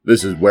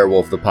This is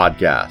Werewolf the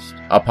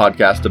Podcast, a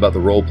podcast about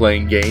the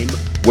role-playing game,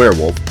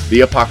 Werewolf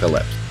the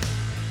Apocalypse.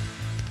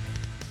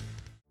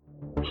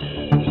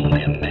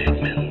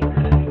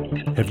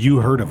 Have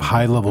you heard of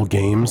High Level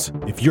Games?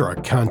 If you're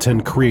a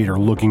content creator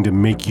looking to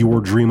make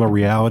your dream a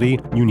reality,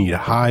 you need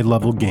High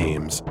Level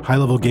Games. High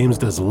Level Games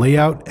does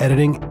layout,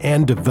 editing,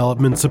 and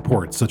development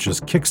support such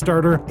as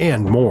Kickstarter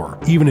and more.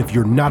 Even if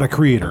you're not a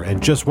creator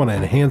and just want to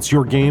enhance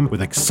your game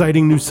with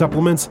exciting new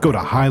supplements, go to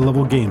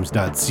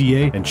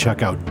highlevelgames.ca and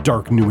check out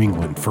Dark New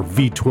England for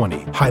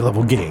V20. High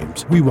Level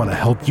Games. We want to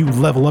help you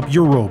level up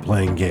your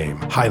role-playing game.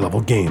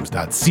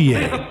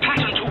 highlevelgames.ca.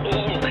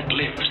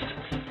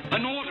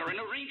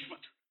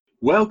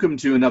 Welcome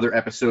to another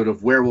episode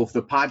of Werewolf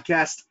the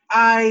Podcast.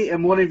 I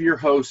am one of your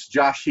hosts,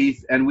 Josh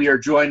Heath, and we are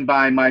joined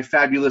by my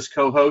fabulous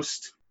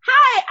co-host.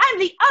 Hi, I'm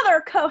the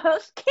other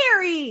co-host,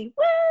 Carrie.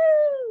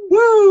 Woo!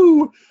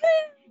 Woo!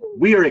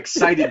 We are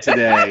excited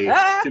today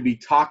to be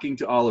talking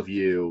to all of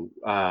you.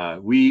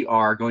 We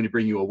are going to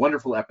bring you a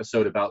wonderful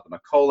episode about the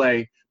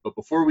Macaulay, but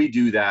before we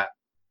do that,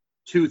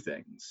 two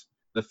things.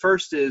 The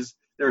first is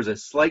there is a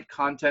slight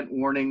content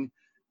warning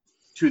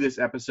to this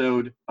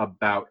episode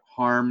about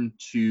harm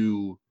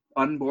to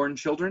unborn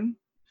children.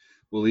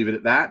 We'll leave it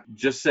at that.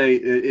 Just say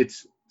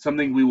it's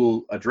something we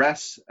will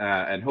address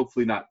and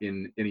hopefully not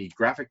in any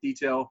graphic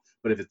detail,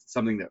 but if it's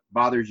something that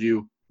bothers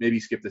you, maybe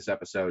skip this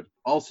episode.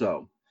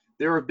 Also,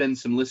 there have been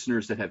some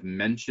listeners that have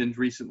mentioned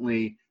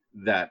recently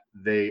that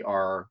they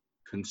are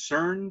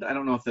concerned. I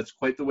don't know if that's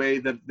quite the way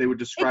that they would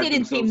describe it.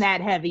 Didn't themselves. seem that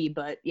heavy,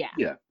 but yeah.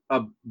 Yeah,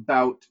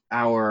 about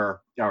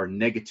our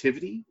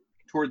negativity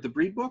toward the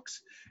Breed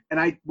books. And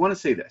I want to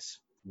say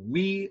this.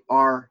 We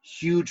are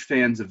huge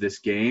fans of this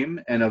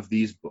game and of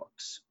these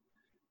books.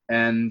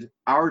 And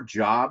our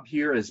job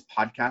here as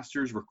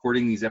podcasters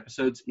recording these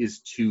episodes is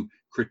to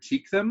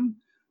critique them,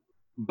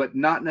 but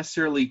not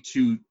necessarily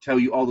to tell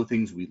you all the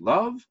things we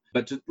love,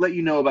 but to let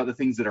you know about the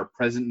things that are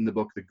present in the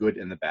book, the good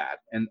and the bad.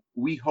 And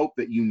we hope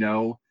that you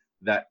know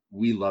that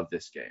we love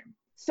this game.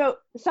 So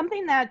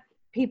something that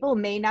people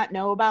may not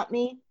know about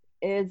me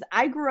is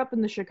I grew up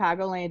in the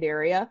Chicagoland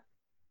area.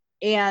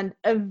 And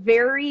a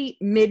very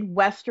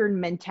Midwestern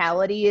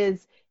mentality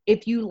is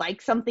if you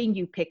like something,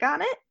 you pick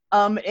on it.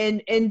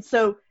 And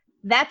so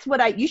that's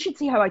what you should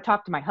see how I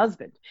talk to my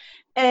husband.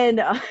 And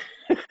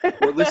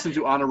or listen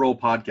to On a Roll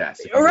podcast.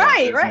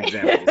 Right.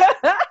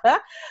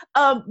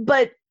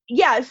 But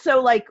yeah, so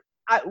like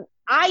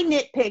I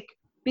nitpick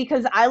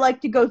because I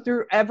like to go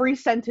through every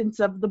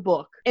sentence of the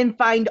book and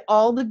find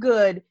all the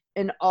good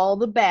and all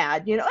the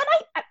bad, and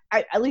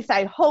I at least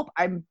I hope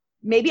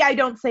maybe I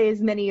don't say as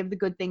many of the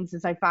good things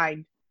as I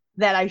find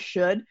that I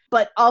should,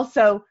 but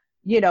also,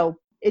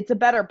 it's a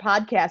better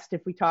podcast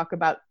if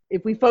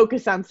we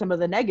focus on some of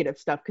the negative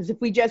stuff. Because if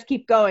we just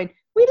keep going,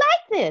 we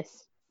like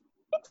this,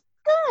 it's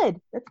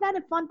good. That's not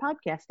a fun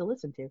podcast to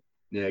listen to.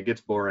 Yeah, it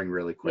gets boring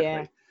really quickly.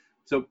 Yeah.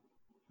 So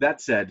that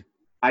said,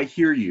 I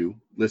hear you,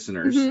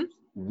 listeners. Mm-hmm.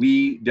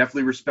 We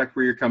definitely respect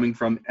where you're coming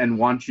from and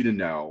want you to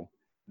know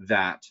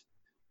that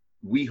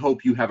we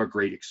hope you have a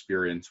great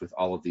experience with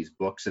all of these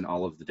books and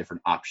all of the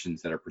different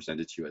options that are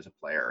presented to you as a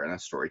player and a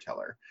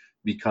storyteller,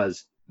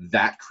 because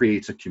that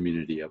creates a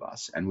community of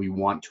us, and we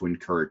want to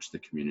encourage the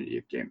community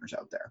of gamers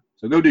out there.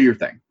 So go do your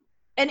thing.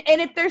 And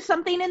if there's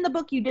something in the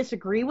book you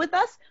disagree with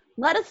us,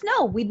 let us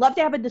know. We'd love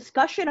to have a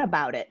discussion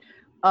about it.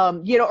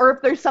 Or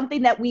if there's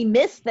something that we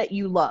missed that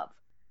you love.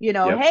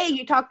 Yep. Hey,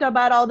 you talked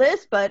about all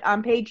this, but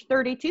on page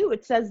 32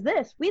 it says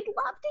this. We'd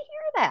love to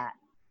hear that.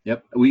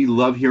 Yep. We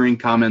love hearing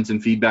comments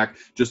and feedback.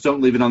 Just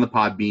don't leave it on the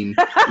Podbean.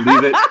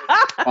 Leave it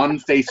on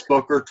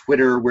Facebook or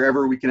Twitter,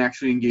 wherever we can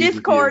actually engage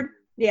Discord. with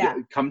you. Yeah.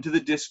 Come to the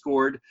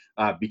Discord.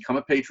 Become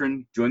a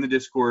patron. Join the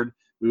Discord.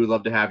 We would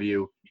love to have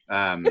you.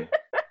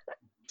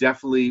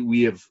 Definitely,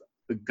 we have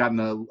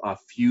gotten a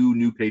few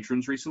new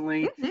patrons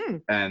recently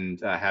and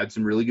had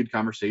some really good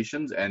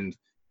conversations, and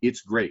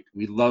it's great.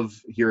 We love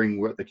hearing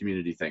what the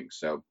community thinks.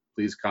 So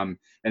please come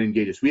and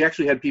engage us. We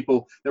actually had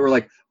people that were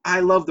like,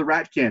 I love the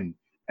Ratkin.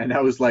 And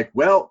I was like,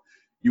 well,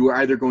 you are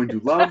either going to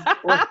love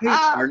or hate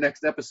our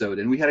next episode.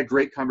 And we had a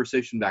great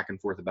conversation back and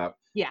forth about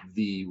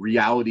the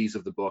realities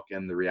of the book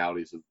and the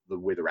realities of the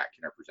way the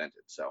Ratkin are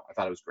presented. So I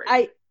thought it was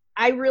great.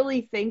 I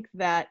really think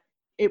that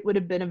it would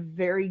have been a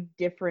very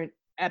different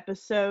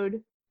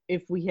episode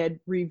if we had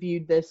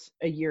reviewed this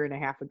a year and a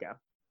half ago,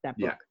 that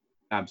book. Yeah,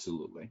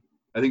 absolutely.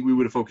 I think we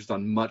would have focused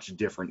on much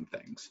different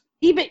things.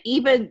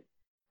 Even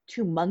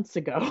 2 months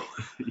ago.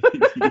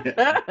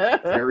 Yeah,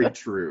 very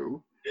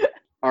true.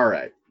 All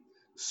right.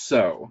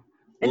 So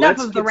enough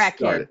of the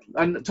Ratkin.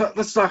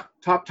 Let's stop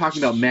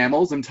talking about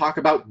mammals and talk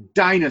about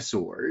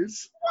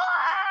dinosaurs.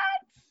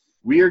 What?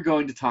 We are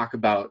going to talk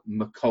about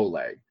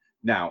Macaulay.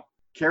 Now,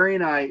 Carrie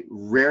and I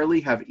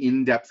rarely have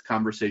in-depth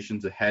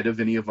conversations ahead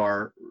of any of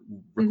our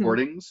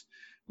recordings.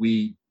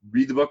 We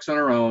read the books on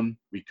our own.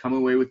 We come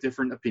away with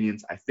different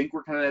opinions. I think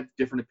we're kind of have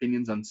different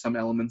opinions on some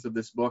elements of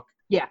this book.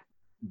 Yeah.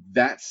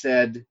 That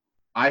said,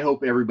 I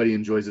hope everybody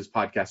enjoys this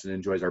podcast and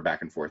enjoys our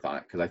back and forth on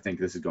it, because I think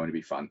this is going to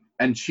be fun.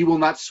 And she will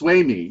not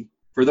sway me.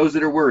 For those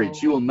that are worried,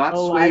 she will not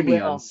sway me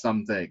on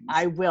some things.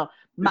 I will.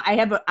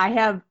 I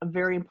have a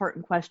very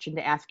important question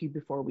to ask you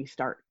before we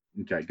start.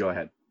 Okay, go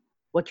ahead.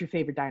 What's your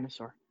favorite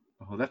dinosaur?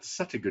 Oh, that's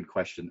such a good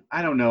question.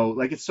 I don't know.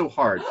 Like, it's so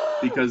hard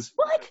because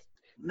What?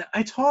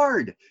 it's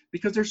hard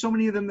because there's so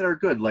many of them that are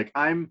good. Like,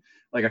 I'm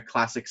like a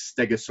classic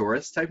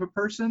Stegosaurus type of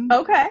person.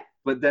 Okay.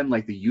 But then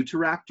like the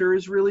Utahraptor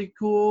is really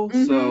cool.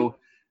 Mhm. So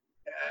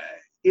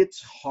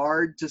it's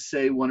hard to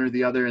say one or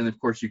the other. And of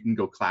course you can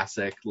go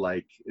classic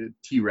like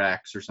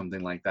T-Rex or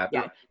something like that.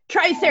 Yeah.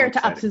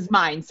 Triceratops is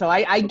mine, so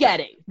I get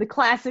it. The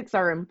classics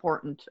are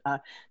important.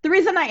 The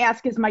reason I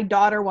ask is my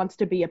daughter wants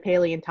to be a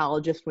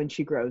paleontologist when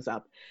she grows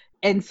up.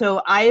 And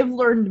so I have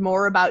learned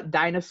more about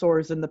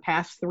dinosaurs in the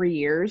past 3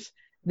 years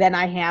than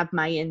I have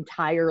my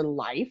entire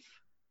life.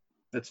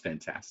 That's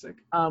fantastic.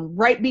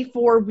 Right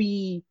before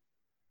we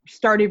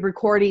started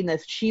recording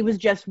this, she was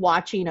just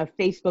watching a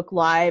Facebook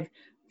Live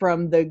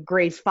from the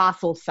Gray's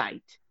Fossil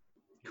site.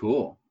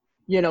 Cool.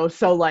 You know,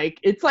 so like,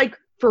 it's like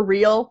for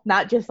real,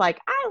 not just like,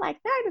 I like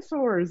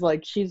dinosaurs.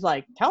 Like, she's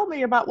like, tell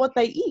me about what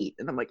they eat.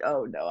 And I'm like,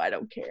 oh no, I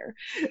don't care.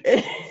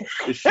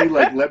 Does she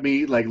like let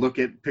me like look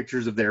at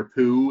pictures of their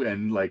poo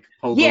and like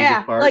pull those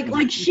apart?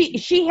 like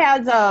she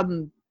has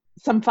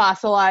some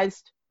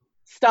fossilized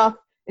stuff.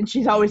 And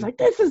she's always like,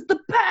 this is the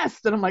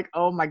best. And I'm like,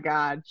 oh my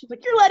God. She's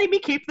like, you're letting me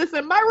keep this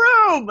in my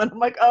room. And I'm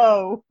like,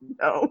 oh,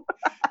 no.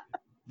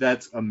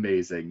 That's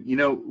amazing. You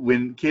know,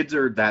 when kids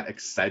are that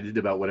excited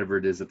about whatever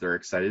it is that they're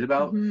excited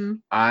about,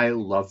 Mhm. I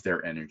love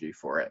their energy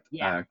for it.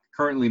 Yeah.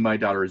 Currently, my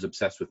daughter is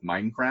obsessed with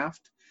Minecraft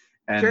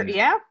and Sure,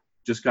 yeah.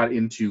 just got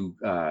into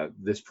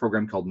this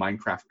program called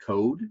Minecraft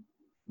Code.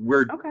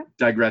 We're Okay.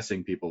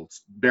 digressing, people.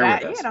 Bear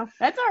with us. You know,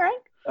 that's all right.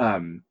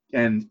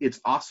 And it's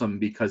awesome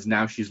because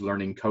now she's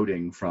learning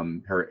coding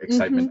from her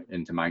excitement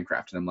into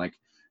Minecraft. And I'm like,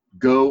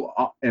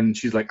 and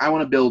she's like, I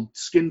want to build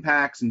skin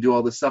packs and do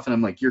all this stuff. And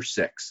I'm like, you're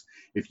 6.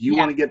 If you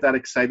want to get that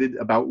excited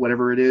about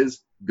whatever it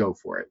is, go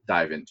for it.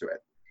 Dive into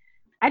it.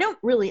 I don't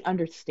really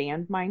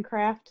understand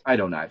Minecraft. I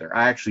don't either.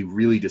 I actually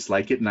really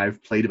dislike it, and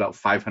I've played about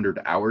 500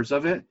 hours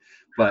of it.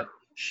 But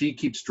she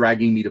keeps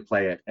dragging me to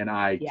play it, and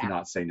I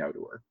cannot say no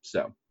to her.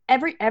 So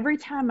every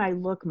time I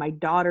look, my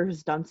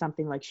daughter's done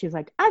something like, she's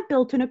like, I've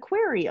built an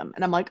aquarium.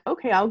 And I'm like,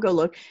 okay, I'll go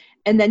look.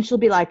 And then she'll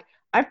be like,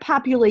 I've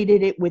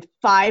populated it with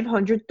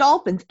 500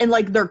 dolphins. And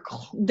like, they're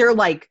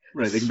like,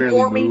 right, they can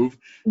barely move.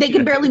 They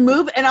can barely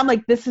move. And I'm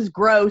like, this is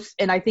gross.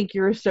 And I think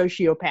you're a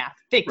sociopath.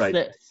 Fix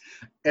this.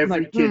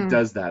 Every kid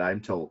does that,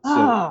 I'm told.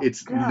 So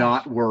it's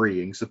not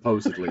worrying,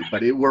 supposedly,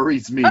 but it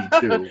worries me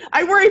too.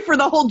 I worry for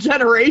the whole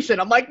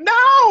generation. I'm like,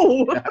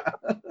 no!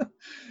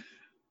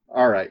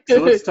 All right,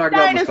 so let's talk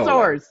about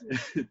dinosaurs.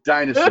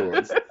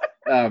 Dinosaurs.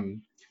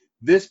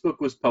 This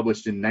book was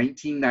published in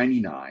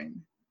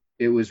 1999.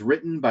 It was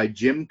written by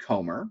Jim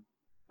Comer.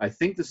 I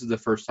think this is the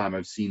first time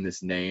I've seen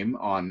this name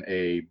on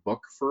a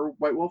book for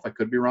White Wolf. I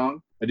could be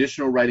wrong.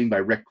 Additional writing by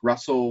Rick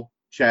Russell,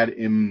 Chad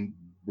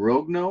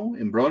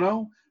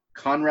Imbrono,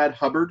 Conrad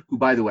Hubbard, who,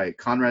 by the way,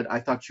 Conrad, I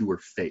thought you were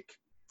fake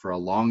for a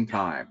long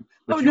time.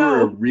 But you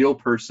were a real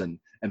person,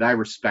 and I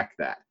respect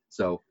that.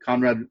 So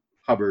Conrad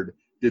Hubbard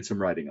did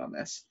some writing on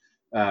this.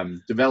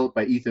 Developed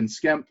by Ethan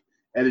Skemp,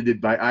 edited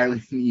by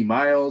Eileen E.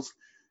 Miles,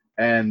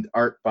 and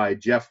art by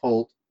Jeff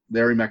Holt,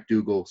 Larry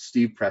McDougall,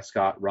 Steve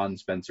Prescott, Ron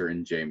Spencer,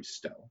 and James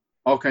Stowe.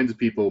 All kinds of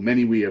people,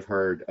 many we have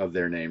heard of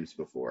their names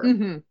before.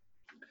 Mm-hmm.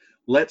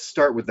 Let's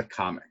start with the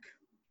comic.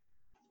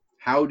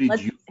 How did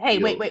you feel? Hey,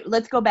 wait,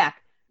 let's go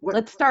back. What?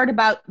 Let's start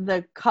about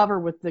the cover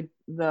with the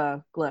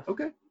glyph.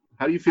 Okay.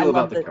 How do you feel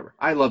about the cover?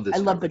 I love this. I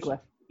love the glyph.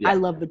 Yeah. I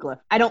love the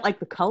glyph. I don't like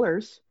the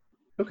colors.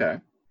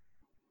 Okay.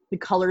 The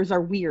colors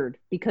are weird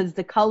because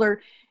the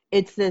color,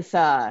 it's this,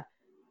 I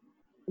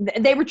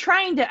think they were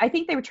trying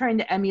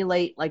to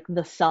emulate like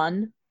the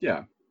sun.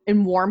 Yeah.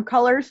 In warm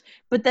colors,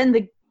 but then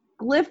the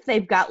glyph,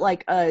 they've got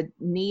like a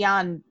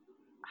neon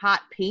hot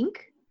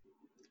pink.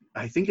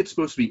 I think it's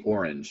supposed to be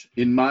orange.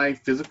 In my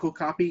physical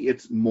copy,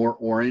 it's more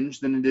orange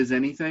than it is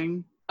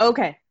anything.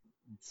 Okay.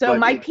 So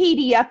my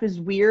PDF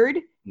is weird,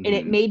 and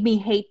it made me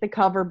hate the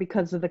cover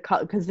because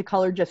the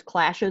color just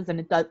clashes, and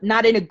it does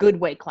not in a good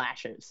way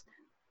clashes.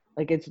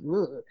 Like it's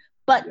ugh.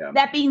 But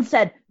that being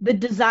said, the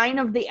design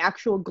of the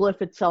actual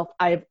glyph itself,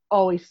 I've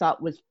always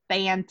thought was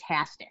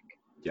fantastic.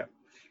 Yeah.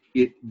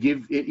 It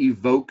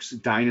evokes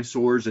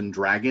dinosaurs and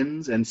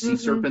dragons and sea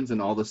serpents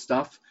and all this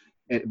stuff,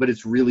 but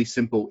it's really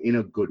simple in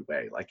a good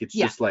way. Like it's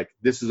just like,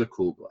 this is a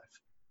cool glyph.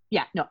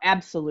 Yeah, no,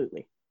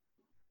 absolutely.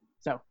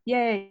 So,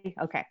 yay.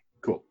 Okay.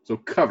 Cool. So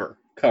covered.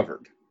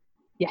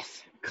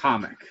 Yes.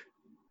 Comic.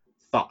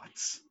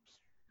 Thoughts.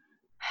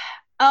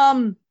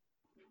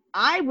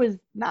 I was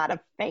not a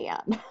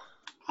fan.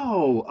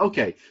 Oh,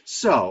 okay.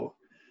 So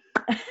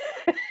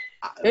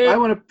I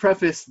want to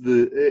preface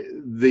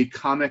the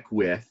comic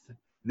with,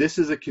 this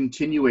is a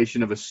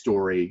continuation of a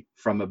story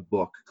from a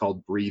book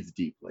called Breathe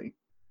Deeply.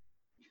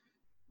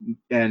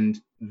 And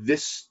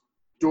this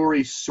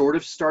story sort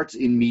of starts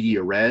in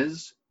media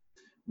res,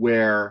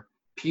 where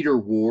Peter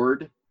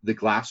Ward, the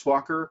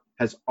Glasswalker,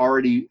 has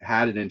already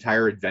had an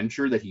entire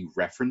adventure that he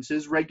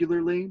references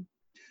regularly,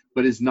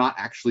 but is not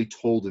actually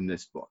told in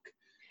this book.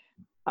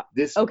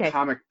 This Okay.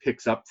 comic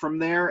picks up from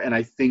there, and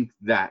I think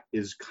that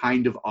is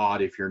kind of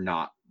odd if you're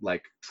not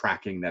like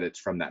tracking that it's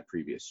from that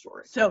previous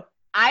story. So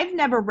I've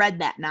never read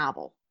that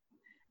novel.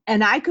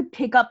 And I could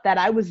pick up that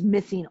I was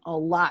missing a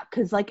lot.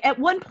 Because, like, at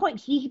one point,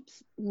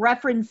 he's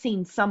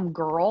referencing some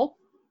girl.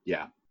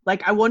 Yeah.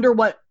 Like, I wonder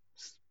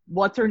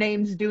what's her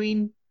name's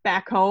doing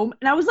back home.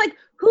 And I was like,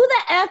 who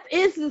the F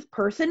is this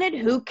person and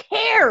who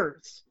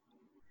cares?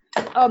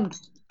 I'm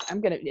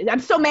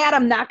so mad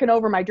I'm knocking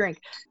over my drink.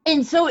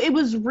 And so it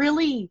was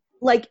really,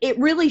 like, it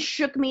really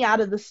shook me out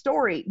of the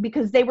story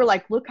because they were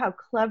like, look how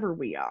clever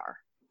we are.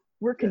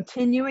 We're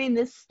continuing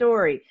this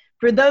story.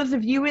 For those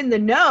of you in the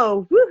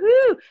know,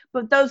 woohoo!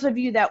 But those of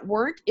you that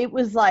weren't, it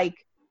was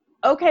like,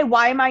 okay,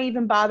 why am I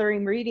even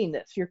bothering reading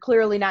this? You're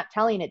clearly not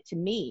telling it to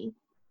me.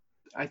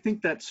 I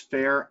think that's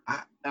fair.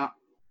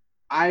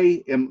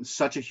 I am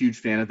such a huge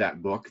fan of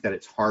that book that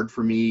it's hard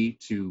for me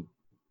to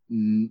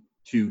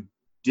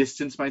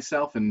distance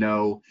myself and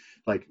know,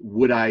 like,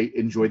 would I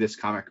enjoy this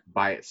comic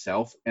by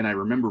itself? And I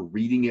remember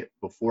reading it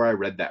before I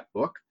read that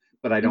book,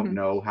 but I don't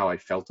know how I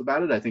felt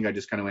about it. I think I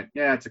just kind of went,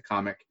 yeah, it's a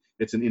comic.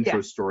 It's an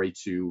intro story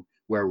to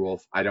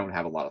Werewolf. I don't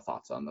have a lot of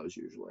thoughts on those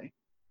usually.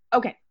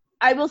 Okay,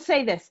 I will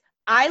say this.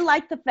 I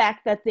like the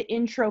fact that the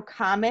intro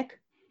comic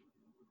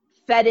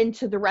fed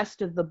into the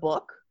rest of the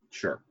book.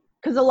 Sure.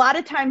 Because a lot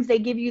of times they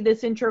give you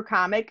this intro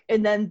comic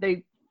and then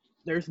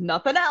there's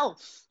nothing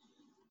else.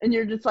 And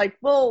you're just like,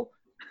 well,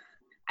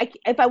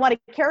 if I want to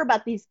care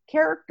about these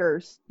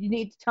characters, you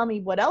need to tell me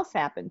what else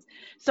happens.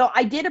 So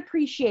I did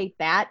appreciate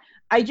that.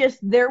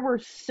 There were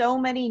so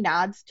many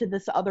nods to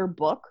this other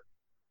book,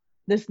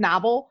 this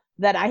novel,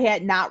 that I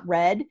had not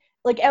read.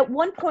 Like, at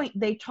one point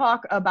they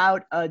talk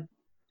about a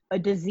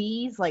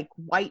disease like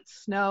white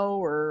snow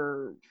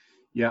or...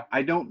 Yeah,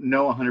 I don't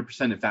know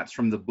 100% if that's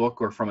from the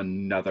book or from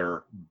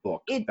another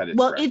book that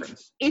it's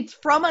referenced. It's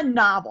from a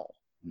novel.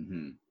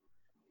 Mm-hmm.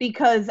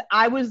 Because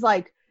I was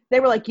like, they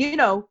were like,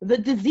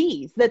 the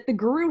disease that the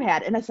Guru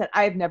had. And I said,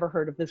 I have never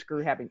heard of this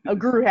Guru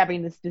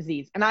having this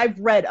disease. And I've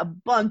read a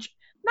bunch,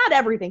 not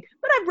everything,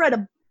 but I've read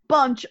a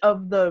bunch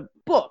of the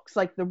books,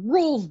 like the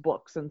rules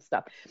books and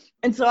stuff.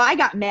 And so I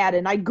got mad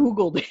and I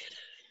Googled it.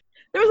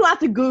 There was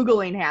lots of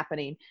Googling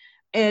happening.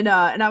 And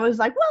I was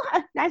like,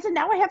 well, I said,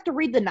 now I have to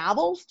read the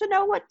novels to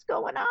know what's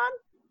going on.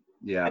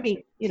 Yeah. I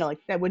mean, like,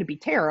 that wouldn't be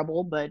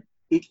terrible, but.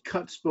 It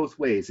cuts both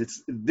ways.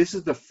 This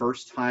is the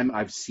first time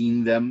I've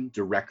seen them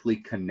directly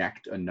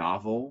connect a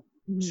novel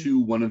to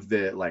one of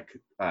the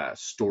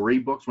story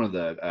books, one of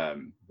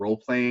the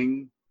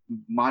role-playing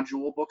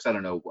module books. I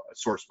don't know,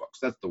 source books.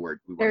 That's the word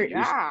we want to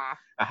use.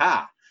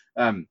 Aha.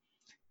 And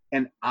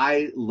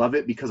I love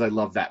it because I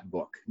love that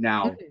book.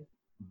 Now,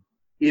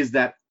 is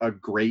that a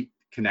great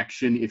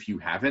connection if you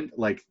haven't?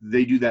 Like,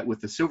 they do that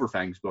with the Silver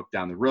Fangs book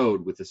down the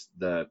road with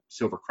the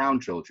Silver Crown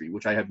trilogy,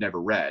 which I have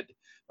never read.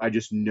 I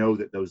just know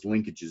that those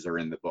linkages are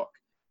in the book.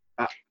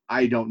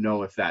 I don't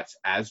know if that's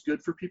as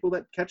good for people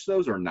that catch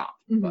those or not.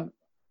 Mm-hmm.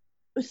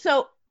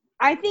 So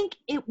I think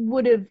it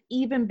would have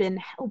even been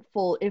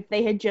helpful if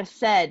they had just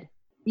said,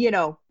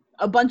 a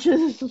bunch of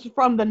this is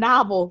from the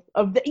novel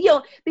of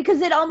the,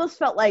 because it almost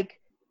felt like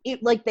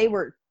they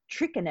were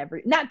tricking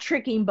not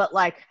tricking, but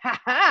like,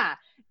 ha.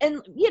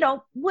 And,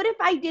 what if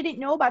I didn't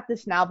know about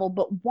this novel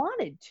but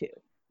wanted to?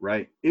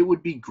 Right. It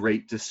would be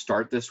great to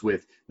start this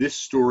with, this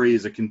story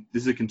is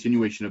a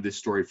continuation of this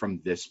story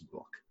from this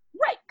book.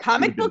 Right.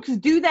 Comic books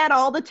do that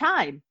all the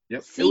time.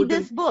 Yep. See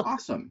this book.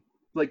 Awesome.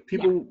 Like,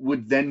 people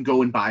would then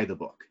go and buy the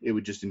book. It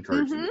would just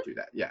encourage them to do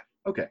that. Yeah.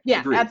 Okay.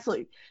 Yeah, agreed.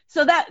 Absolutely.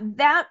 So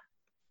that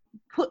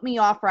put me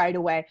off right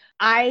away.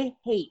 I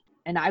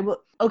am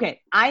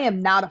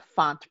not a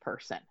font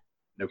person.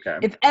 Okay.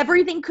 If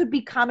everything could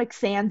be Comic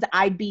Sans,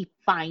 I'd be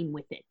fine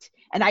with it.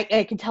 And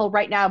I can tell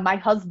right now my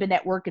husband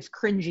at work is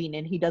cringing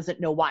and he doesn't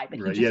know why,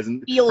 but he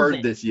hasn't feels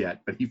heard this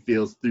yet, but he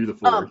feels through the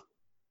floor.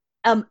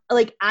 I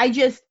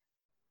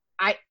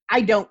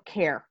don't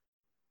care.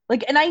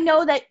 Like, and I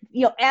know that,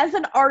 as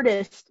an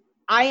artist,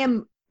 I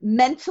am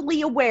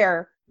mentally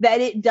aware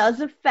that it does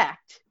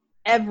affect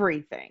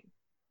everything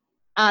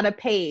on a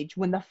page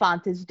when the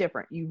font is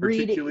different. You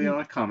read it. Particularly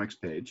on a comics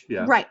page.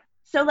 Yeah. Right.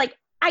 So, like,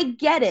 I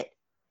get it.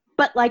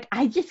 But, like,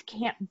 I just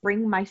can't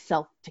bring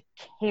myself to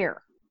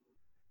care.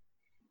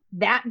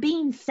 That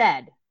being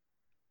said,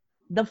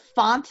 the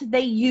font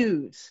they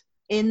use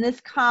in this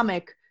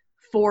comic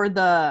for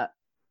the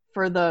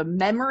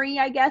memory,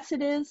 I guess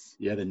it is.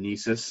 Yeah, the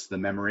Nesis, the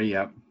memory,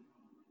 yep.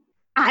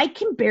 I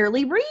can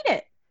barely read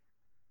it.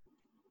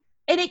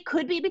 And it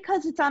could be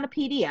because it's on a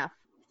PDF.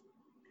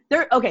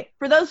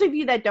 For those of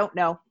you that don't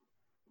know,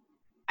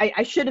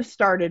 I should have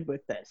started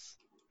with this.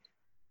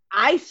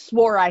 I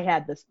swore I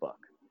had this book.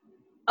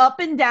 Up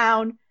and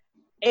down,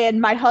 and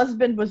my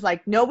husband was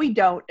like, no, we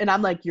don't. And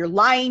I'm like, you're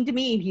lying to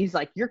me. And he's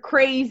like, you're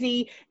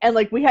crazy. And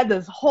like, we had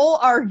this whole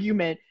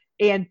argument,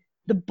 and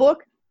the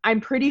book,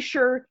 I'm pretty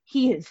sure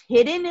he has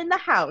hidden in the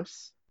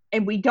house,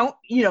 and we don't,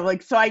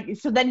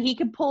 so then he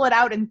can pull it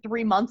out in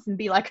 3 months and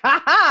be like,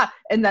 ha,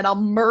 and then I'll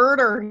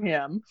murder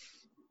him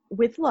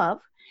with love.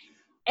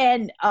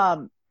 And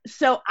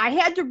So I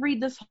had to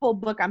read this whole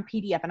book on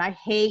PDF, and I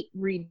hate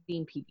reading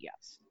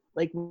PDFs,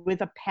 like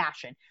with a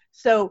passion.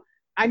 So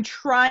I'm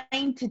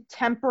trying to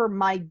temper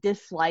my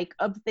dislike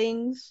of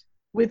things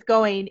with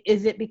going,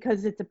 is it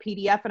because it's a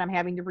PDF and I'm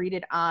having to read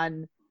it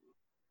on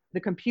the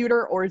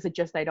computer, or is it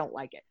just I don't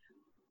like it?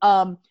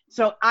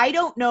 So I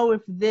don't know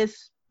if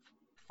this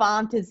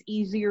font is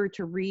easier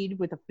to read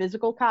with a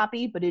physical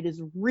copy, but it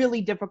is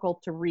really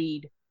difficult to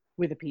read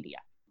with a PDF.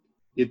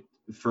 It,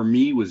 for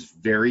me, was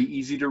very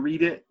easy to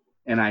read it.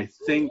 And I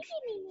think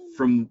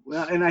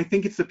I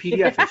think it's the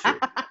PDF issue.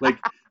 Like,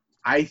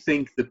 I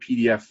think the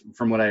PDF,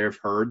 from what I have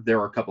heard, there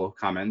are a couple of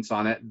comments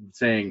on it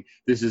saying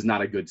this is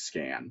not a good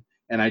scan.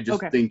 And I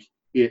just think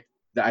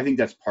I think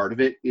that's part of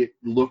it. It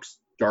looks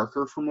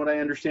darker from what I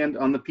understand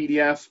on the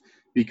PDF,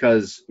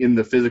 because in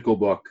the physical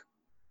book,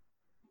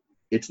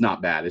 it's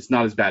not bad. It's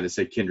not as bad as,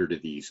 say, Kindred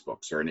of Thieves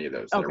books or any of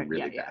those that are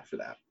really bad for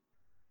that.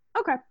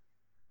 Okay.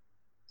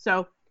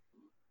 So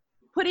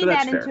putting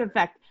that into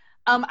effect.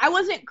 I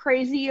wasn't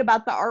crazy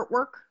about the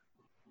artwork,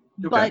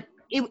 but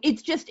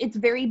it's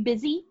very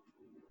busy.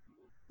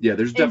 Yeah,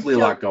 there's definitely a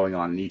lot going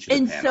on in each of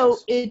the panels. And so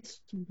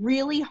it's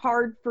really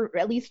hard for,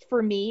 at least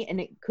for me, and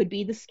it could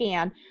be the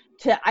scan,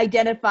 to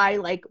identify,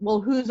 like, well,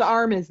 whose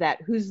arm is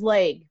that? Whose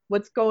leg?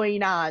 What's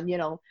going on? You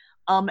know,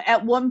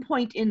 at one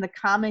point in the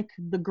comic,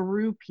 the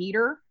Guru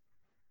Peter,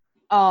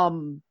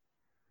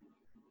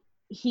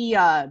 he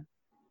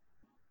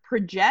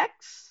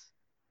projects,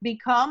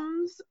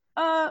 becomes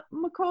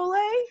Macaulay.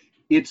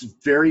 It's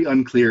very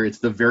unclear. It's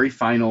the very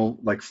final,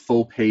 like,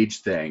 full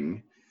page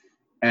thing.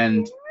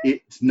 And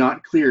it's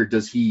not clear,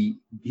 does he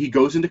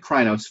goes into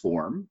Krynos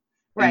form,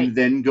 and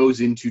then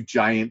goes into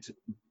giant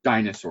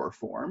dinosaur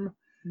form.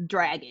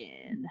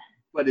 Dragon.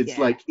 But it's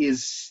like,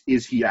 is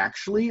he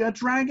actually a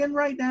dragon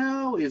right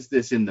now? Is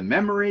this in the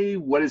memory?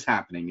 What is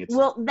happening?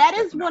 That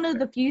is one of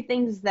the few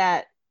things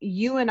that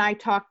you and I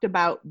talked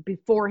about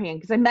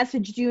beforehand, because I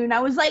messaged you and I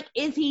was like,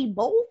 is he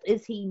both?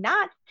 Is he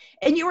not?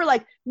 And you were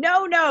like,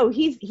 no,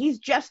 he's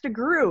just a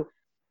Gru.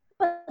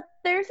 But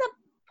there's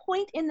a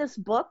point in this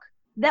book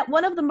that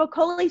one of the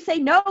Macaulay say,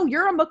 no,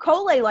 you're a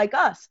Macaulay like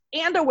us,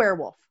 and a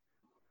werewolf.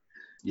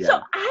 Yeah.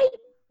 So I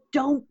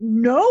don't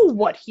know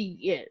what he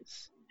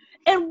is.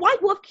 And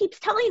White Wolf keeps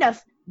telling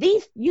us,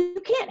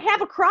 you can't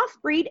have a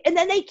crossbreed, and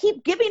then they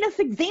keep giving us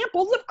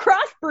examples of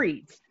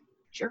crossbreeds.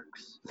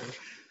 Jerks.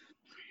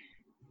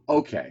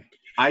 Okay.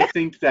 I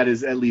think that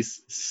is at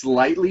least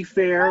slightly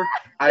fair.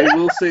 I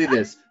will say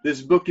this.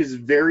 This book is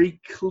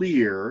very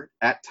clear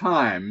at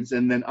times,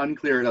 and then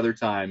unclear at other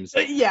times.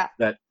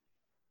 That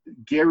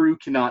Geru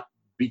cannot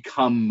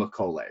become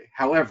Macaulay.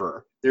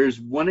 However, there's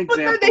one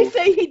example. But they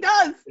say he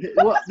does.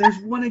 Well, there's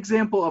one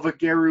example of a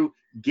Geru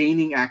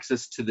gaining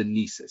access to the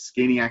Nisus,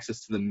 gaining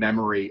access to the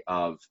memory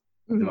of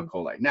the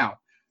Macaulay. Now,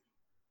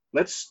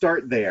 let's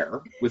start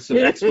there with some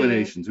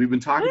explanations. We've been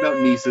talking about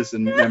Nisus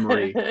and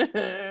memory.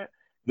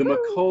 The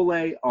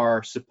Macaulay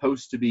are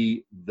supposed to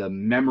be the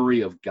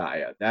memory of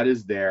Gaia. That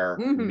is their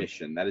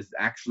mission. That is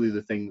actually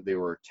the thing that they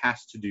were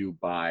tasked to do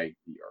by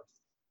the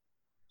Earth.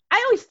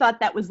 I always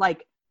thought that was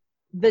like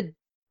the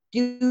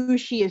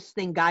douchiest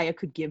thing Gaia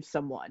could give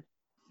someone.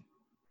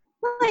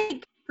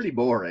 Like, pretty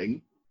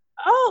boring.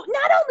 Oh,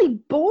 not only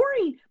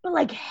boring, but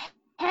like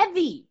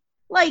heavy.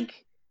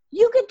 Like,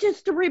 you get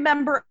just to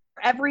remember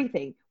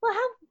everything. Well,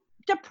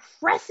 how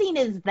depressing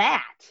is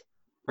that?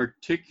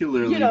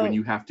 Particularly when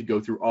you have to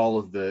go through all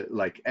of the,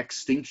 like,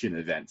 extinction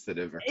events that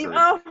have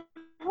occurred.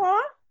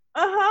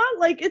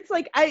 Like, it's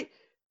like,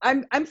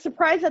 I'm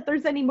surprised that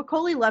there's any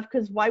Macaulay left,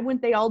 because why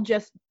wouldn't they all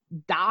just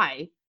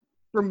die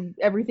from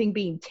everything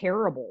being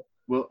terrible?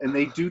 Well, and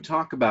they do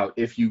talk about,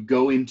 if you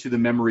go into the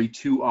memory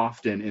too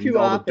often, and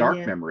all the dark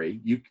memory,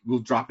 you will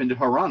drop into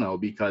Harano,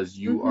 because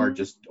you are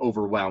just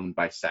overwhelmed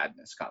by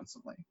sadness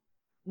constantly.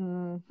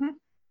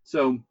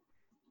 So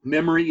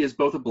memory is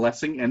both a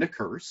blessing and a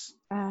curse.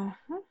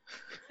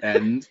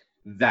 And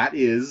that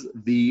is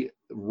the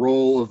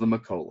role of the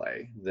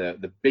Macaulay,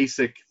 the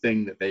basic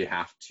thing that they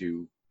have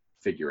to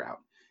figure out.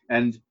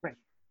 And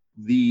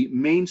the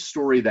main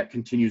story that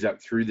continues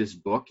out through this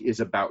book is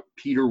about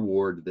Peter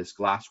Ward, this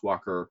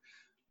Glasswalker,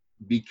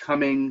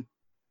 becoming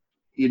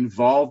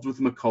involved with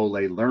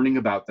Macaulay, learning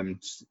about them,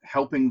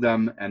 helping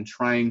them, and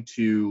trying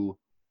to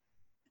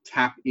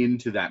tap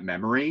into that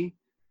memory.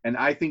 And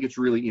I think it's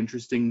really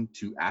interesting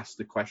to ask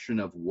the question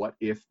of what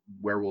if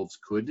werewolves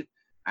could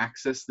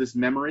access this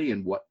memory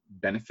and what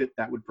benefit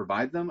that would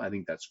provide them. I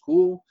think that's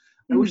cool.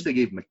 I wish they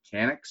gave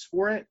mechanics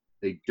for it.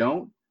 They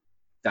don't.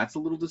 That's a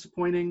little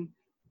disappointing.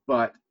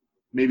 But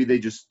maybe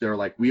they're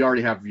like, we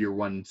already have your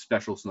one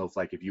special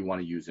snowflake. If you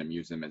want to use him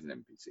as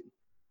an NPC.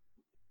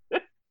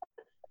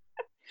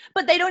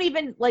 But they don't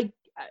even, like,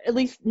 at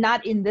least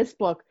not in this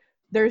book,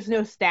 there's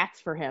no stats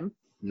for him.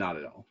 Not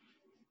at all.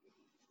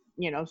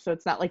 So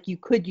it's not like you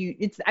could use,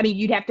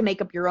 you'd have to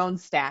make up your own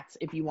stats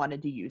if you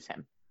wanted to use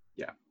him.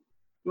 Yeah.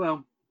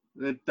 Well,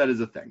 that is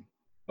a thing.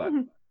 But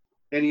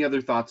any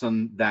other thoughts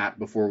on that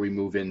before we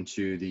move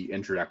into the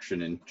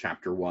introduction in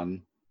chapter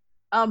 1?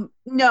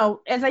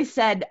 No, as I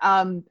said,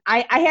 I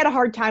had a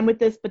hard time with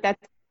this, but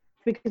that's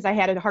because I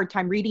had a hard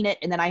time reading it,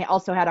 and then I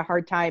also had a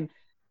hard time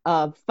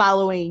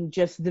following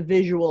just the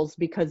visuals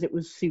because it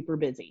was super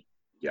busy.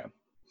 Yeah.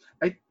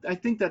 I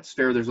think that's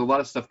fair. There's a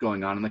lot of stuff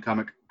going on in the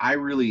comic. I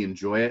really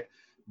enjoy it.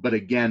 But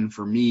again,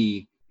 for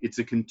me, it's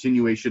a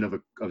continuation of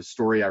a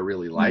story I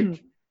really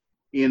like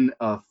in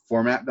a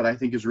format that I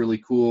think is really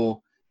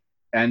cool.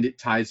 And it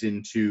ties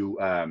into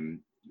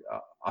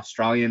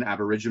Australian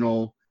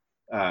Aboriginal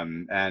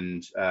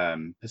and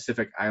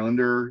Pacific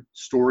Islander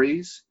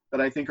stories that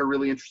I think are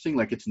really interesting.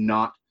 Like, it's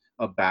not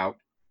about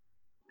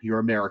your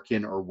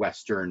American or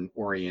Western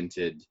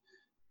oriented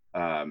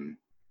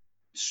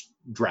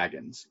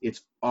dragons.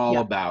 It's all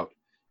about,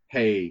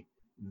 hey,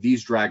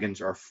 these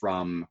dragons are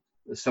from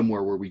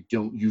somewhere where we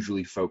don't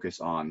usually focus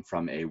on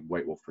from a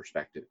White Wolf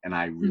perspective, and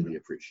I really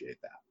appreciate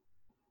that.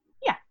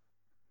 Yeah.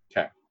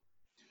 Okay.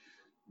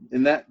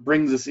 And that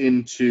brings us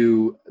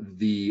into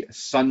the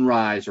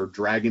Sunrise or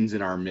Dragons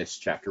in Our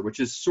Mist chapter, which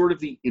is sort of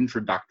the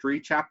introductory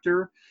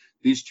chapter.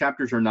 These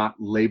chapters are not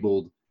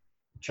labeled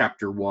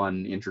Chapter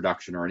 1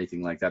 Introduction or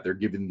anything like that. They're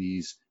given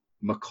these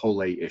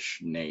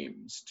Macaulay-ish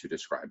names to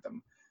describe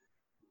them.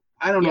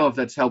 I don't know if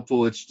that's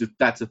helpful. It's just,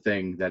 that's a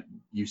thing that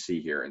you see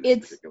here in this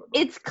particular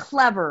book. It's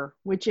clever,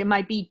 which it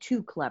might be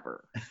too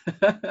clever.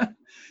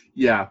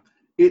 Yeah.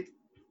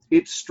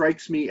 It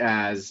strikes me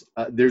as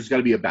there's got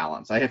to be a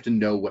balance. I have to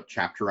know what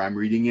chapter I'm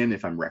reading in.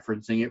 If I'm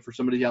referencing it for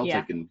somebody else,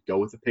 I can go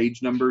with the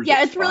page numbers.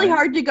 Yeah, it's really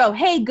hard to go,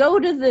 hey, go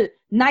to the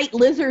night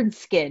lizard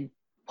skin.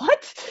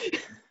 What?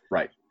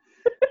 Right.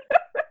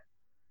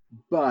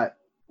 But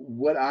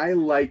what I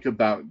like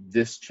about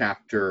this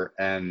chapter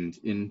and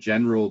in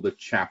general the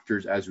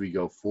chapters as we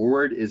go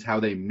forward is how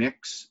they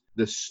mix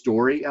the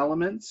story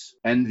elements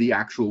and the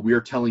actual,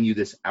 we're telling you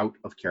this out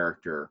of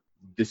character.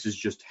 This is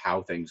just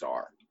how things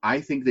are. I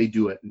think they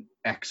do an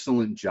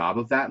excellent job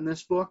of that in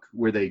this book,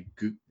 where they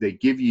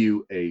give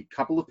you a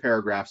couple of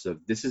paragraphs of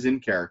this is in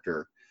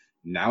character.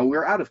 Now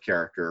we're out of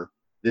character.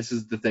 This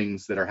is the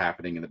things that are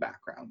happening in the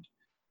background.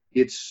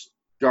 It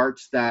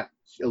starts that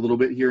a little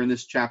bit here in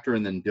this chapter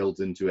and then builds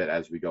into it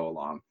as we go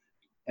along.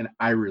 And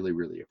I really,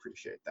 really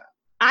appreciate that.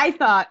 I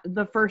thought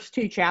the first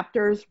two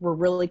chapters were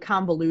really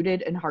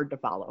convoluted and hard to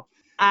follow.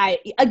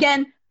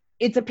 Again,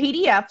 it's a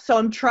PDF, so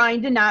I'm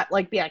trying to not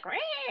like be like,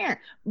 Rah!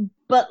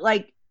 But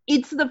like,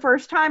 it's the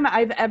first time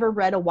I've ever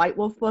read a White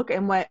Wolf book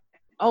and went,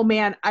 oh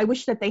man, I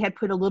wish that they had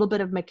put a little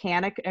bit of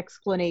mechanic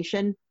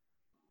explanation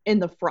in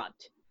the front,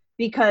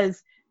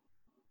 because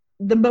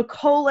the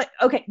Macaulay,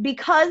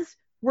 because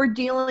we're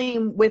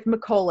dealing with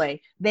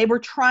Macaulay, they were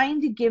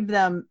trying to give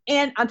them,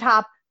 and on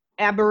top,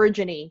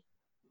 Aborigine,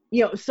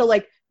 so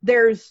like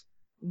there's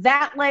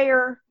that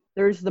layer,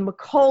 there's the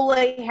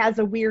Macaulay has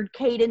a weird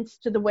cadence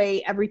to the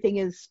way everything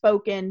is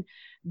spoken.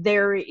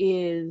 There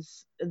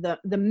is the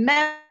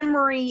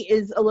memory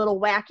is a little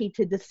wacky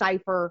to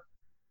decipher,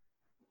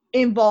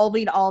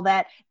 involving all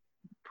that.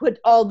 Put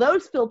all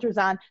those filters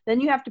on, then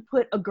you have to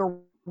put a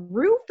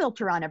Garou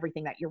filter on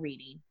everything that you're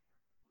reading.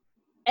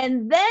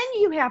 And then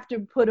you have to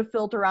put a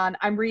filter on,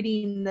 I'm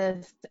reading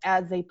this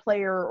as a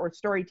player or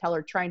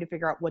storyteller trying to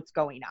figure out what's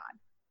going on.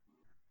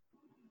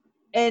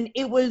 And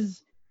it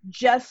was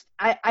just,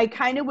 I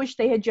kind of wish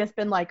they had just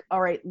been like,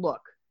 all right,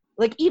 look,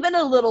 like even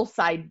a little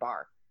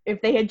sidebar.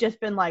 If they had just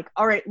been like,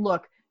 all right,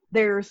 look,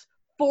 there's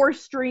 4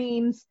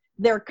 streams.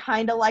 They're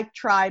kind of like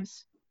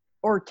tribes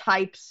or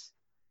types.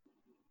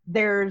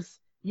 There's,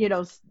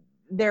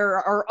 there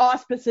are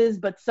auspices,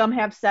 but some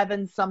have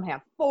 7, some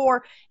have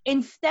 4.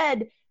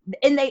 Instead,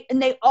 and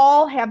they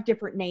all have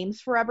different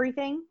names for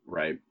everything.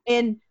 Right.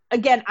 And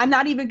again, I'm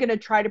not even going to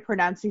try to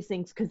pronounce these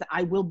things because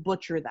I will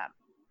butcher them.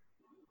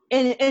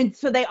 And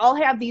so they all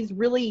have these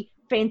really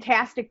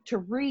fantastic to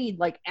read,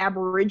 like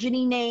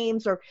Aborigine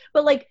names,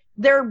 but like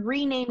they're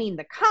renaming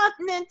the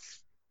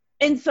continents.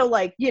 And so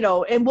like,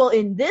 and well,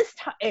 in this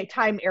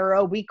time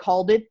era, we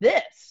called it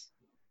this.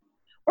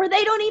 Or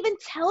they don't even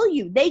tell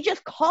you. They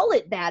just call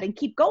it that and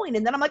keep going.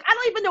 And then I'm like, I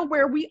don't even know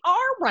where we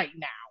are right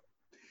now.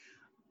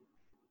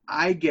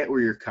 I get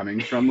where you're coming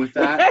from with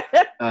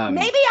that.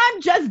 Maybe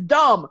I'm just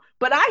dumb,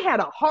 but I had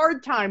a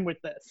hard time with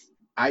this.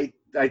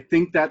 I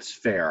think that's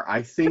fair.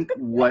 I think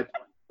what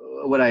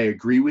I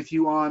agree with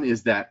you on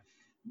is that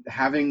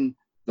having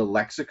the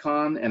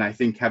lexicon, and I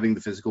think having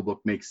the physical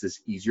book makes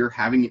this easier.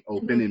 Having it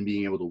open and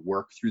being able to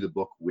work through the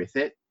book with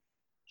it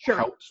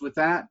helps with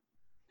that.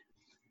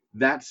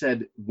 That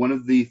said, one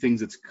of the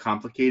things that's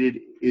complicated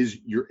is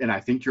and I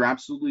think you're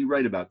absolutely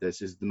right about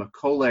this, is the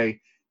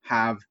Macaulay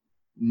have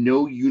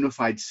no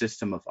unified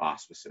system of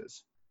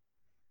auspices.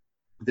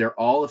 They're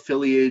all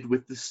affiliated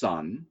with the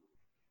sun,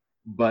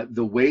 but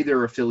the way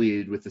they're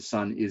affiliated with the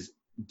sun is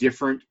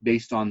different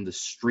based on the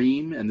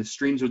stream, and the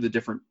streams are the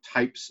different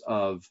types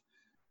of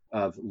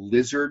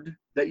lizard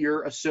that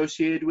you're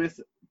associated with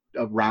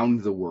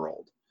around the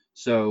world.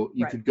 So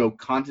you could go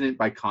continent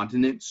by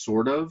continent,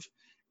 sort of,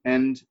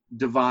 and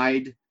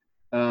divide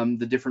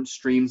the different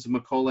streams of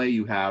Macaulay.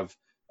 You have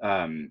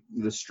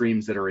the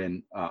streams that are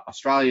in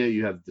Australia,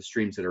 you have the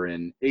streams that are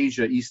in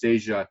Asia, East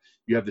Asia,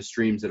 you have the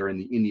streams that are in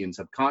the Indian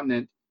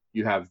subcontinent,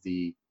 you have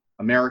the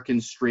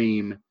American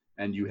stream,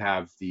 and you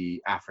have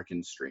the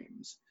African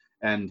streams.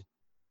 And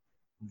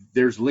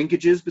there's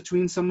linkages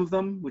between some of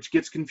them, which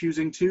gets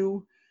confusing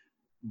too,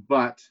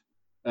 but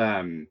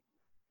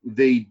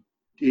it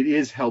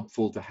is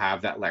helpful to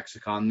have that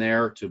lexicon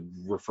there to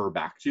refer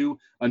back to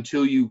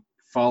until you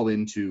fall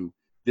into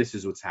this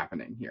is what's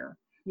happening here.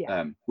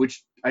 Yeah.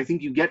 Which I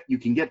think you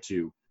can get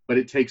to, but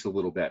it takes a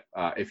little bit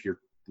if you're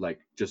like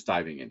just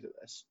diving into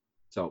this.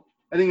 So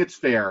I think it's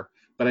fair,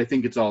 but I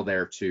think it's all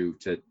there to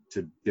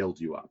build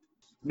you up.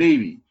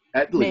 Maybe,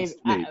 at least.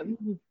 Maybe.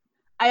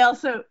 I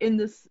also in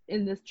this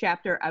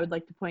chapter I would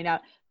like to point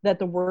out that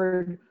the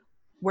word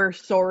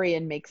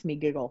Wersorian makes me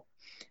giggle.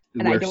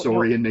 And I don't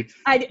know. And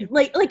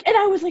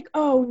I was like,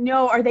 oh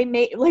no, are they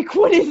like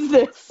what is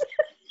this?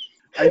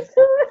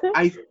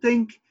 I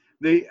think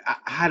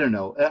I don't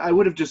know. I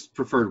would have just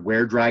preferred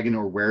were-dragon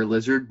or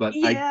were-lizard, but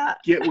yeah. I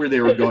get where they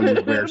were going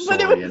with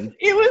Wersorian.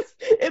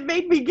 It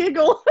made me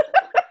giggle.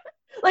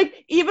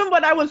 Like, even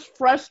when I was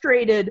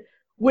frustrated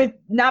with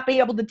not being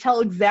able to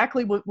tell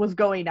exactly what was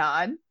going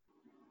on,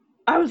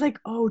 I was like,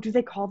 oh, do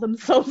they call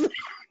themselves that?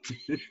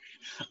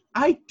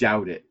 I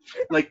doubt it.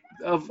 Like,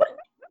 of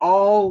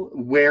all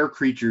were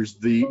creatures,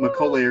 the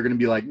Macaulay are going to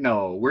be like,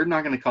 no, we're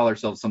not going to call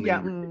ourselves something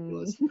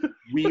ridiculous.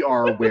 We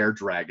are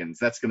were-dragons.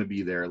 That's going to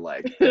be their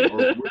like thing. Or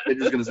they're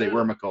just going to say,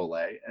 we're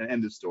Macaulay.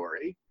 End of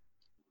story.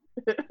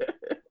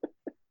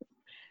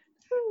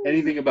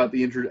 Anything about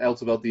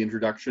else about the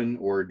introduction,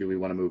 or do we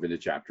want to move into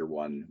chapter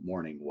 1,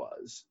 Morning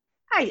Was?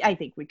 I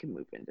think we can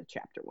move into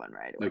chapter 1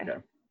 right away. Okay.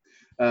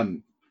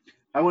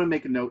 I want to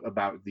make a note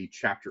about the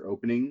chapter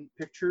opening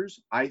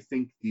pictures. I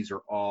think these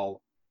are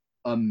all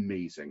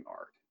amazing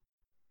art.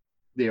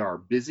 They are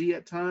busy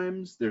at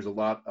times. There's a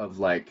lot of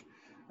like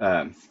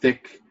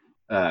thick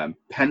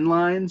pen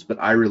lines, but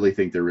I really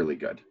think they're really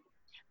good.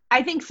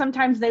 I think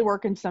sometimes they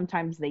work and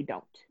sometimes they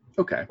don't.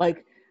 Okay.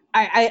 Like,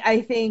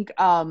 I think,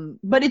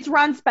 but it's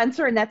Ron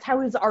Spencer, and that's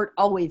how his art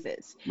always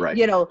is. Right.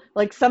 You know,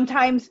 like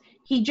sometimes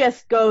he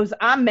just goes,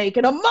 I'm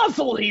making a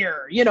muscle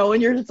here, you know,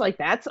 and you're just like,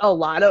 that's a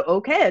lot of,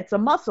 okay, it's a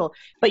muscle,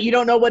 but you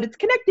don't know what it's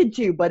connected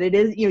to, but it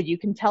is, you know, you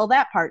can tell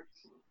that part.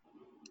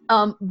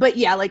 But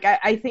yeah, like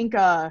I think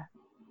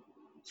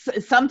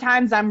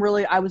sometimes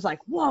I was like,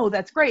 whoa,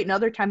 that's great. And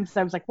other times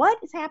I was like, what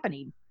is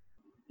happening?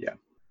 Yeah,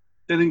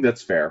 I think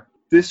that's fair.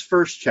 This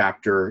first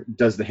chapter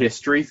does the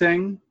history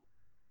thing.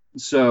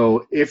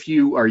 So if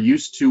you are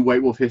used to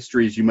White Wolf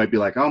histories, you might be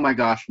like, oh my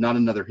gosh, not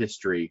another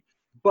history.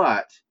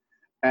 But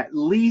at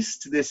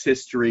least this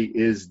history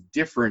is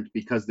different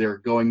because they're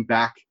going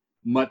back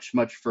much,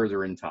 much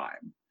further in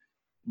time.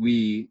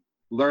 We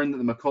learn that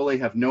the Macaulay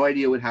have no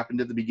idea what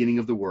happened at the beginning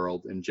of the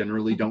world and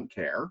generally don't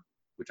care,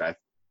 which I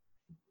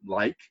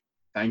like.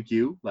 Thank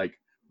you. Like,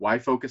 why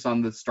focus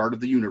on the start of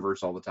the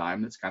universe all the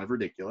time? That's kind of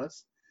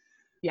ridiculous.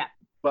 Yeah.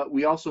 But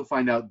we also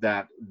find out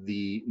that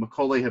the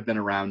Macaulay have been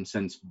around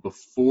since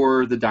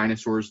before the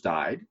dinosaurs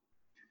died.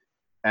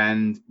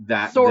 And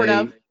that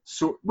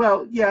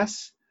well,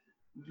 yes,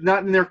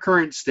 not in their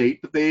current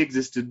state, but they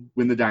existed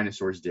when the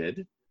dinosaurs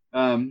did.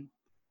 And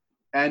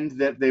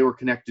that they were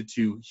connected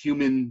to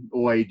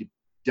humanoid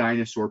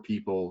dinosaur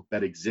people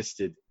that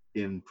existed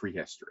in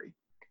prehistory.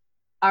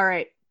 All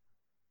right.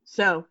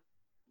 So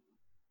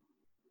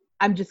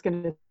I'm just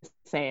going to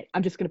say it.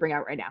 I'm just going to bring it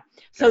out right now.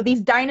 Okay. So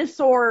these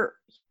dinosaur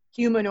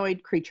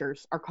humanoid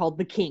creatures are called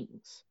the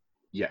Kings.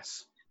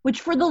 Yes.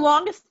 Which for the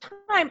longest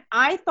time,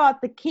 I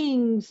thought the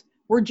Kings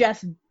were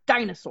just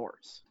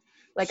dinosaurs.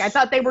 Like, I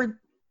thought they were,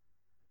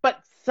 but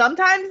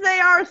sometimes they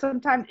are,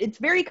 sometimes it's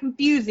very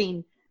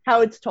confusing how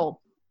it's told.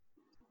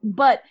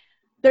 But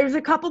there's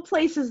a couple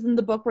places in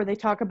the book where they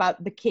talk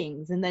about the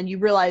Kings, and then you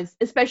realize,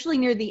 especially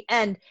near the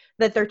end,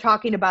 that they're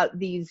talking about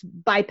these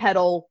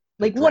bipedal,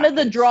 like one of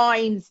the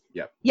drawings.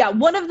 Yep. Yeah,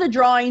 one of the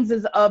drawings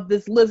is of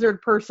this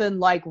lizard person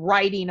like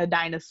riding a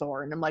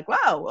dinosaur, and I'm like,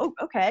 wow,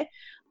 okay.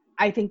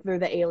 I think they're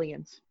the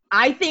aliens.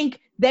 I think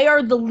they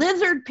are the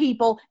lizard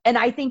people, and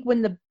I think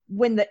when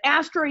the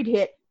asteroid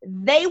hit,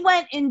 they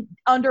went in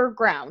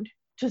underground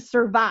to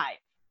survive.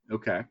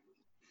 Okay.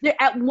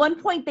 At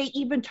one point, they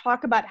even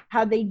talk about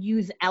how they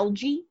use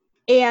algae.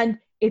 And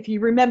if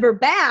you remember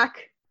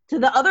back to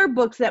the other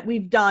books that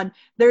we've done,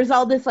 there's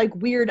all this like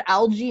weird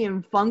algae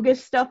and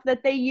fungus stuff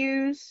that they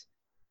use.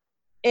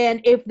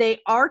 And if they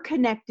are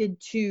connected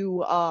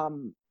to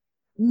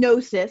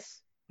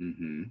Gnosis,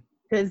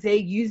 because they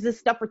use this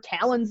stuff for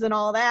talons and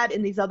all that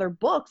in these other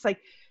books, like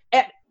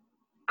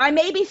I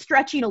may be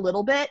stretching a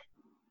little bit,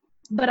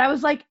 but I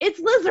was like, it's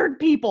lizard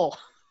people.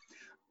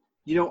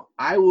 You know,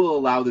 I will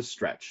allow the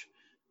stretch.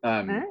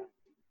 I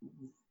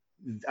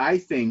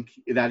think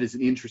that is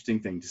an interesting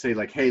thing to say,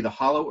 like, hey, the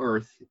Hollow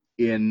Earth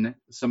in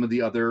some of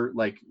the other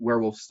like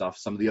werewolf stuff,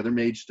 some of the other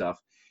mage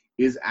stuff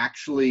is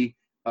actually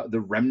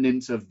the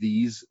remnants of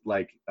these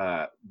like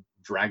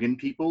dragon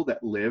people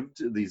that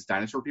lived, these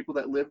dinosaur people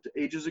that lived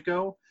ages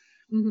ago.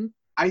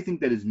 I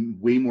think that is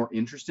way more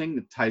interesting.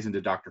 It ties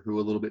into Doctor Who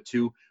a little bit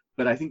too,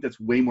 but I think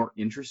that's way more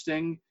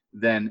interesting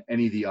than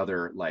any of the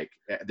other, like,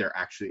 they're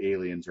actually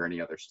aliens or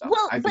any other stuff.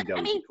 Well, I think but, that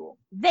would be cool.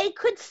 They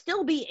could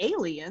still be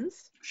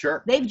aliens.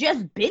 Sure. They've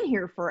just been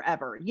here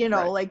forever, you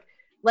know, Right.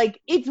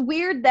 like it's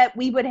weird that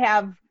we would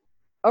have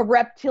a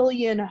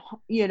reptilian,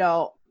 you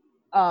know,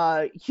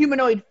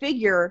 humanoid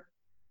figure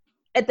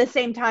at the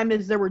same time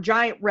as there were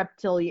giant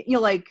reptilian, you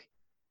know, like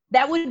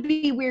that would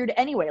be weird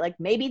anyway. Like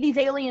maybe these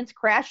aliens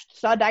crashed,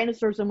 saw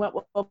dinosaurs, and went,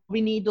 well,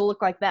 we need to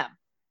look like them.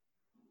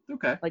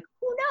 Okay. Like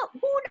who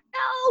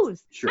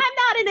knows? Sure. I'm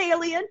not an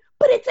alien,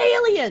 but it's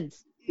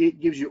aliens. It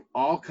gives you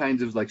all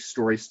kinds of like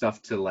story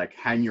stuff to like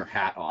hang your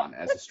hat on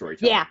as a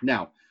storyteller. Yeah.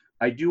 Now,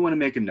 I do want to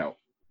make a note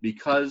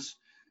because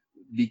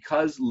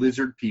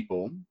lizard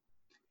people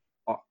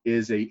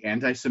is a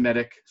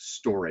anti-Semitic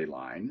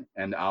storyline,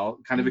 and I'll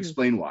kind of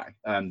explain why.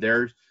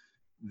 There's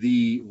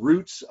the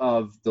roots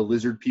of the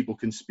lizard people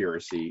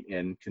conspiracy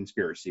in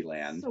Conspiracy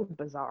Land So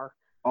bizarre.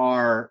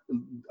 are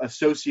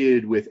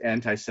associated with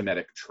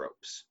anti-Semitic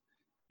tropes,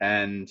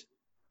 and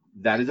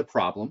that is a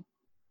problem.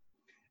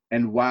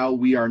 And while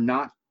we are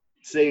not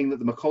saying that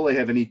the Macaulay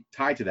have any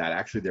tie to that,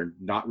 actually they're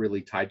not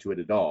really tied to it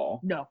at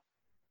all. No.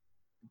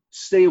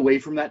 Stay away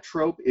from that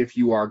trope if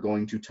you are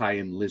going to tie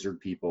in lizard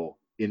people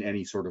in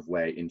any sort of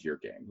way into your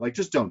game. Like,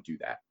 just don't do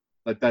that.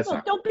 Like, that's Well,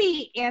 not don't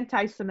be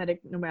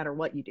anti-Semitic no matter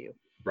what you do.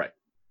 right.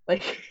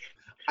 Like,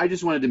 I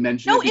just wanted to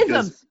mention no it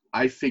because isms.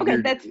 I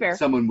figured that's fair.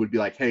 someone would be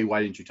like, hey,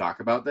 why didn't you talk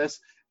about this?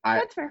 I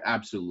That's fair.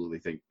 absolutely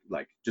think,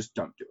 like, just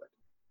don't do it.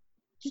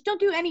 Just don't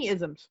do any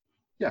isms.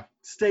 Yeah,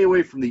 stay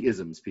away from the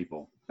isms,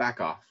 people.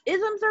 Back off.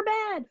 Isms are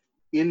bad.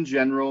 In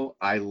general,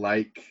 I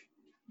like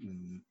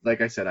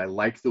I said, I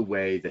like the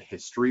way the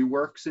history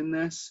works in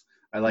this.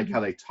 I like how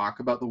they talk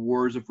about the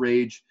Wars of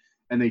Rage,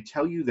 and they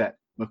tell you that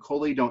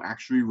Macaulay don't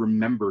actually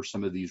remember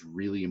some of these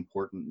really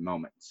important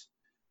moments.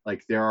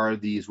 Like, there are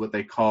these, what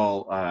they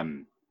call, I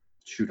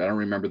don't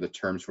remember the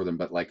terms for them,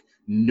 but like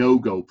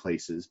no-go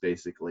places,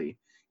 basically,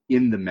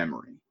 in the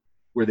memory,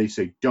 where they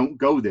say, don't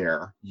go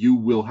there, you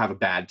will have a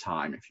bad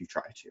time if you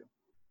try to.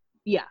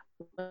 Yeah.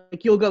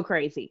 Like, you'll go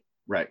crazy.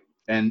 Right.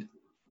 And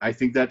I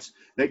think that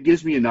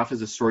gives me enough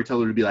as a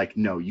storyteller to be like,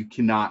 no, you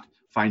cannot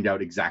find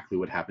out exactly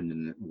what happened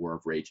in the War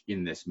of Rage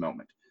in this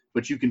moment.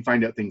 But you can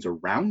find out things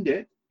around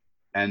it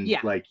and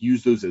like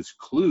use those as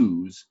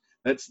clues.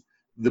 That's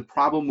the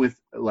problem with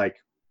like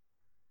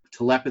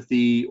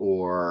telepathy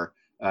or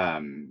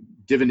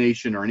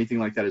divination or anything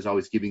like that, is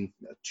always giving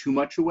too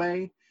much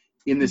away.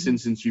 In this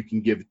instance, you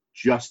can give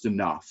just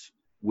enough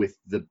with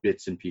the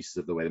bits and pieces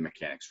of the way the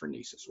mechanics for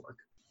Nesis work,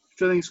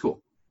 which I think is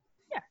cool.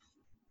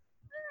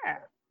 Yeah.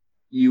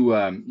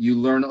 You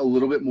learn a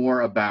little bit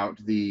more about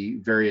the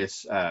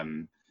various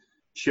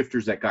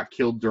shifters that got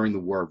killed during the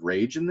War of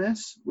Rage in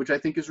this, which I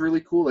think is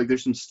really cool. Like,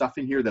 there's some stuff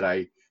in here that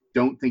I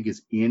don't think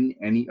is in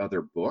any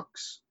other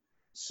books.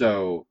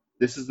 So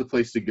this is the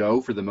place to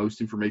go for the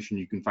most information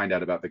you can find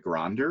out about the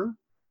Gronder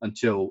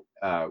until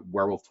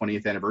Werewolf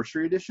 20th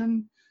Anniversary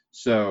Edition.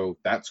 So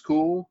that's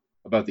cool.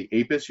 About the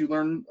Apis, you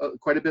learn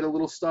quite a bit of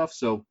little stuff.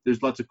 So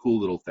there's lots of cool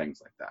little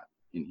things like that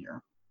in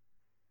here.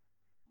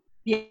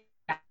 Yeah.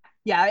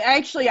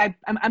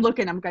 I'm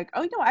looking. I'm like,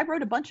 oh no, I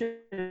wrote a bunch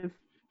of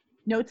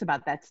notes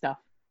about that stuff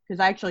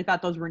because I actually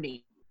thought those were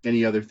neat.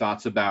 Any other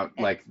thoughts about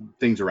like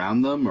things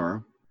around them,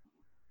 or?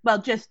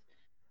 Well, just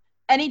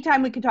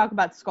anytime we can talk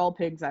about skull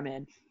pigs, I'm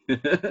in.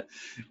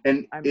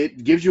 And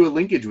it gives you a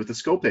linkage with the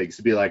skull pigs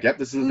to be like, yep,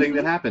 this is the thing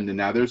that happened, and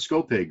now there's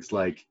skull pigs.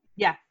 Like,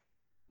 yeah.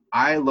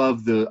 I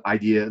love the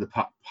idea, the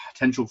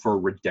potential for a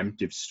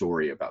redemptive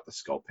story about the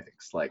skull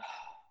pigs. Like,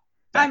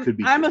 that could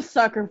be. I'm a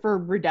sucker for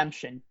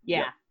redemption.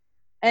 Yeah.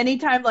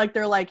 Anytime like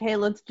they're like, hey,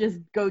 let's just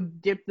go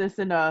dip this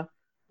in a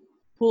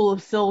pool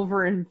of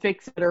silver and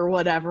fix it or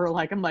whatever.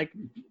 Like, I'm like,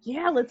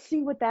 yeah, let's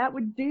see what that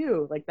would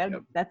do. Like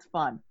that's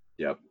fun.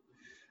 Yep.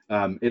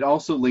 It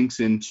also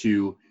links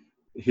into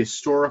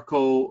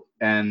historical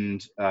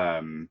and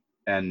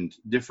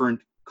different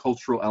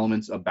cultural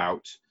elements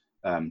about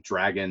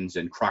dragons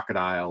and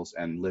crocodiles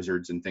and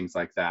lizards and things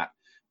like that,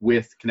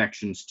 with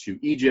connections to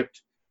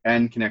Egypt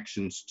and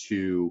connections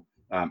to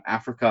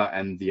Africa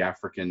and the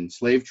African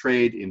slave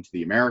trade into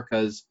the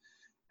Americas,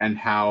 and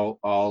how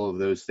all of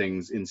those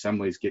things in some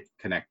ways get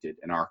connected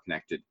and are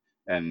connected.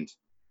 And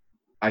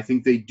I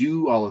think they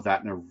do all of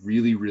that in a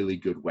really, really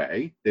good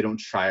way. They don't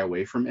shy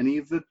away from any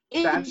of the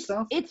bad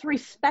stuff. It's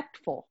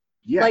respectful.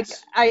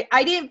 Yes. Like,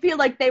 I didn't feel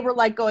like they were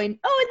like going,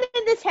 oh, and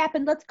then this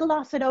happened, let's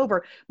gloss it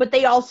over. But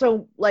they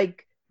also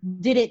like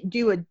didn't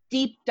do a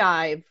deep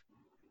dive.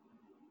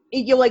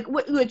 You know, like,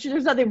 which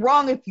there's nothing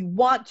wrong if you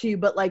want to,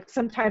 but like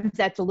sometimes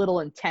that's a little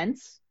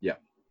intense. Yeah.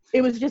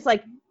 It was just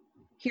like,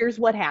 here's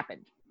what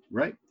happened.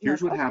 Right.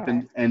 Here's what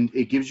happened. And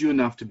it gives you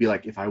enough to be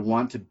like, if I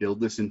want to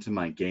build this into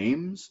my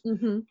games,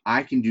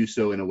 I can do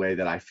so in a way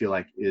that I feel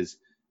like is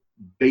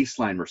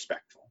baseline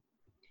respectful.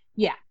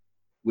 Yeah.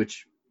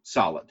 Which,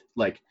 solid.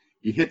 Like,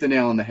 you hit the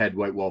nail on the head,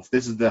 White Wolf.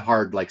 This is the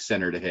hard, like,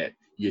 center to hit.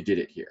 You did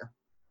it here.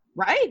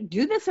 Right?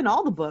 Do this in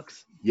all the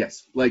books.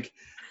 Yes. Like,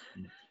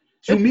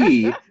 to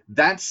me,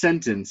 that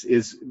sentence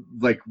is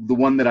like the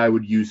one that I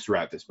would use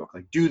throughout this book.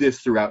 Like, do this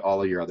throughout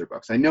all of your other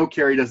books. I know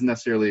Carrie doesn't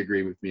necessarily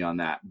agree with me on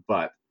that,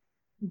 but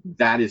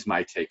that is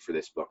my take for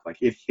this book. Like,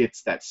 it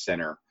hits that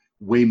center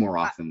way more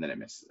often than it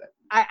misses it.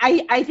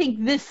 I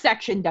think this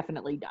section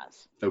definitely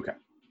does. Okay.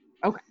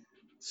 Okay.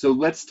 So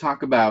let's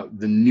talk about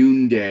the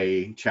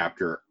Noonday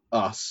chapter,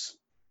 Us,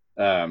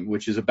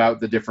 which is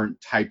about the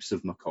different types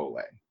of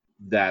Macaulay.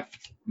 That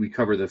we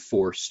cover the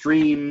 4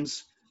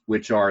 streams,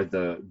 which are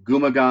the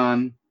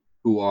Gumagan,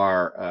 who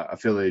are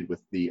affiliated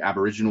with the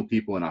Aboriginal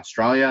people in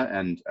Australia,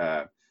 and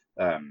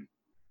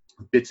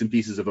bits and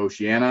pieces of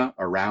Oceania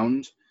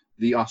around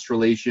the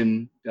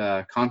Australasian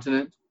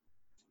continent.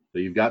 So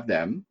you've got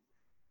them.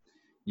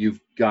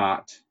 You've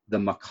got the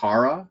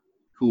Makara,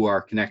 who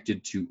are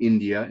connected to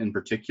India in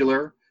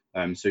particular.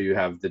 So you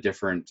have the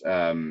different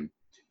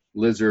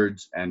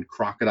lizards and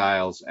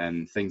crocodiles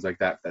and things like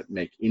that that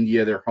make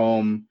India their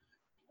home.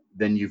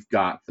 Then you've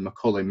got the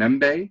Macaulay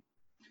Membe,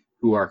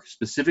 who are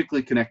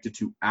specifically connected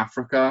to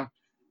Africa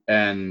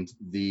and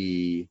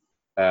the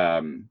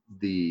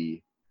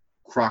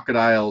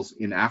crocodiles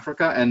in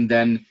Africa, and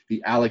then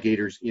the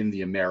alligators in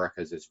the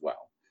Americas as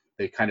well.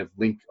 They kind of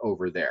link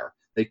over there.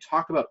 They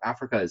talk about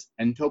Africa as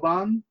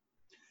Entoban.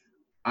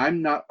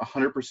 I'm not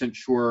 100%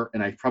 sure,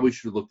 and I probably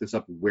should look this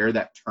up, where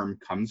that term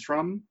comes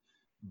from,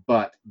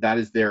 but that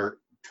is their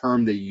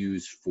term they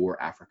use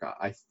for Africa.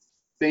 I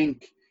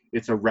think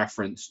it's a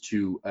reference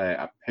to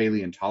a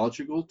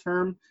paleontological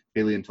term,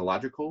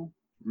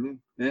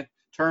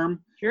 term,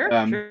 Sure.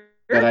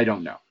 but I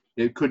don't know.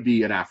 It could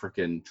be an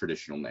African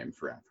traditional name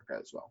for Africa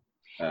as well.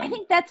 I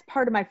think that's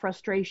part of my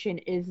frustration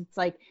is it's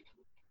like,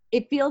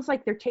 it feels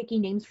like they're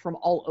taking names from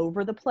all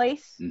over the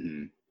place.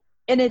 Mm-hmm.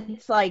 And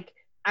it's like,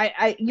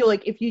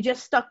 like, if you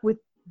just stuck with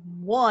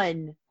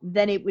one,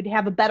 then it would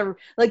have a better,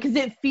 like, because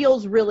it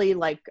feels really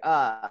like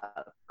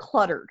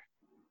cluttered.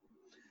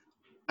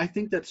 I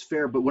think that's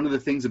fair, but one of the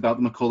things about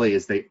the Macaulay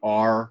is they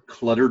are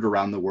cluttered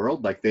around the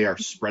world. Like, they are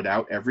spread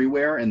out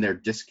everywhere and they're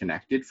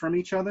disconnected from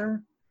each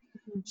other.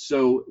 Mm-hmm.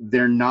 So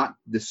they're not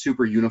the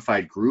super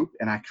unified group.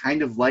 And I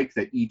kind of like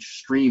that each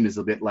stream is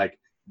a bit like,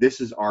 this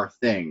is our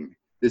thing.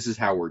 This is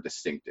how we're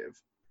distinctive.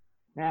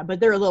 Yeah, but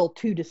they're a little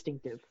too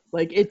distinctive.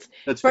 Like, it's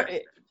that's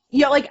fair.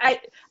 Yeah, like I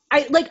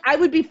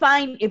would be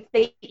fine if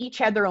they each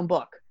had their own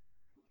book.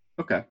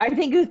 Okay. I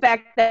think the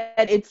fact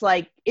that it's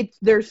like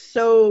they're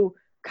so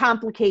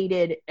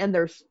complicated and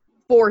there's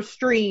 4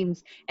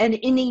 streams, and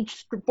in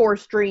each 4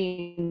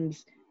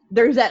 streams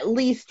there's at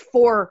least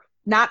 4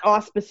 not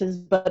auspices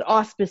but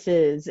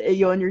auspices, and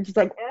you're just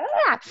like,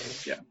 ah!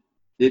 Yeah,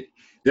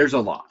 there's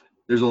a lot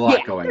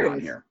going on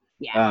here.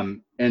 Yeah.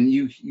 And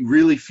you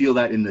really feel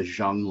that in the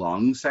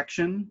Zhanglong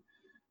section,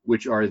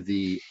 which are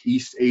the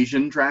East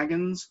Asian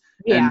dragons.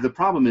 Yeah. And the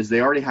problem is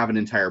they already have an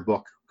entire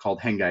book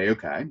called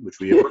Hengai-yokai, which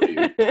we have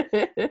reviewed.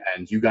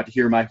 And you got to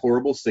hear my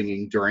horrible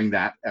singing during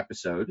that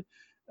episode.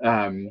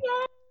 The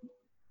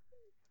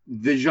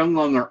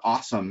Zhanglong are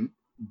awesome,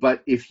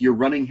 but if you're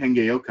running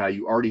Hengai-yokai,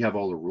 you already have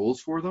all the rules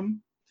for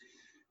them.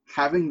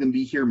 Having them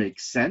be here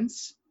makes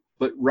sense,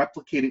 but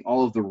replicating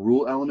all of the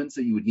rule elements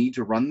that you would need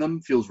to run them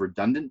feels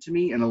redundant to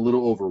me and a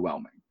little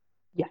overwhelming.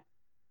 Yeah.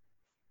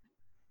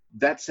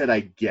 That said,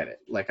 I get it.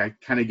 Like, I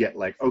kind of get,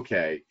 like,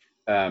 okay,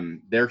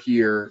 they're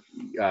here.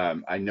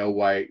 I know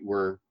why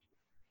we're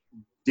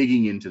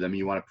digging into them.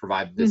 You want to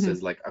provide this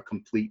as, like, a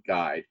complete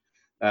guide.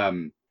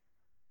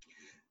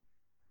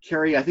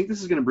 Carrie, I think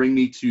this is going to bring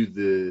me to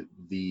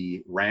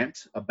the rant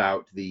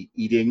about the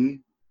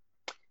eating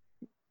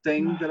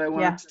thing that I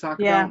wanted to talk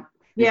about.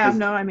 Yeah,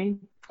 no, I mean,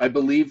 I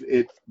believe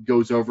it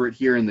goes over it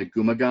here in the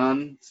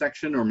Gumagan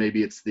section, or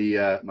maybe it's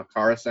the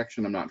Makara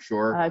section. I'm not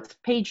sure. It's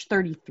page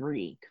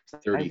 33.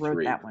 33. I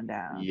wrote that one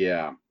down.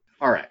 Yeah.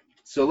 All right.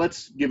 So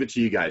let's give it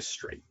to you guys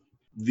straight.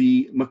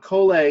 The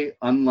Macaulay,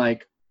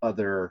 unlike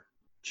other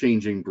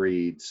changing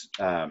breeds,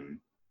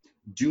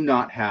 do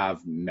not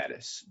have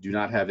metis, do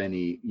not have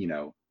any,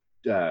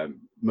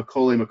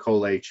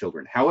 Macaulay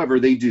children. However,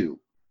 they do.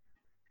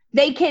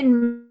 They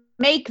can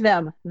make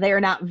them.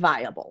 They're not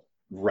viable.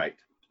 Right.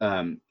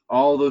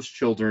 All those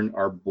children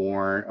are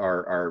born,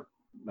 are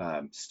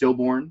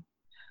stillborn.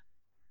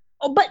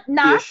 Oh, but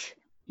not. Ish.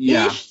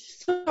 Yeah. Ish,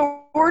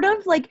 sort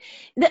of. Like,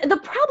 the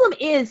problem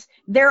is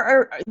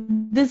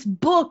this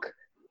book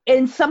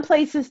in some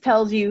places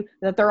tells you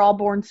that they're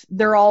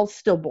all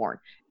stillborn.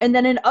 And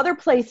then in other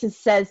places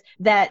says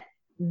that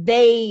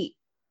they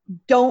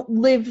don't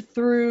live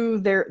through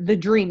the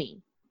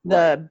dreaming.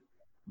 Their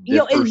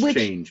first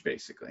change,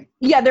 basically.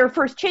 Yeah, their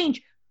first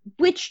change,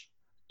 which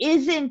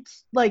isn't,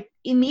 like,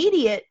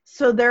 immediate.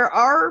 So there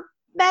are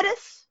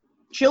metis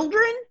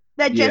children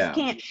that just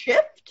can't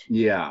shift.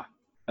 Yeah.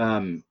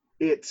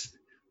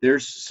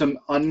 There's some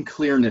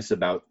unclearness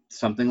about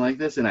something like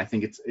this, and I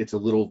think it's a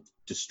little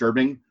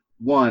disturbing.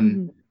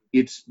 One,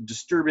 it's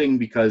disturbing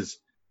because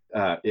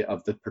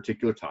of the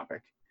particular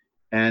topic,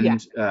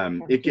 and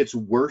it gets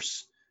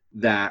worse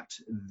that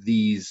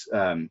these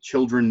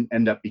children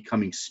end up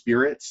becoming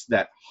spirits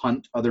that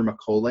hunt other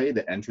Macaulay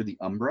that enter the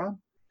Umbra,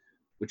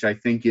 which I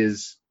think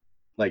is,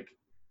 like,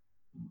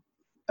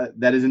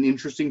 that is an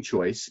interesting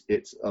choice.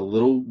 It's a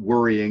little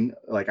worrying.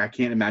 Like, I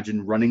can't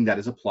imagine running that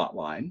as a plot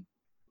line.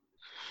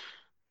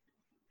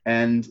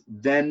 And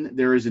then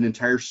there is an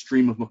entire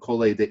stream of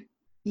Macaulay that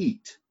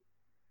eat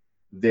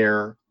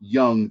their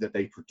young that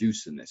they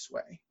produce in this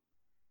way,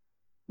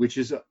 which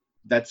is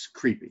that's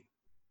creepy.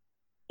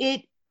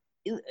 It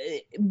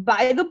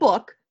by the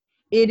book,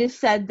 it is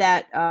said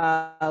that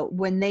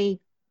when the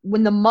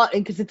mother,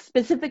 because it's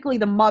specifically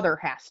the mother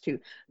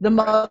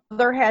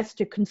mother has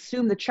to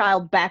consume the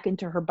child back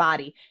into her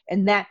body,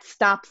 and that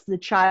stops the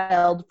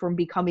child from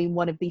becoming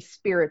one of these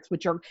spirits,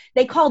 which are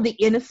they call the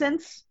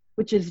innocents,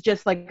 which is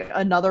just like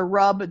another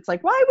rub. It's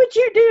like, why would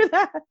you do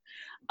that?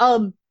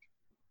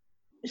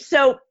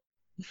 So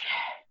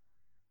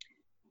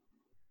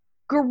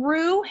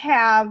Garou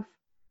have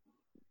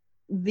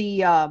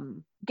the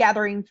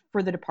Gathering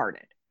for the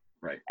Departed.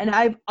 Right. And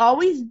I've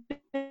always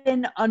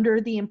been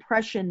under the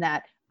impression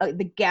that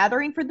the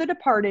Gathering for the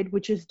Departed,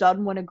 which is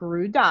done when a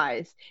Garou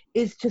dies,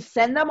 is to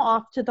send them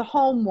off to the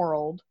home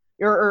world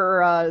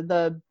or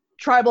the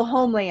tribal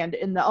homeland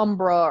in the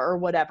Umbra or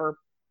whatever,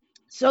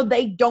 so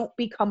they don't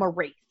become a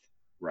wraith.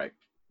 Right.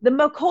 The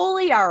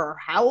Macaulay are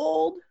how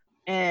old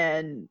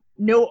and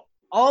know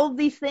all of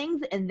these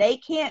things, and they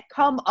can't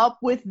come up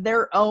with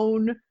their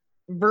own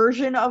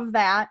version of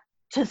that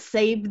to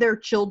save their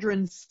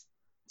children's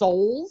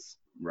souls.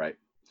 Right.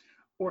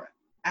 Or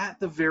at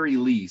the very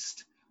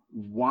least,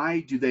 why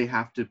do they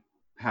have to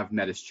have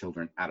Metis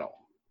children at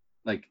all?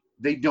 Like,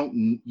 you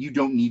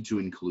don't need to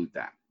include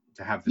that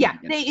to have them. Yeah,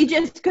 it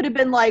just could have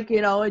been like,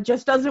 it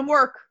just doesn't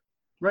work.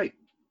 Right.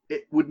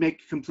 It would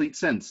make complete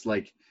sense.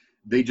 Like,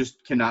 they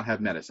just cannot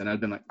have Metis. And I'd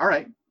been like, all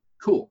right,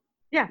 cool.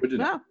 Yeah.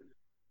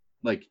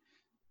 Like,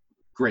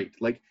 great.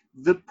 Like,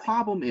 the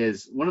problem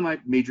is, one of my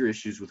major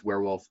issues with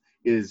Werewolf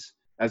is,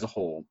 as a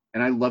whole,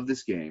 and I love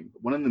this game,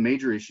 but one of the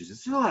major issues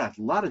is there's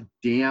a lot of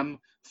damn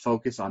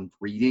focus on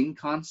breeding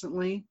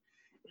constantly,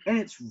 and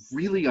it's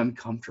really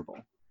uncomfortable.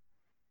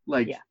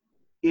 Like,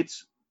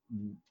 it's,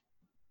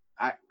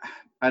 I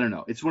don't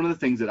know. It's one of the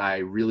things that I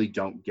really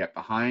don't get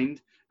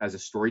behind as a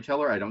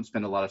storyteller. I don't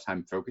spend a lot of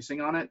time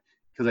focusing on it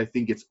because I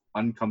think it's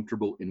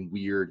uncomfortable and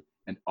weird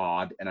and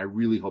odd, and I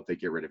really hope they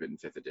get rid of it in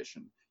 5th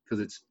edition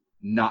because it's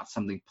not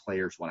something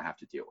players want to have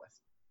to deal with.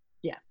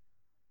 Yeah.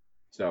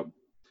 So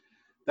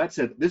that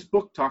said, this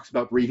book talks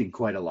about breeding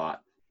quite a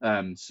lot.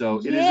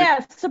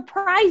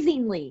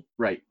 Surprisingly.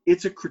 Right.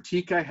 It's a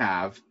critique I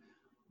have,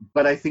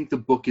 but I think the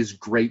book is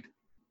great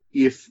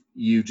if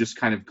you just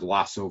kind of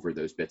gloss over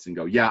those bits and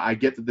go, yeah, I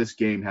get that this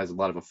game has a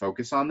lot of a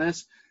focus on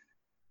this.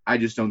 I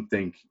just don't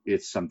think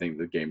it's something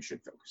the game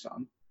should focus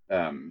on.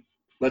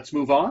 Let's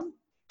move on.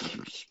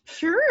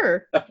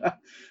 Sure.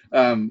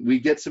 We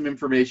get some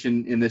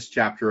information in this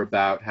chapter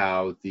about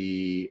how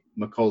the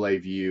Macaulay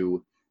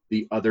view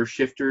the other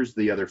shifters,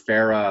 the other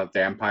Farah,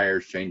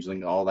 vampires,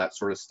 changeling, all that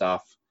sort of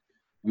stuff.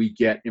 We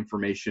get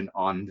information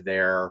on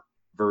their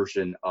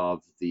version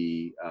of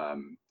the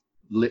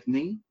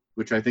litany,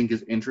 which I think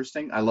is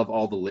interesting. I love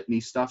all the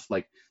litany stuff.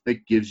 Like,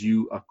 that gives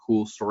you a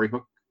cool story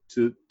hook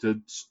to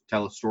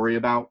tell a story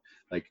about.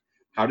 Like,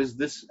 how does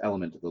this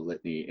element of the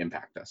litany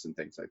impact us and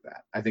things like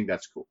that? I think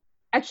that's cool.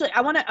 Actually,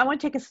 I want to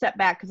take a step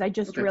back because I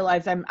just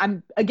realized I'm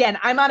on a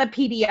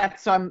PDF,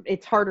 so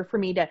it's harder for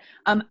me to.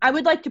 I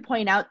would like to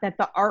point out that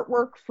the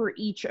artwork for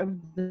each of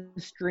the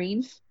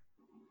streams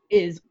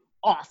is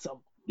awesome.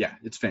 Yeah,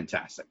 it's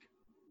fantastic.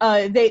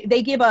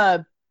 They give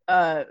a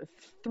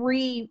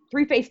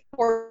three-face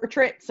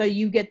portrait, so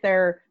you get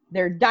their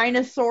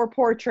dinosaur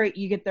portrait,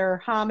 you get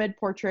their Hamid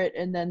portrait,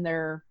 and then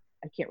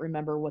I can't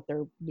remember what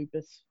their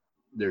lupus.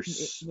 Their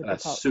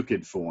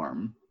Sukid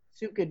form.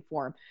 Sukid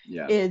form.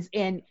 Yeah.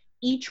 And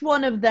each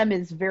one of them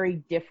is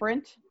very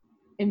different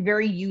and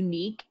very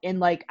unique, and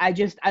like I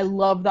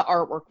love the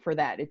artwork for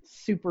that. It's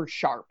super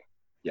sharp.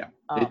 Yeah.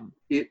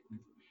 It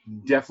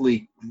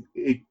definitely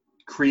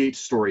creates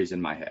stories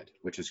in my head,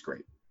 which is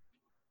great.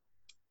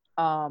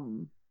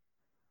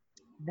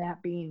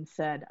 That being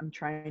said, I'm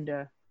trying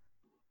to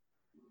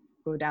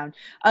go down.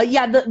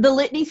 The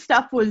litany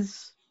stuff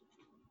was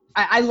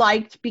I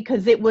liked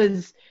because it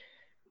was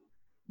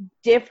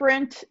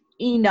different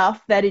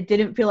enough that it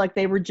didn't feel like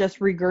they were just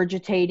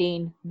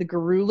regurgitating the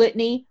Garou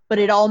litany, but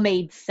it all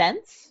made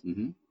sense.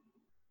 Mm-hmm.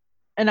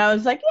 And I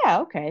was like, yeah,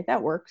 okay,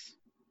 that works.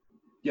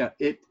 Yeah,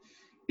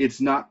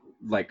 it's not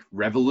like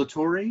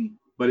revelatory,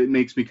 but it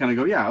makes me kind of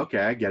go, yeah, okay,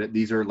 I get it.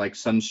 These are like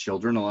Sun's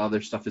children. A lot of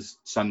their stuff is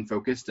Sun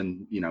focused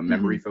and,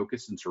 memory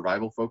focused and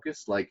survival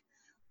focused. Like,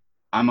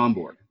 I'm on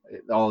board.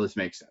 All this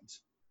makes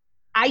sense.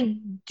 I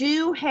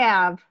do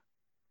have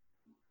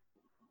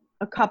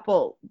a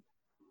couple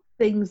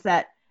things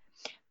that,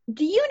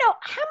 do you know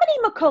how many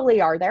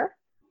Macaulay are there?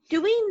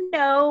 Do we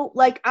know,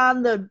 like,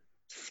 on the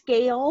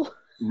scale?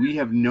 We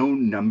have no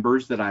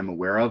numbers that I'm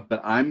aware of, but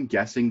I'm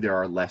guessing there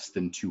are less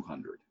than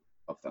 200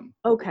 of them.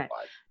 Okay.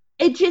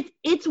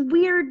 It's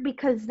weird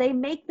because they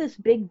make this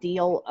big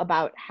deal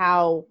about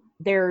how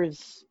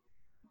there's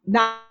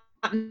not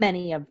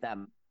many of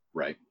them.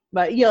 Right.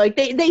 But, like,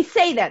 they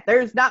say that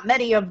there's not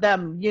many of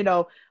them,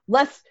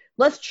 less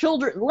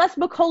less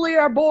Macaulay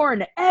are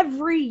born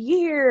every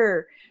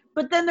year.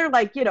 But then they're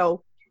like,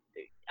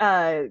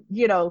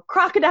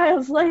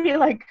 crocodiles lay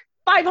like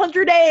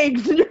 500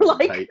 eggs, and you're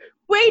like, Right.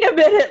 wait a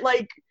minute,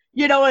 like,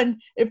 and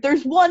if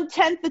there's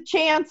 1/10 the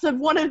chance of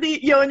one of the,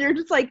 and you're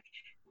just like,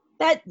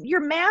 that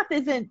your math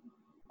isn't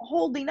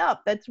holding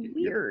up. That's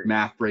weird.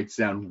 Math breaks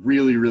down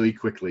really, really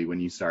quickly when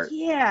you start.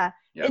 Yeah.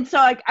 Yep. And so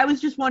I was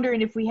just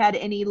wondering if we had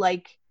any,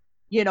 like,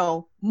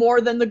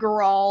 more than the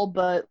Goral,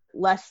 but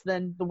less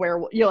than the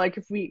werewolf. Like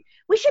if we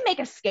should make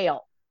a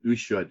scale. We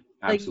should.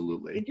 Like,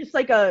 Absolutely. it's just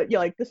like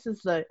this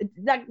is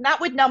not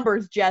with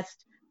numbers,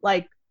 just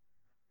like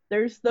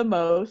there's the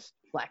most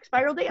black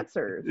spiral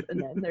dancers,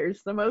 and then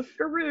there's the most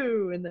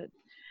Garou, and then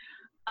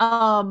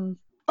All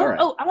right.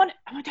 I want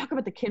to talk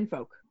about the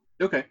kinfolk.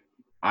 Okay.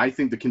 I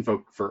think the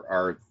kinfolk from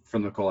the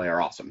Macaulay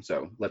are awesome.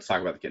 So let's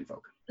talk about the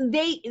kinfolk.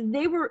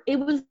 It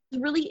was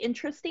really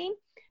interesting,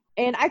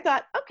 and I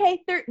thought,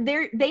 okay,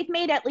 they've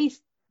made at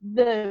least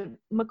the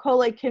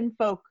Macaulay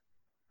kinfolk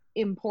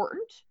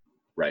important.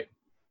 Right.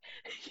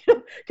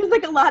 Because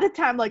like a lot of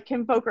time, like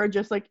kinfolk are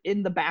just like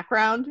in the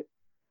background,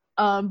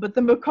 but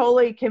the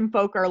Macaulay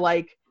kinfolk are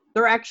like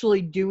they're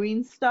actually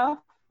doing stuff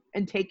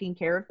and taking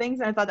care of things,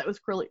 and I thought that was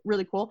really,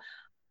 really cool.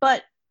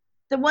 But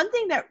the one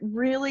thing that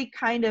really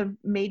kind of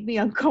made me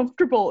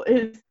uncomfortable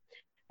is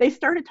they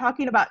started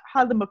talking about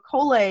how the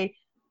Macaulay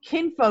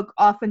kinfolk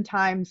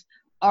oftentimes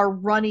are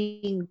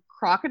running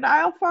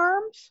crocodile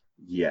farms.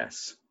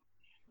 Yes.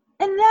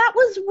 And that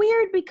was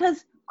weird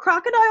because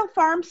crocodile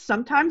farms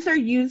sometimes are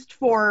used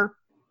for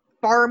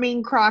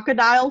farming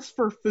crocodiles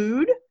for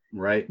food.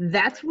 Right.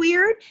 That's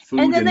weird. Food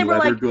and then they were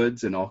leather like,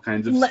 goods and all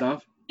kinds of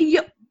stuff.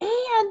 Yeah,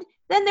 and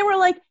then they were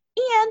like,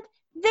 and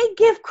they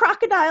give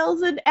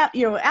crocodiles and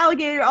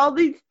alligator, all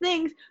these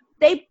things.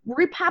 They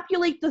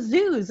repopulate the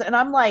zoos, and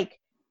I'm like,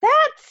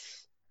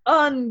 that's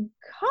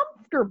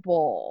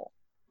uncomfortable.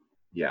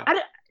 Yeah.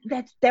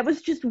 That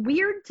was just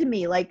weird to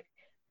me. Like,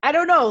 I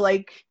don't know,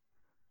 like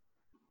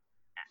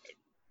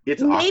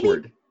It's maybe,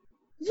 awkward.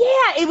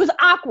 Yeah, it was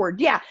awkward.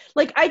 Yeah.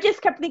 Like I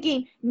just kept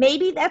thinking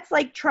maybe that's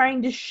like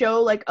trying to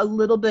show like a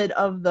little bit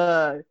of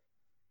the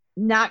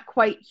not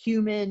quite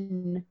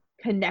human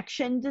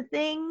connection to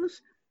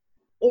things,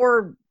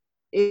 or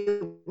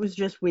it was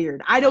just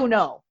weird. I don't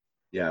know.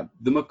 Yeah.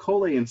 The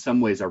Macaulay in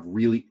some ways are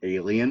really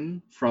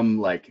alien from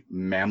like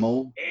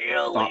mammal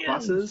thought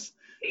processes.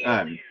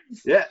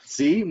 Yeah,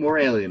 see, more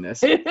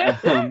alienness.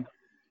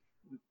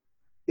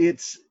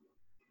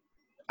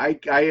 I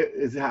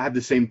had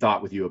the same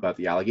thought with you about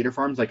the alligator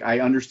farms. Like, I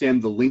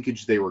understand the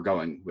linkage they were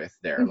going with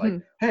there. Mm-hmm.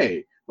 Like,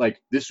 hey,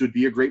 like this would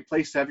be a great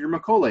place to have your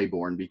Macaulay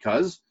born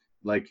because,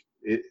 like,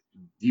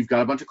 you've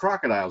got a bunch of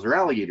crocodiles or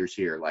alligators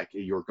here. Like,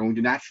 you're going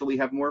to naturally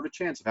have more of a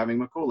chance of having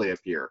Macaulay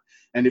appear.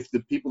 And if the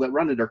people that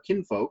run it are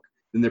kinfolk,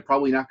 then they're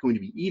probably not going to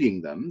be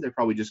eating them. They're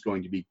probably just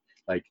going to be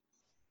like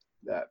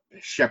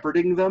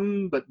shepherding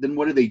them. But then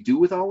what do they do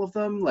with all of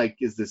them? Like,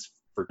 is this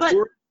for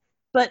tour?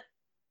 But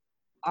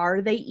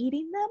are they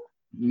eating them?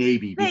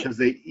 Maybe because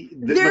they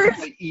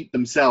eat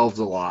themselves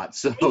a lot.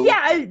 So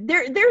yeah,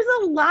 there's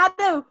a lot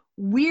of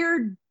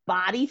weird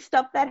body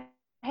stuff that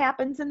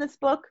happens in this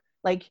book,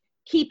 like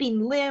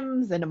keeping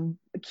limbs and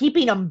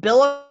keeping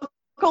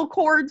umbilical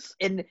cords,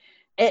 and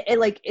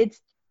like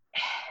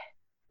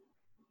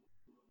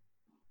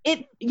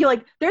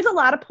there's a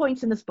lot of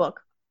points in this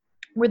book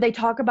where they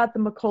talk about the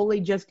Macaulay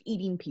just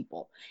eating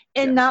people,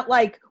 and not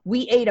like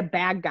we ate a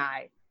bad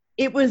guy.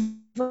 It was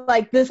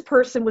like this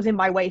person was in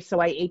my way, so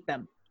I ate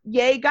them.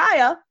 Yay,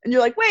 Gaia. And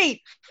you're like, wait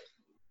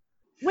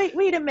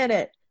a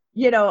minute.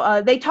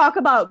 They talk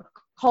about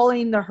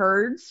calling the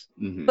herds,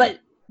 mm-hmm. but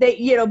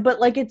they,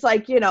 but like, it's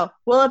like,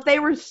 well, if they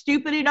were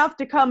stupid enough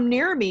to come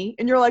near me,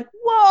 and you're like,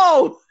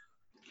 whoa.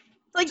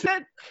 Like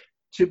that.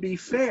 To be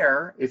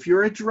fair, if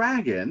you're a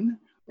dragon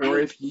or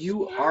if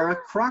you are a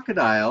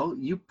crocodile,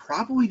 you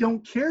probably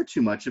don't care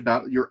too much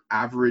about your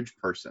average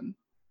person.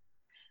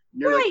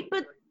 You're right,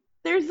 but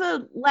there's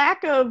a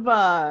lack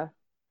of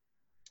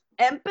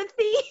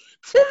empathy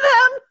to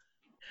them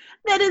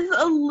that is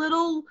a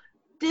little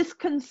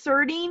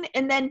disconcerting,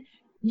 and then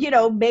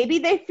maybe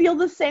they feel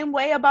the same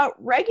way about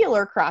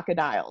regular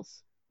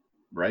crocodiles,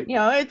 right?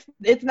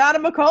 It's not a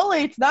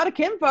Macaulay, it's not a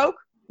kinfolk.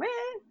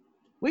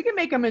 We can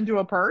make them into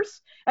a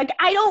purse. Like,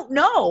 I don't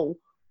know.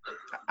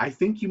 I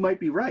think you might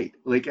be right.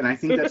 Like, and I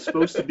think that's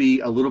supposed to be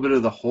a little bit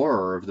of the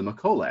horror of the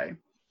Macaulay,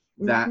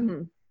 that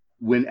mm-hmm.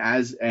 when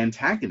as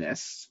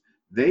antagonists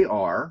they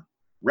are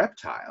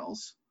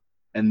reptiles.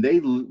 And they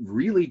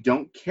really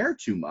don't care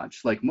too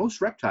much. Like most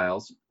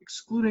reptiles,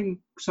 excluding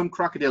some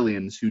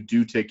crocodilians who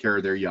do take care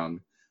of their young,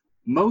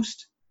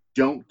 most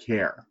don't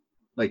care.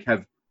 Like,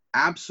 have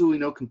absolutely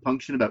no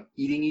compunction about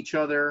eating each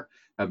other,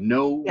 have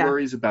no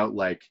worries about,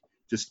 like,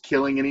 just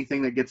killing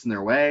anything that gets in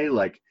their way.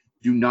 Like,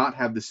 do not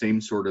have the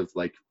same sort of,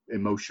 like,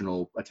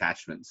 emotional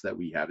attachments that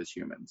we have as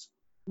humans.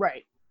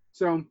 Right.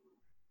 So,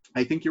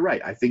 I think you're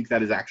right. I think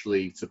that is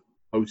actually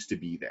supposed to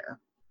be there.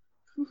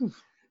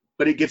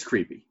 But it gets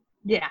creepy.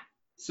 Yeah.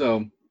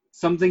 So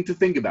something to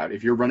think about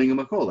if you're running a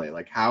Macaulay.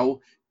 Like, how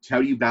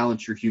do you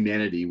balance your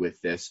humanity with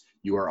this?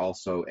 You are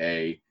also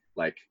a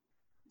like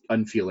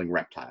unfeeling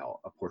reptile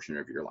a portion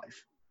of your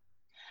life.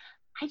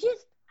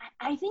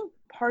 I think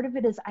part of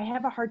it is I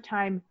have a hard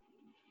time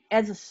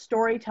as a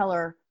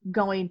storyteller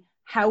going,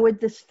 how would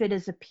this fit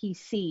as a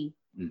PC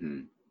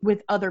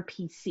with other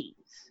PCs?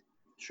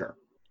 Sure.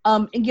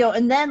 And, you know,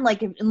 and then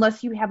like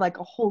unless you have like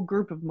a whole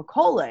group of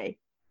Macaulay,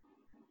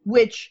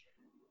 which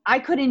I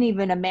couldn't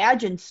even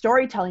imagine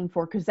storytelling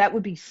for, because that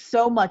would be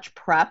so much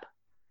prep,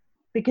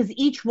 because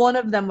each one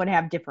of them would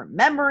have different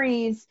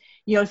memories,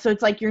 you know, so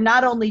it's like you're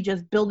not only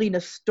just building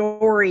a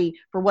story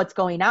for what's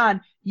going on,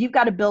 you've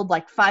got to build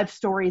like 5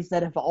 stories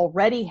that have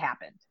already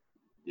happened.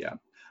 Yeah.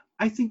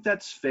 I think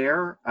that's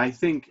fair. I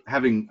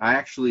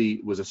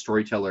actually was a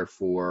storyteller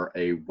for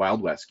a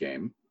Wild West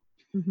game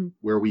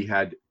where we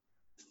had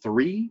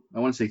 3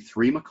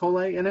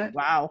 Macaulay in it.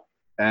 Wow.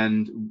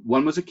 And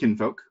one was a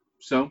kinfolk,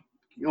 so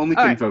only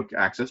kinfolk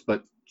access,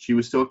 but she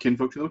was still a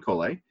kinfolk to the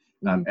Macaulay.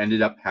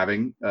 Ended up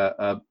having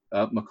a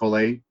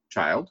Macaulay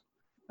child.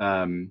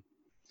 And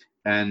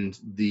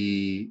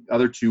the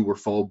other 2 were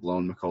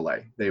full-blown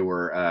Macaulay. They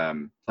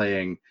were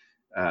playing,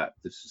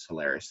 this is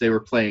hilarious, they were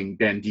playing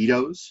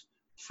banditos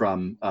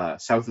from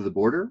south of the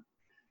border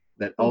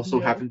that also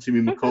happened to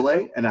be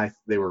Macaulay, and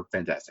they were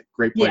fantastic.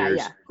 Great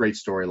players, great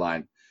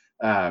storyline.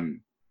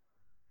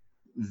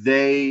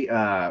 They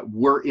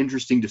were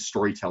interesting to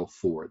storytell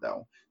for,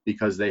 though,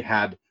 because they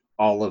had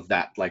all of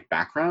that like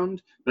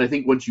background, but I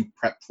think once you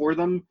prep for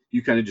them,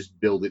 you kind of just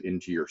build it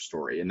into your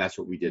story, and that's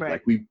what we did.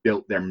 Like, we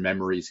built their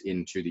memories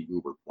into the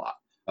Uber plot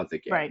of the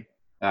game, right?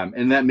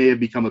 And that may have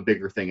become a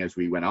bigger thing as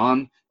we went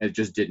on. And it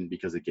just didn't,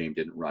 because the game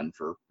didn't run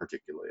for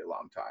particularly a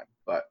long time.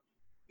 But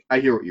I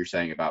hear what you're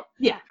saying about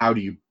how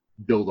do you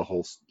build a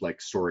whole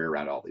like story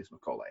around all these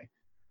Macaulay.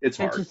 It's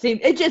hard.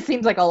 It just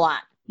seems like a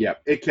lot. Yeah,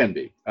 it can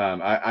be.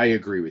 I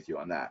agree with you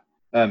on that.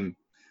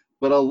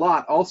 But a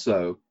lot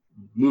also,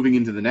 moving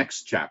into the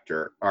next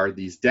chapter, are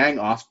these dang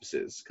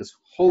auspices, because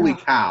holy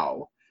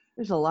cow,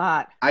 there's a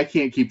lot. I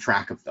can't keep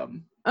track of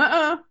them.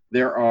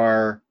 There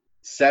are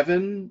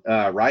 7: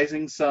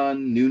 rising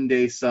sun,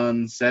 noonday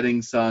sun,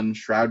 setting sun,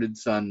 shrouded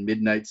sun,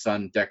 midnight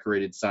sun,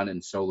 decorated sun,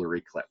 and solar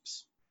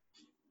eclipse.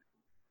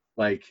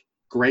 Like,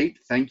 great,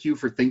 thank you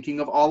for thinking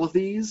of all of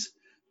these,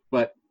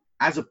 but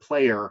as a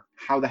player,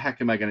 how the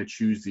heck am I going to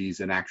choose these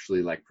and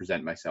actually like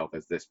present myself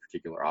as this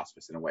particular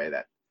auspice in a way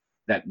that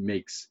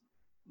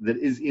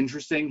is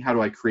interesting? How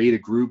do I create a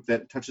group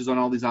that touches on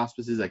all these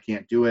auspices? I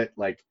can't do it.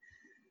 Like,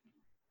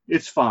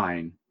 it's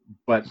fine,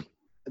 but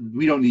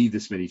we don't need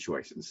this many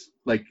choices.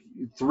 Like,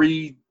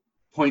 3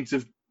 points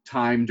of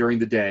time during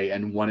the day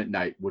and 1 at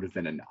night would have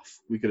been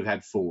enough. We could have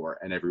had 4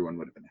 and everyone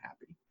would have been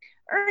happy.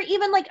 Or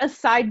even like a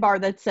sidebar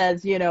that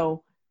says, you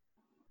know,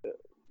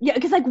 yeah,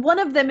 because like one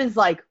of them is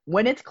like,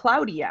 when it's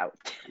cloudy out.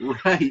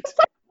 Right. It's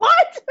like,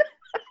 what?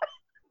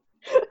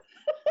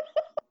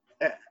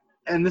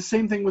 And the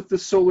same thing with the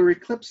solar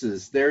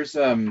eclipses. There's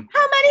how many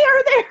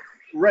are there?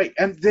 Right,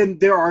 and then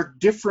there are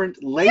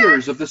different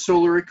layers of the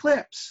solar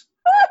eclipse.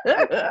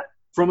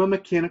 From a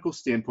mechanical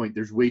standpoint,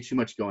 there's way too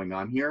much going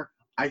on here.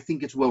 I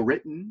think it's well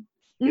written.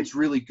 It's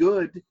really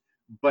good,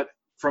 but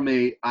from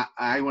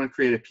I want to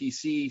create a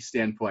PC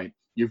standpoint,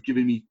 you've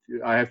given me,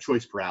 I have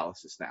choice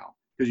paralysis now,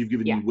 because you've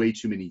given me way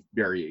too many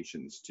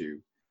variations to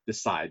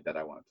decide that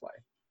I want to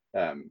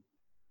play.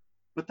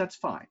 But that's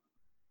fine.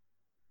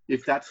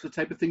 If that's the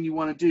type of thing you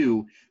want to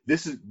do,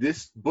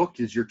 this book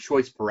is your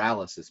choice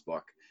paralysis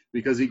book,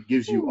 because it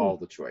gives you all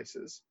the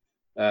choices.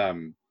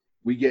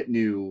 We get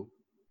new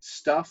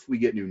stuff, we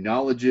get new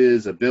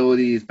knowledges,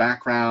 abilities,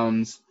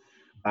 backgrounds.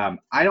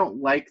 I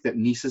don't like that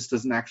Nisus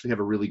doesn't actually have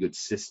a really good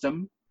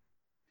system.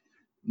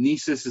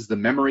 Nisus is the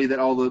memory that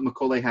all the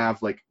Macaulay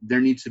have. Like,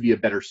 there needs to be a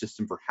better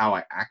system for how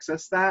I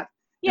access that.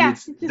 Yeah,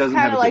 it doesn't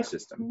have a like, good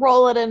system.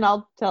 Roll it and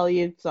I'll tell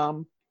you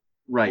some.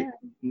 Right.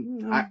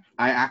 I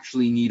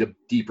actually need a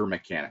deeper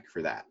mechanic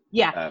for that.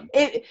 Yeah.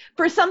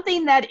 For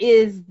something that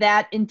is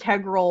that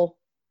integral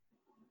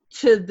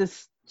to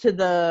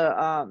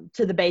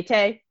the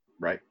Bete.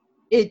 Right.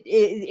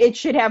 It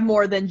should have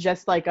more than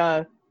just like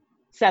a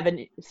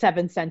 7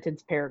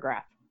 sentence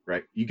paragraph.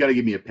 Right. You got to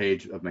give me a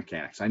page of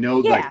mechanics. I know,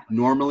 like,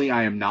 normally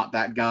I am not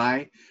that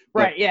guy.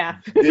 Right. Yeah.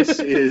 This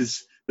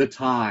is the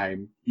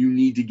time you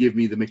need to give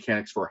me the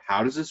mechanics for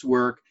how does this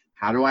work?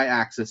 How do I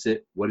access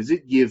it? What does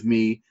it give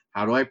me?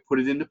 How do I put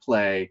it into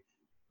play?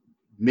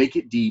 Make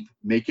it deep.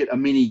 Make it a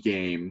mini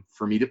game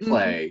for me to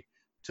play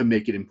to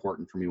make it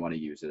important for me to want to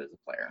use it as a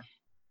player.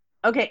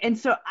 Okay. And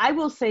so I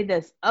will say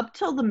this. Up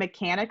till the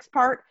mechanics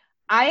part,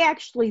 I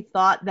actually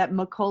thought that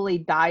Macaulay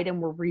died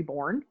and were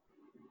reborn.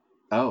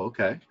 Oh,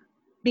 okay.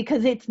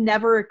 Because it's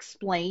never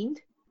explained.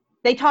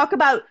 They talk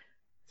about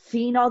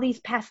seeing all these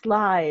past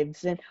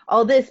lives and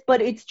all this,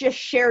 but it's just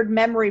shared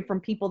memory from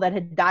people that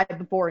had died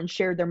before and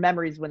shared their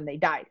memories when they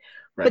died.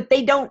 Right. But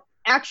they don't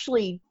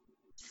actually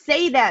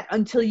say that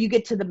until you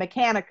get to the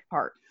mechanic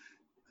part.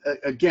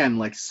 Again,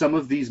 like, some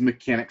of these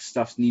mechanic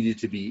stuffs needed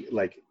to be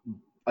like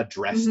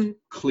addressed Mhm.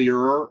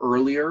 clearer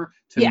earlier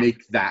to Yeah.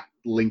 make that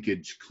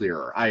linkage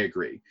clearer. I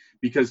agree.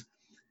 Because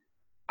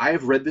I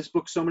have read this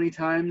book so many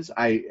times,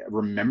 I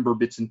remember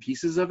bits and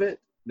pieces of it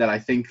that I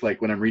think,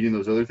 like, when I'm reading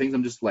those other things,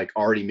 I'm just, like,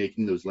 already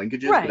making those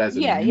linkages. Right, But as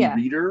a yeah, new yeah.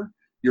 reader,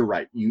 you're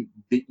right. You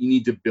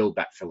need to build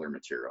that filler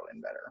material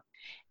in better.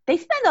 They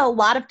spend a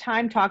lot of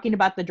time talking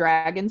about the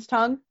dragon's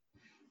tongue,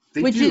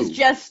 They which do. is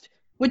just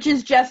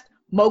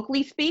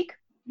Mowgli speak.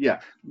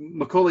 Yeah.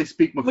 Macaulay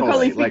speak Macaulay.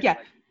 Macaulay speak, Like, yeah.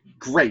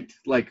 great.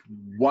 Like,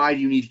 why do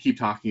you need to keep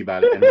talking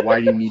about it? And why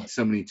do you need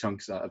so many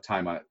chunks of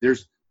time on it?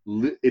 There's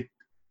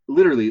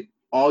literally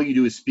all you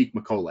do is speak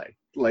Macaulay.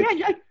 Like,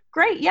 Yeah,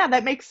 great. Yeah,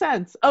 that makes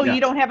sense. Oh, Yeah.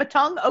 you don't have a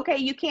tongue? Okay,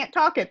 you can't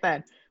talk it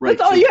then. right,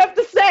 That's all so you have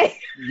to say.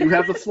 you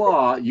have the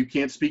flaw. You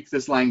can't speak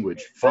this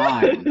language.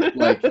 Fine.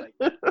 Like,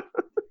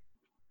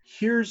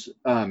 here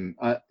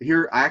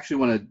I actually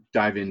want to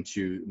dive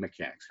into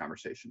mechanics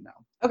conversation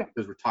now. Okay.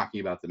 Because we're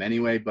talking about them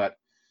anyway, but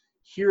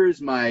here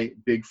is my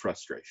big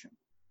frustration.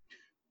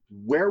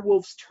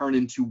 Werewolves turn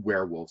into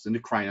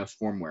Krynos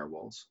form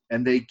werewolves,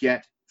 and they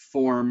get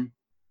form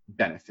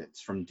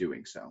benefits from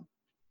doing so.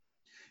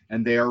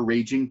 And they are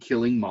raging,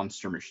 killing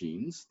monster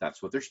machines.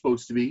 That's what they're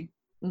supposed to be.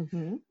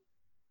 Mm-hmm.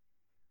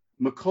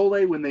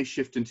 Macaulay, when they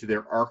shift into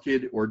their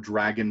Archid or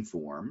dragon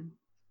form,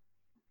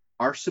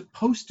 are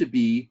supposed to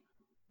be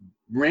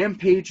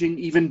rampaging,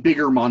 even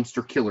bigger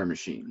monster killer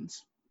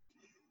machines.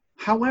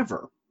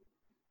 However,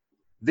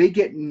 they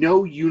get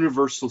no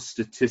universal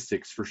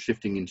statistics for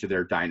shifting into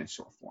their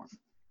dinosaur form.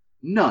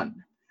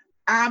 None.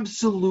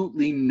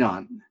 Absolutely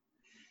none.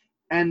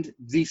 And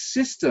the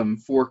system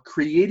for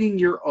creating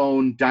your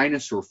own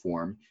dinosaur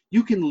form,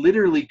 you can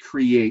literally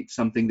create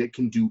something that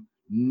can do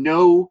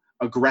no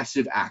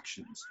aggressive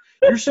actions.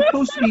 You're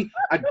supposed to be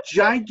a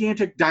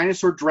gigantic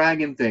dinosaur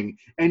dragon thing,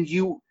 and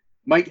you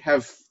might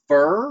have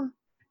fur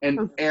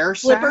and air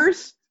sacs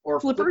Flippers. or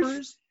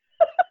flippers,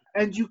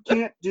 and you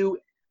can't do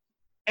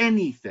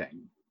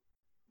anything.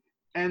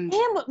 And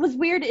what was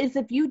weird is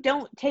if you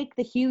don't take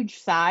the huge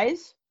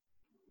size,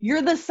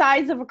 you're the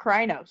size of a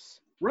Krynos.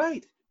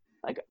 right,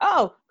 Like,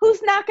 oh,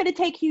 who's not going to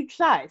take huge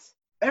size?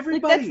 Like,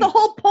 everybody. that's the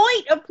whole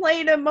point of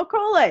playing a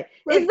Macaulay,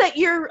 Right. is that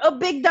you're a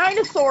big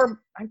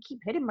dinosaur. I keep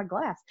hitting my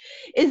glass.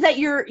 Is that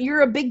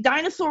you're a big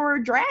dinosaur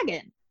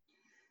dragon.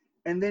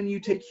 And then you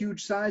take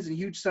huge size, and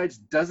huge size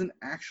doesn't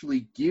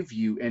actually give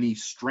you any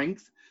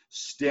strength,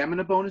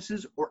 stamina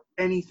bonuses, or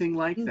anything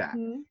like that.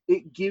 Mhm.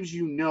 It gives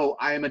you no,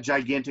 I am a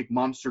gigantic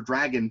monster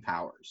dragon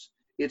powers.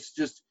 It's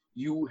just,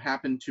 you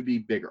happen to be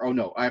bigger. Oh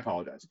no, I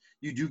apologize.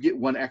 You do get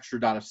 1 extra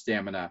dot of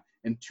stamina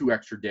and 2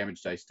 extra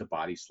damage dice to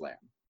body slam.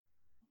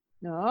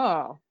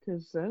 No,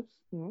 because that's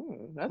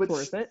But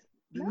worth it.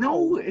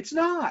 No, it's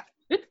not.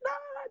 It's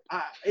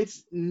not.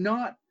 It's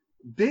not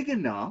big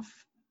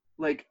enough.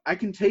 Like, I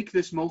can take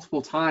this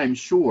multiple times,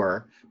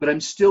 sure, but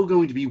I'm still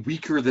going to be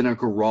weaker than a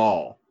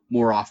Garal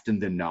more often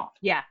than not.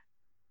 Yeah.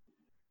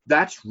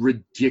 That's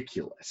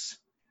ridiculous.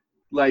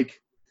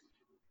 Like,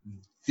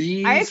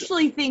 these... I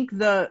actually think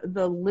the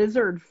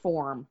lizard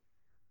form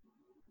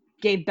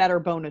gave better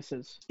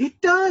bonuses.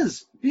 It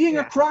does! Being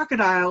a Yeah.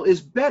 crocodile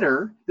is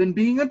better than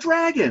being a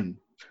dragon.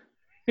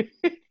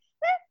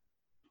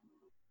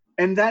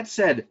 And that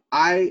said,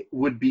 I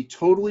would be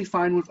totally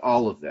fine with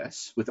all of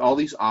this, with all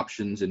these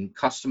options and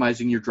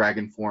customizing your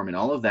dragon form and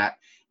all of that,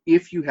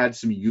 if you had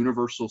some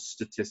universal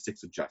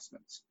statistics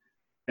adjustments.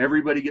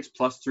 Everybody gets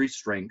 +3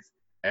 strength.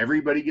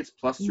 Everybody gets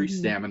 +3 Mhm.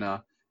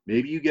 stamina.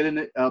 Maybe you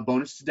get a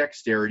bonus to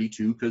dexterity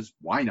too, because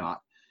why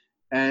not?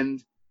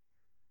 And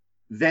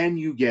then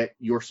you get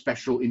your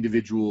special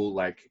individual,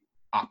 like,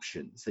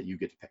 options that you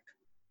get to pick.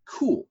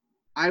 Cool.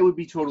 I would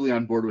be totally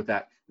on board with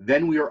that.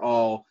 Then we are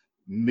all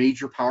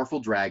major powerful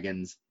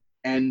dragons,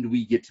 and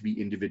we get to be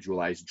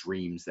individualized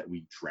dreams that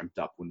we dreamt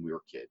up when we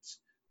were kids.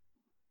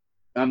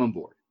 I'm on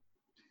board.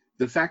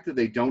 The fact that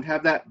they don't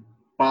have that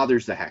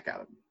bothers the heck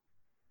out of me.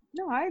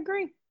 No, I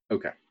agree.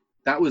 Okay.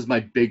 That was my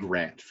big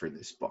rant for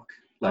this book.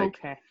 Like,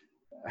 Okay.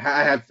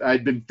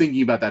 I'd been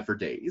thinking about that for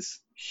days.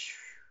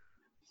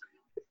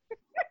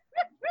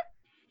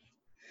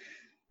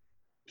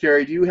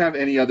 Carrie, do you have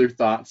any other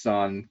thoughts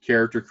on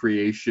character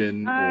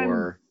creation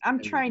or... I'm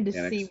any trying to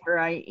mechanics? see where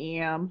I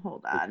am.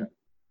 Hold on.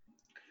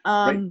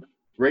 Okay.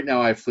 Right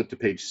now I've flipped to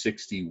page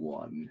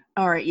 61.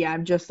 All right, yeah,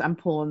 I'm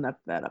pulling that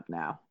up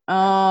now.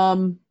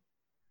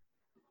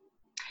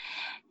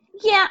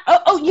 Yeah.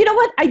 Oh, you know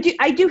what?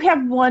 I do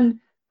have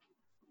one,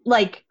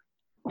 like,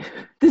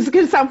 this is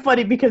going to sound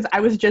funny because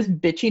I was just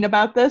bitching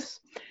about this.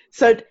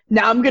 So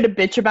now I'm going to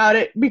bitch about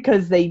it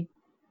because they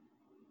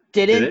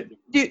did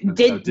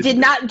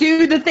not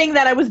do the thing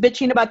that I was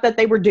bitching about that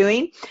they were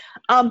doing.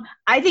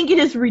 I think it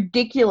is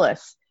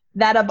ridiculous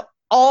that of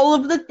all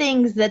of the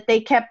things that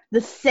they kept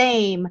the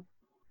same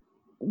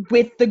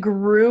with the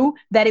Guru,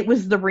 that it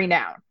was the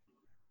Renown.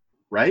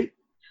 Right?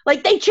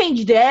 Like, they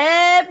changed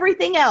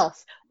everything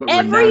else. But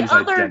Every Renown is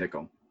other-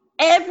 identical.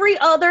 every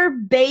other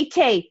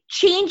Bete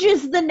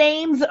changes the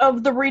names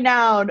of the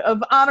renown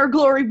of honor,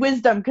 glory,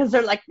 wisdom, because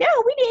they're like, no,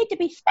 we need to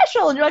be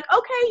special. And you're like,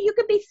 okay, you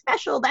can be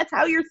special. That's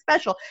how you're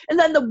special. And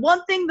then the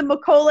one thing the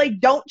Macaulay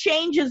don't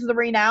change is the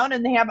renown,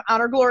 and they have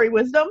honor, glory,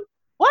 wisdom.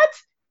 What?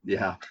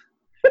 Yeah.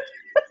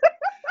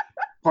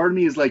 Part of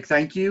me is like,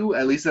 thank you.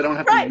 At least I don't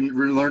have Right. to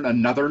relearn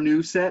another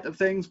new set of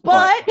things.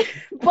 But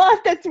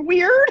that's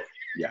weird.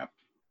 Yeah.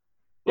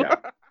 Yeah.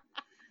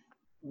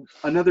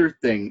 Another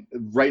thing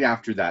right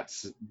after that,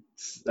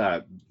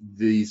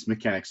 these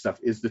mechanic stuff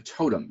is the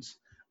totems.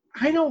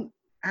 I don't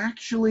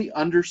actually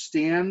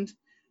understand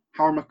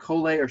how our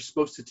Macaulay are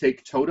supposed to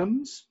take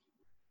totems.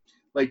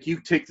 Like, you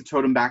take the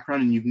totem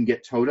background and you can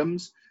get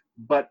totems,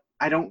 but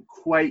I don't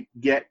quite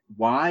get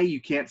why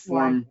you can't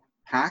form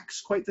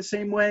packs quite the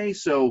same way.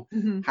 So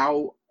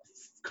how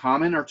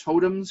common are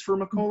totems for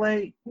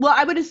Macaulay? Well,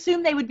 I would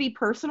assume they would be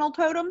personal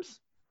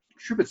totems.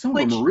 Sure, but some of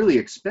them are really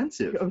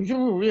expensive.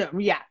 Yeah.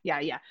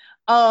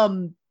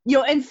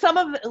 And some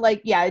of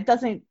it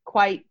doesn't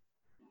quite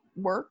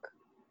work.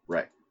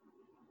 Right.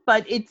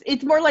 But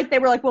it's more like they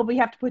were like, well, we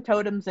have to put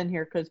totems in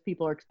here because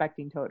people are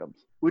expecting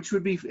totems. Which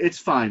would be, it's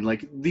fine.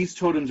 Like, these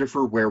totems are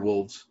for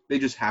werewolves. They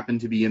just happen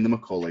to be in the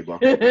Macaulay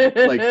book.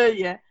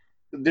 Yeah.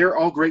 They're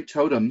all great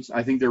totems.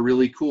 I think they're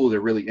really cool. They're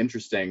really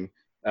interesting.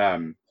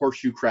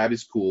 Horseshoe crab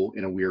is cool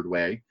in a weird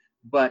way.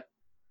 But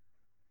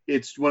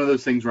it's one of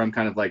those things where I'm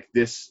kind of like,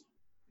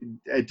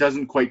 it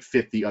doesn't quite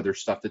fit the other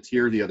stuff that's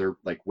here, the other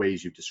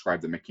ways you've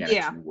described the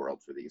mechanics in the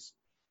world for these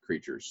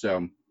creatures.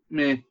 So,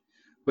 meh.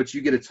 But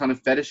you get a ton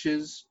of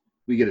fetishes.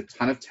 We get a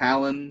ton of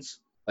talons,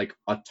 like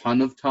a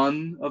ton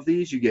of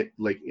these. You get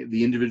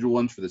the individual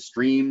ones for the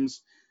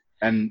streams.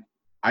 And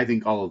I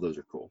think all of those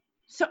are cool.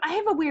 So I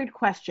have a weird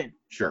question.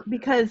 Sure.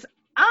 Because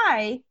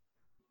I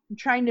am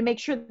trying to make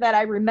sure that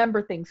I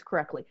remember things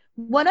correctly.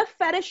 When a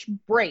fetish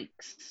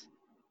breaks,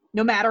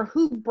 no matter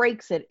who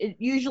breaks it, it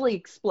usually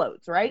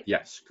explodes, right?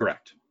 Yes,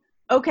 correct.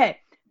 Okay.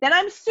 Then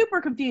I'm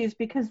super confused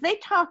because they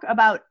talk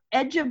about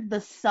Edge of the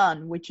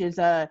Sun, which is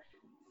a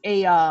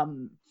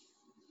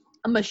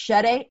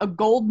machete, a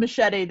gold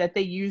machete that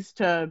they use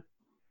to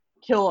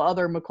kill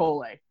other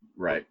Macaulay.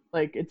 Right.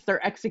 Like, it's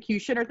their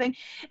executioner thing.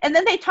 And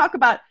then they talk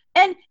about,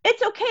 and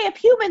it's okay if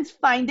humans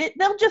find it,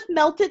 they'll just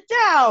melt it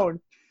down.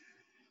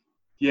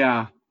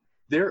 Yeah.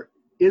 There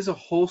is a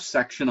whole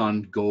section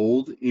on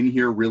gold in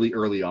here really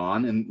early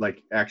on, and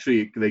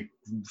actually they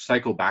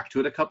cycle back to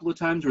it a couple of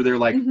times where they're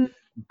like,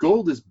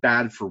 gold is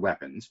bad for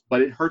weapons,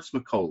 but it hurts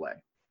Macaulay.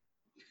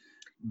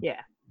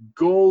 Yeah.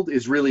 Gold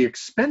is really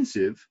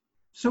expensive,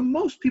 so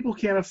most people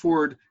can't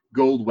afford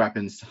gold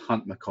weapons to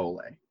hunt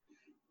Macaulay.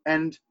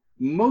 And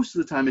most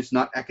of the time it's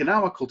not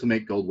economical to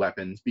make gold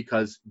weapons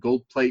because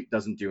gold plate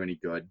doesn't do any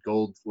good.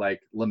 Gold,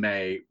 like lame,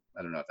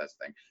 I don't know if that's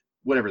the thing,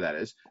 whatever that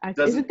is.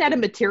 Isn't that a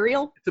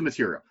material? It's a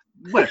material.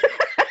 Whatever.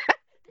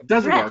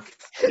 Doesn't work.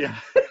 Yeah.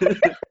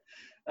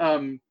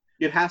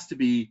 It has to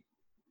be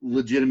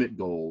legitimate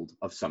gold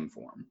of some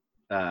form.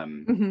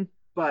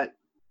 But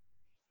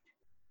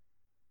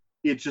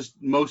it's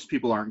just, most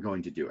people aren't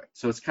going to do it.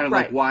 So it's kind of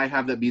like, why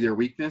have that be their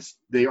weakness?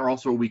 They are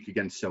also weak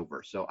against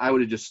silver. So I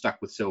would have just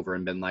stuck with silver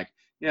and been like,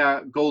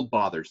 yeah, gold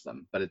bothers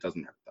them, but it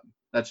doesn't hurt them.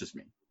 That's just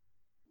me.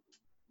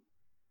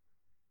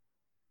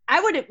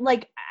 I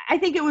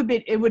think it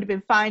would have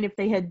been fine if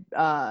they had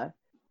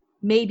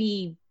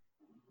maybe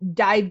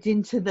dived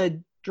into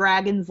the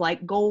dragons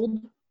like gold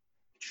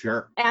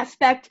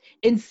aspect,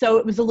 and so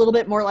it was a little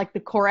bit more like the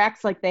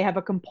Korax, like they have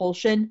a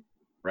compulsion,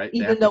 right?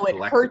 Even though it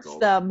hurts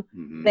them,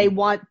 they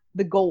want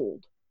the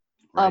gold.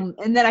 Right.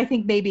 And then I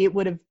think maybe it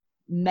would have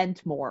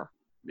meant more.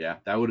 Yeah,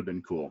 that would have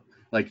been cool.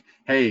 Like,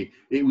 hey,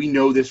 we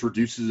know this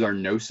reduces our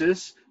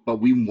gnosis, but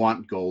we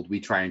want gold. We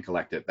try and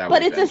collect it.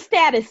 But it's a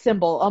status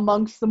symbol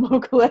amongst the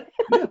Macaulay.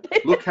 Yeah.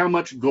 Look how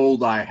much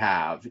gold I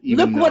have.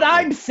 Look what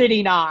I'm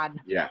sitting on.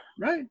 Yeah,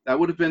 right. That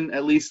would have been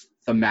at least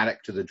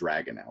thematic to the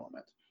dragon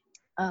element.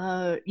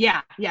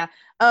 Yeah.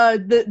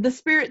 The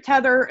spirit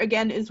tether,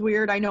 again, is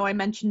weird. I know I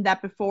mentioned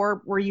that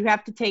before, where you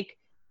have to take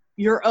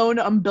your own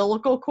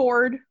umbilical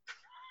cord.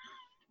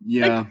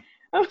 Yeah.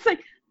 I was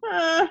like,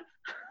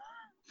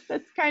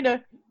 that's kind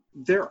of...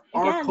 There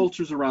are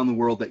cultures around the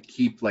world that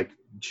keep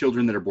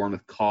children that are born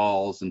with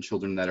cauls and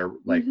children that are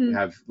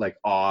have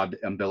odd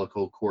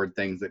umbilical cord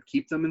things that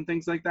keep them and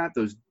things like that.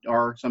 Those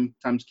are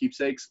sometimes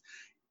keepsakes.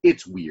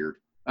 It's weird.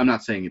 I'm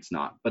not saying it's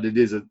not, but it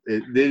is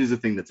a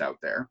thing that's out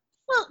there.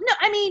 Well, no,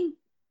 I mean,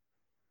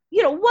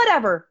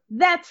 whatever.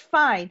 That's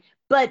fine.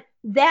 But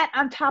that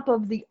on top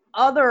of the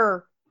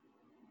other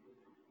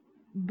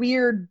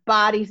weird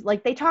bodies,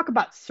 they talk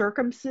about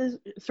circumcision.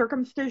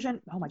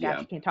 Oh my gosh,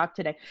 I can't talk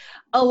today.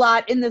 A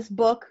lot in this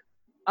book.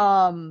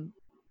 And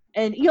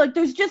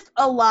there's just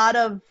a lot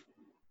of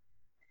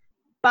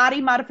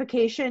body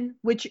modification,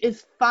 which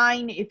is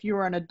fine if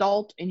you're an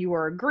adult and you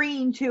are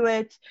agreeing to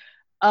it.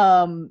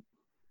 But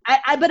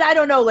I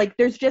don't know,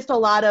 there's just a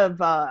lot of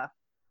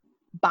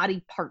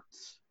body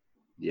parts.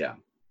 Yeah.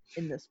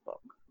 In this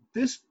book.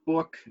 This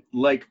book,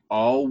 like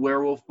all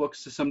werewolf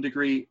books to some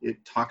degree,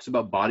 it talks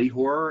about body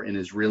horror and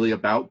is really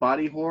about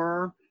body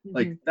horror.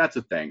 Like, that's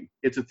a thing.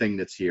 It's a thing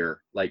that's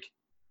here. Like,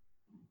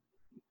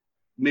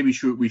 maybe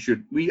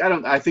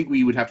I think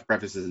we would have to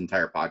preface this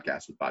entire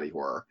podcast with body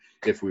horror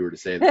if we were to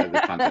say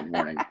the content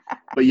warning.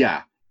 But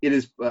yeah, it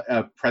is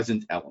a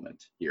present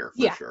element here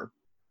for sure.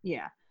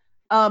 Yeah.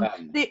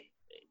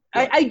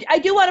 I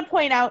do want to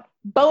point out,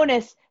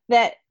 bonus,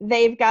 that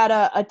they've got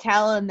a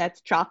Talon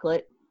that's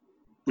chocolate.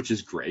 Which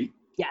is great.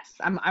 Yes,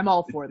 I'm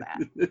all for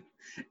that.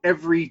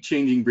 Every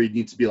changing breed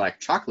needs to be like,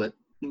 chocolate.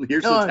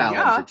 Here's the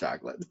Talon for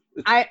chocolate.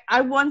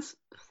 I once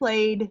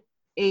played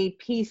a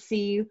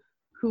PC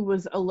who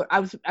was I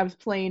was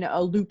playing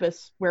a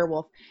lupus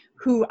werewolf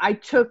who I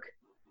took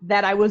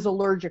that I was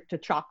allergic to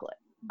chocolate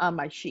on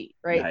my sheet,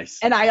 right? Nice.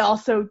 And I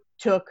also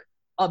took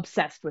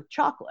obsessed with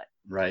chocolate.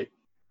 Right.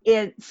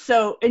 And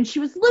she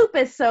was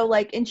lupus,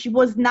 and she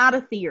was not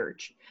a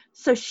theurge.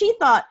 So she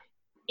thought,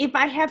 if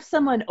I have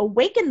someone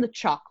awaken the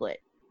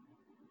chocolate,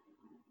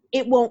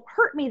 it won't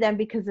hurt me then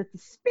because it's a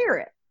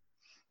spirit.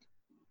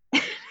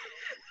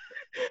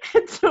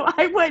 And so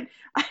I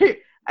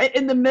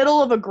in the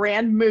middle of a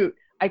grand moot,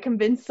 I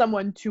convinced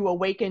someone to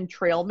awaken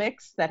trail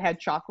mix that had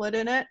chocolate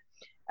in it.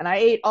 And I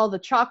ate all the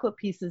chocolate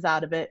pieces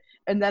out of it.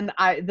 And then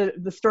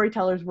the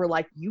storytellers were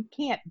like, you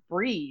can't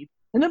breathe.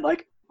 And I'm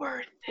like,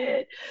 worth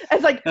it.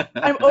 It's like,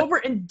 I'm over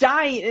and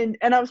dying.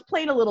 And I was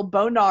playing a little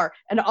Bonar.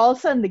 And all of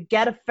a sudden, the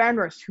Geta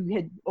Fenris, who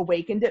had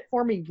awakened it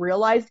for me,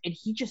 realized. And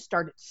he just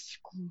started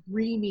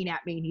screaming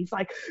at me. And he's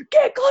like,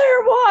 get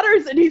clear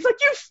waters. And he's like,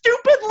 you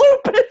stupid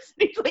lupus.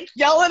 And he's like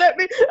yelling at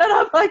me. And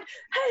I'm like,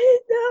 hey,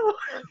 no.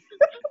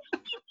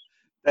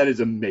 That is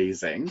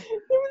amazing.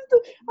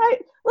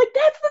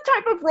 That's the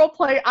type of role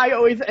play I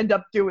always end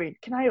up doing.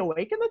 Can I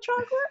awaken the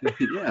chocolate?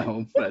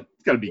 Yeah, but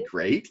it's gotta be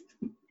great.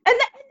 And then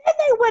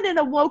they went and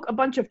awoke a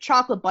bunch of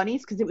chocolate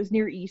bunnies because it was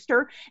near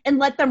Easter and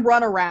let them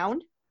run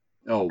around.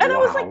 Oh, and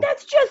wow. I was like,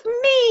 that's just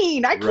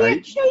mean. I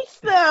can't chase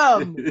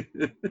them.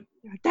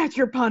 That's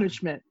your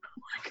punishment.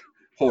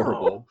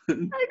 Horrible.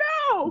 I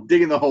know.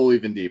 Digging the hole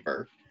even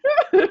deeper.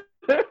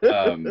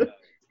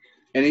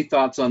 Any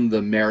thoughts on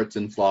the merits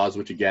and flaws,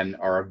 which again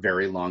are a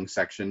very long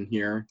section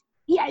here?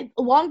 Yeah,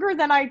 longer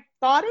than I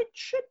thought it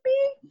should be.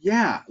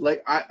 Yeah,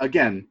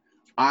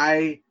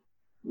 I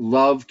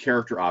love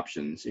character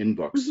options in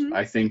books. Mm-hmm.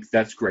 I think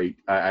that's great.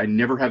 I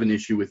never have an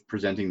issue with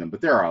presenting them, but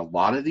there are a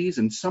lot of these,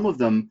 and some of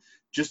them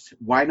just,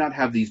 why not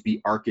have these be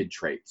ARCID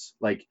traits?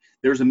 Like,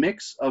 there's a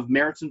mix of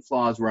merits and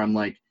flaws where I'm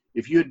like,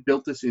 if you had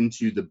built this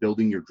into the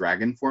building your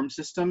dragon form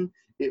system,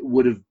 it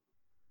would have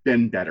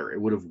been better.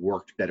 It would have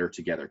worked better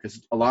together,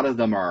 because a lot of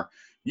them are,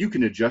 you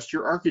can adjust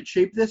your ARCID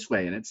shape this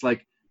way, and it's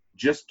like,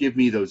 just give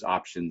me those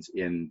options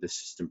in the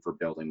system for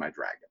building my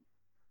dragon.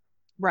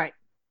 Right.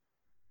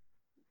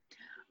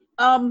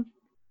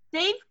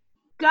 They've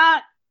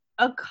got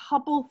a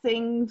couple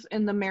things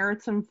in the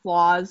merits and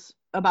flaws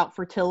about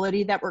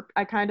fertility that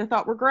I kind of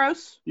thought were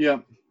gross. Yeah.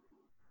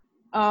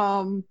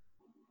 There's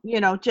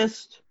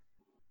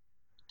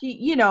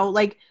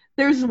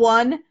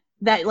one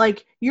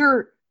that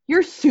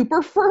you're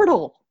super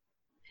fertile,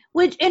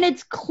 and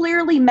it's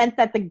clearly meant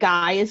that the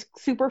guy is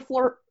super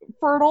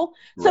fertile.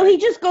 Right. So he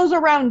just goes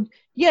around,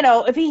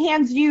 if he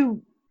hands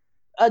you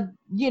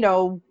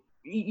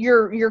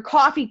your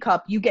coffee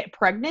cup, you get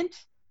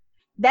pregnant.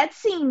 That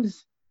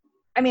seems,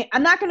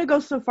 I'm not going to go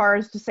so far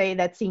as to say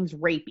that seems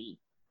rapey,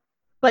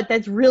 but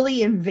that's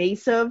really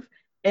invasive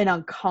and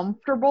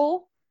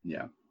uncomfortable.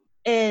 Yeah.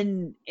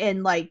 And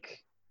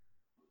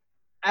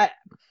I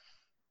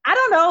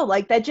don't know,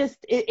 that just,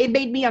 it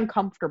made me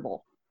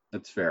uncomfortable.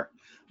 That's fair.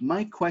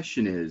 My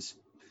question is,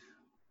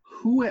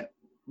 who at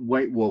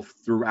White Wolf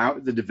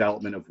throughout the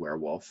development of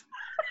Werewolf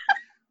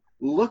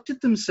looked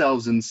at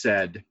themselves and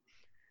said,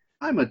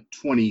 I'm a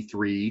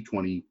 23,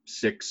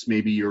 26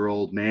 maybe year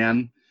old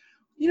man.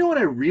 You know what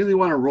I really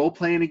want to role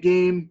play in a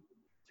game?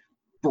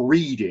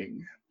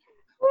 Breeding.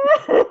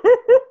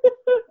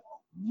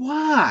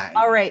 Why?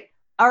 All right.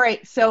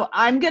 So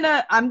I'm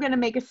gonna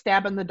make a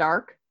stab in the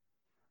dark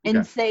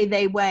and say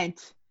they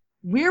went,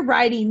 we're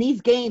writing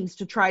these games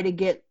to try to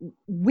get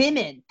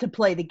women to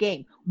play the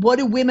game. What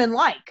do women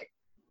like?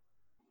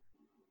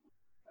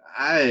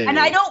 And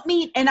I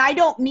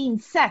don't mean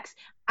sex.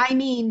 I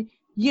mean,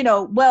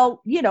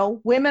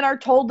 women are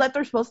told that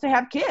they're supposed to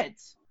have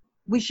kids.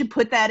 We should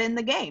put that in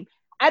the game.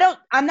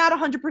 I'm not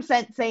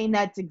 100% saying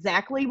that's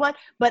exactly what,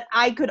 but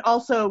I could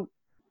also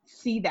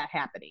see that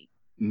happening.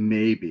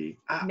 Maybe.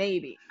 I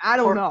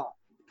don't know.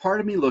 Part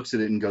of me looks at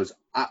it and goes,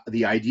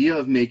 the idea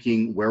of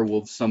making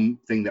werewolves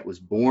something that was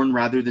born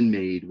rather than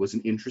made was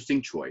an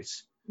interesting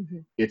choice. Mm-hmm.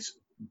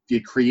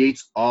 It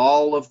creates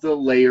all of the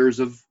layers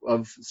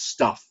of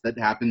stuff that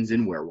happens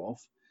in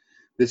werewolf.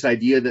 This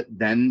idea that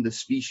then the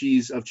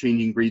species of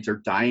changing breeds are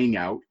dying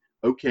out.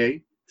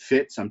 Okay,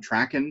 fits, I'm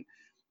tracking.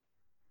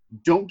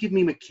 Don't give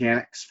me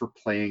mechanics for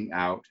playing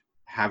out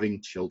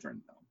having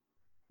children,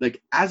 though.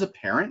 As a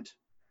parent,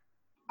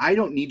 I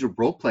don't need to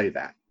roleplay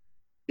that.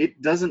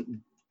 It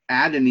doesn't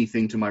add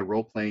anything to my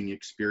role-playing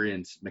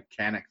experience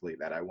mechanically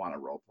that I want to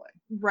roleplay.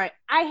 Right.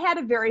 I had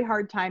a very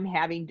hard time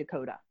having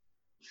Dakota.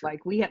 Sure.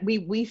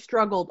 We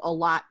struggled a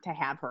lot to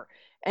have her.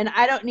 and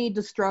I don't need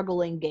to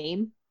struggle in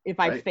game if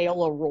I Right.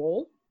 fail a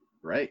roll.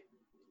 Right.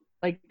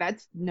 Like,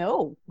 that's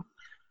no.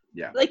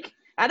 Yeah. Like,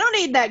 I don't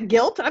need that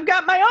guilt. I've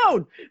got my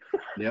own.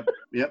 Yep.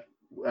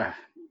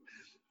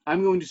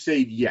 I'm going to say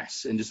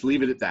yes and just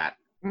leave it at that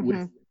with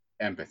Mhm.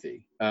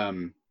 empathy.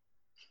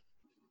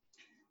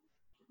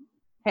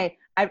 Hey,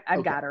 I've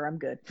Okay. got her. I'm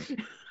good.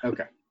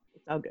 Okay.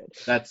 It's all good.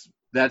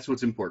 That's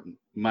what's important.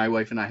 My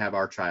wife and I have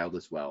our child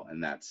as well,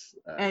 and that's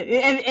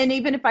And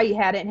even if I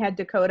hadn't had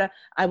Dakota,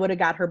 I would have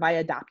got her by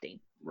adopting.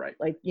 right.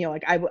 Like, you know,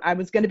 like I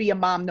was going to be a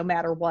mom no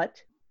matter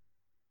what.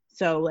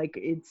 So, like,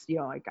 it's, you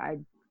know, like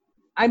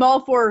I'm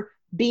all for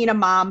being a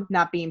mom,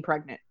 not being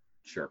pregnant.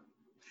 Sure.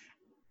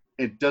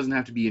 It doesn't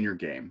have to be in your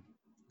game.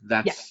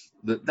 That's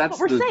Yeah. that's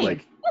what we're the saying.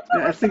 like. That's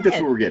what I we're think that's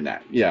saying. what we're getting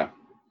at. Yeah.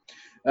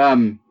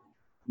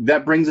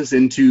 That brings us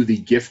into the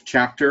gift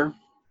chapter,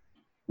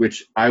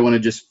 which I want to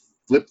just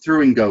flip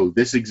through and go,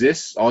 this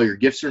exists. All your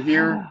gifts are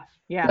here.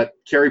 Yeah, But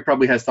Carrie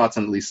probably has thoughts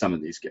on at least some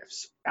of these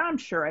gifts. I'm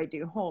sure I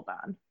do. Hold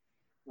on.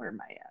 Where am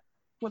I at?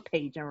 What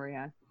page are we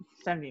on?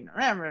 70.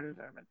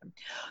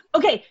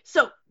 Okay,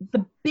 so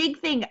the big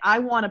thing I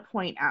want to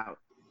point out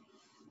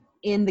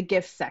in the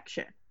gift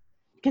section,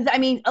 because I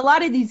mean, a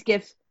lot of these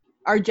gifts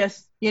are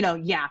just, you know,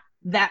 yeah,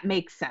 that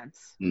makes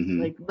sense.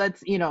 Mhm. Like,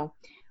 let's, you know,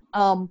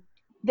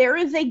 there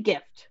is a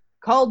gift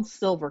called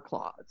Silver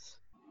Claws.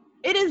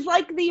 It is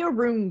like the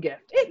Arun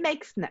gift. It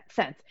makes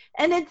sense.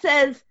 And it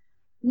says,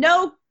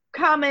 no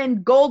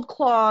common Gold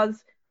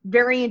Claws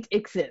variant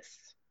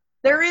exists.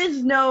 There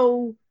is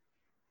no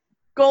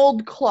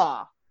Gold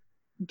Claw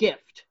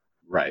gift,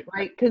 Right.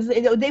 right? Because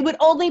they would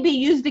only be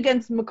used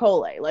against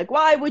Macaulay. Like,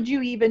 why would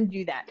you even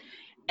do that?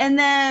 And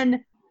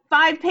then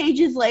 5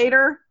 pages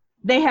later,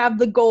 they have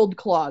the Gold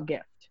Claw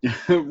gift.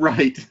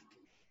 Right.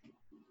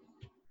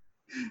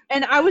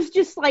 And I was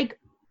just like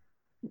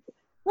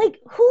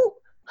who?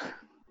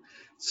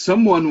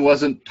 Someone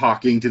wasn't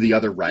talking to the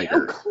other Oh,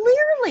 writer.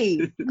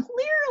 clearly.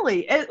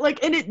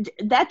 And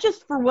that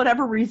just for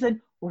whatever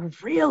reason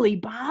really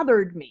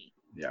bothered me.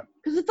 Yeah.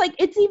 Because it's like,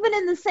 it's even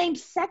in the same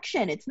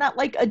section. It's not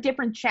like a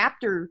different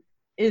chapter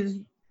is.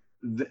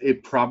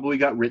 It probably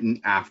got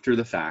written after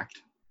the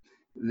fact.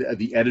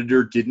 The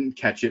editor didn't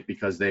catch it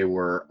because they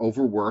were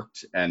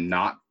overworked and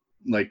not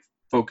like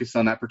focused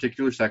on that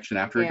particular section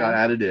after it got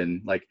added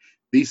in. Like,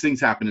 these things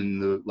happen in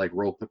the like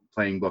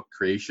role-playing book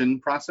creation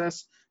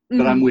process.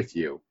 But I'm with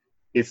you.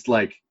 It's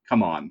like,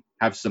 come on,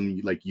 have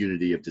some like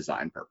unity of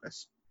design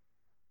purpose.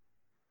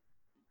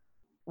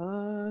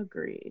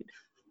 Agreed.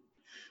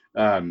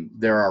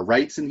 There are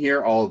rights in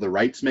here. All of the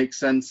rights make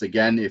sense.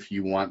 Again, if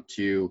you want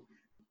to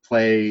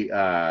play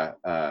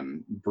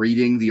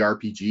breeding the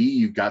RPG,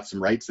 you've got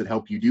some rights that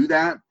help you do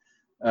that.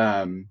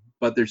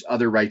 But there's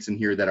other rights in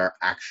here that are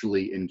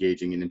actually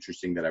engaging and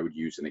interesting that I would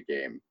use in a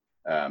game.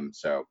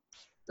 So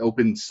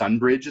open sun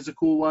bridge is a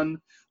cool one.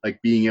 Like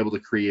being able to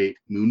create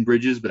moon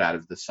bridges, but out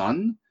of the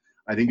sun,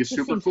 I think is Just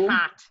super seems cool.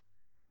 hot.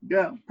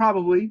 Yeah,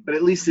 probably, but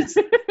at least it's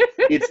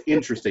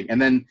interesting. And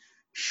then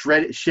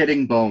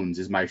shedding bones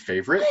is my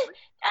favorite.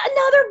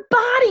 Another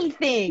body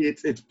thing.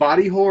 It's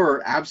body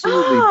horror,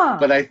 absolutely. Ah.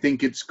 But I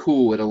think it's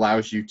cool. It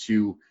allows you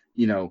to,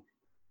 you know,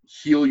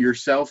 heal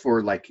yourself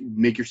or like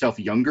make yourself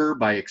younger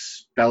by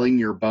expelling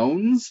your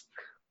bones.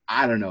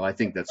 I don't know. I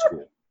think that's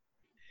cool.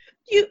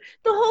 The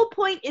whole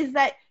point is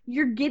that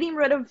you're getting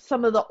rid of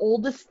some of the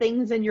oldest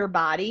things in your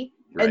body,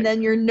 Right. and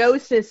then your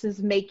gnosis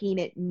is making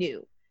it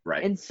new.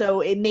 Right. And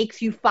so it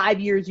makes you 5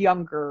 years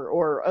younger,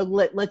 or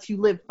lets you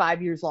live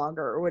 5 years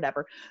longer, or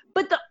whatever.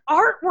 But the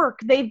artwork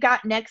they've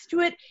got next to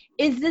it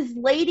is this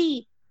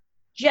lady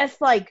just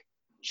like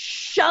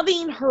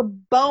shoving her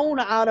bone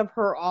out of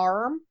her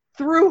arm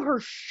through her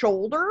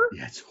shoulder.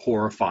 Yeah, it's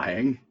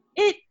horrifying.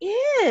 It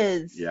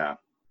is. Yeah.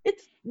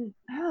 It's.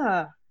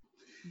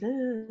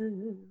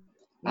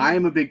 I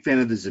am a big fan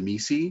of the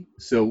Zamisi,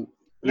 so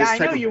Yeah, this I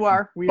type know of you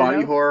are. body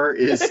weirdo. horror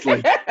is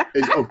like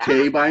is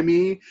okay by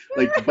me.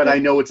 Like, but I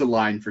know it's a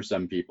line for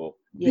some people.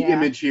 The Yeah.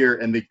 image here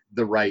and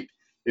the right.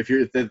 If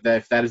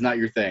that is not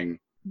your thing,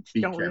 be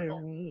Don't careful.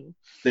 really.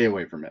 Stay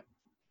away from it.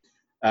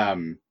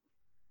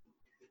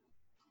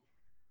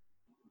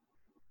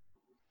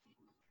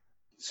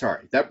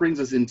 Sorry, that brings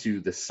us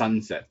into the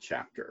Sunset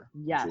chapter,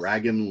 Yes.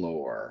 Dragon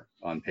Lore,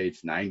 on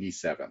page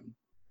 97,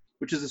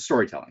 which is the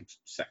storytelling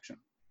section.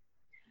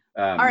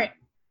 All right.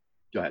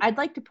 Go ahead. I'd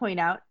like to point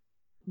out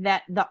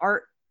that the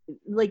art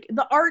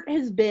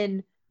has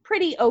been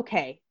pretty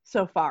okay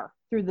so far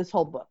through this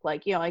whole book.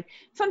 Like, you know, like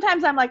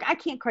sometimes I'm like, I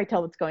can't quite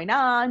tell what's going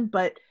on,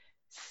 but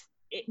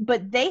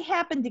they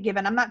happen to give,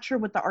 and I'm not sure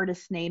what the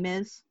artist's name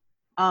is.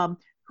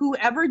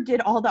 Whoever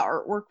did all the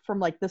artwork from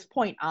like this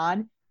point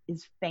on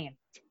is fantastic.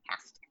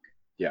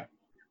 Yeah.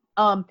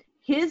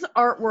 His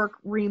artwork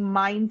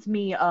reminds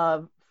me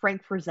of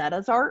Frank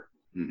Frazetta's art.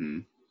 Mm-hmm.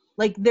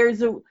 Like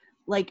there's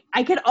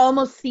I could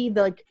almost see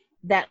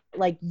that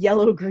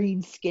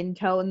yellow-green skin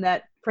tone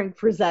that Frank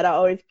Frazetta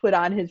always put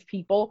on his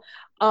people.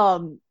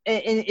 And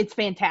it's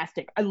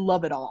fantastic. I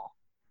love it all.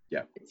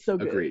 Yeah. It's so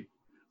good. Agreed.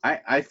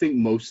 I think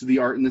most of the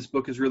art in this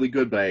book is really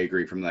good, but I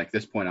agree from like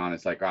this point on,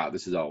 it's like,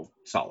 this is all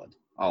solid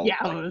all Yeah,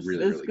 like, it was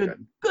really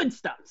good. Good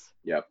stuff.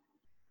 Yep.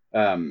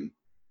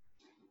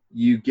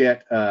 You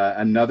get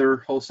another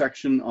whole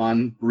section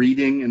on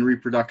breeding and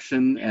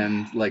reproduction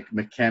and like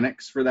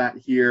mechanics for that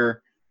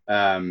here.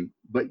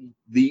 But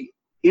the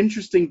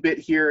interesting bit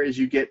here is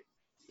you get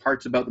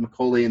parts about the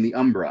Macaulay and the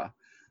Umbra.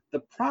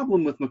 The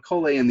problem with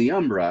Macaulay and the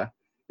Umbra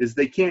is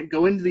they can't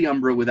go into the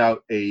Umbra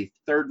without a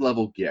third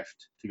level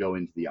gift to go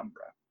into the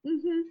Umbra,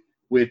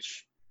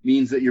 which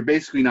means that you're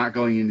basically not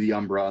going into the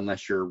Umbra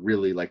unless you're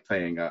really like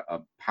playing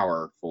a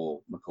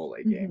powerful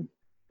Macaulay game.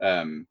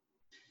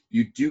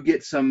 You do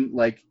get some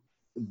like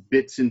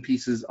bits and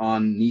pieces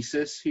on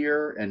Nisus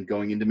here and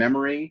going into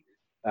memory,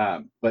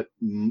 but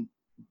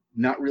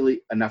not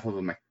really enough of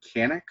a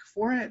mechanic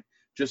for it.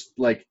 Just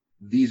like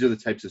these are the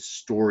types of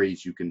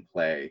stories you can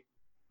play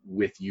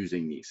with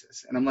using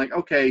Nisus. And I'm like,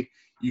 okay,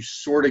 you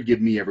sort of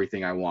give me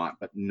everything I want,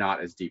 but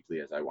not as deeply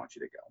as I want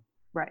you to go.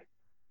 Right.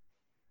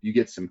 You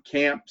get some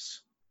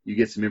camps. You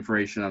get some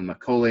information on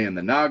Macaulay and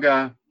the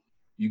Naga.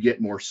 You get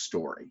more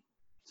story.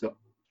 So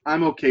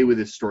I'm okay with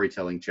this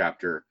storytelling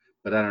chapter,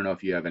 but I don't know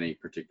if you have any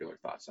particular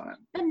thoughts on it.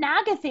 The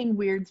Naga thing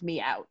weirds me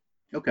out.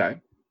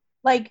 Okay.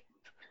 Like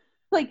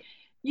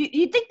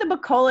you think the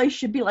Macaulay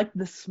should be like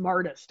the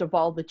smartest of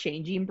all the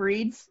changing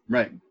breeds.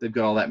 Right. They've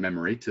got all that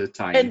memory to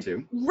tie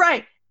into.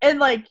 Right. And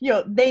like,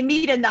 they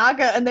meet a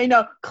Naga and they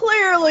know,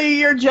 clearly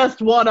you're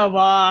just one of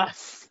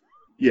us.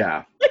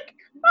 Yeah. Like,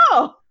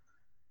 oh.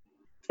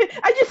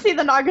 I just see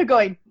the Naga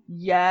going,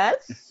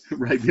 yes.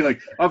 Right. Be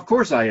like, of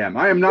course I am.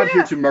 I am not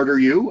here to murder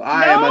you.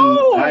 I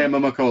am a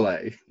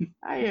Macaulay.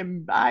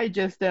 I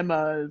just am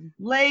a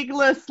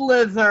legless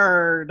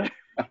lizard.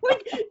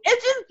 Like,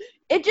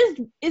 it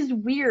just is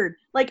weird.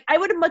 Like, I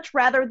would have much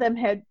rather them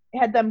had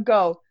them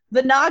go,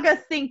 the Naga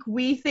think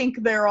we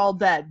think they're all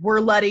dead. We're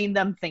letting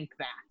them think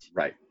that.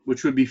 Right.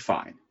 Which would be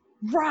fine.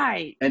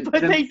 Right.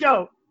 But they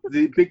don't.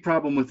 The big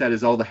problem with that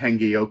is all the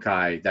Henge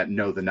Yokai that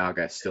know the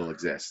Naga still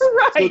exists.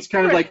 Right. So it's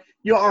kind of like,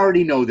 you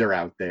already know they're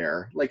out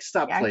there. Like,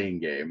 stop playing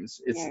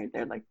games.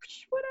 They're like,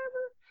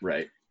 whatever.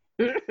 Right.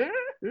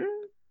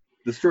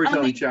 The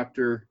storytelling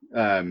chapter.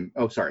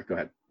 Sorry, go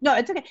ahead. No,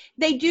 it's okay.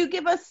 They do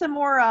give us some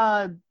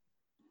more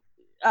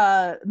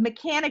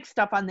mechanic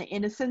stuff on the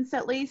Innocents,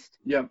 at least.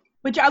 Yep.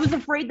 Which I was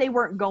afraid they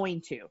weren't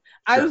going to.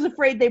 I was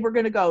afraid they were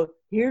going to go,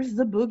 here's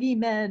the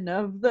boogeymen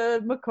of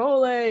the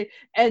Macaulay,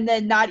 and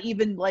then not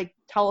even, like,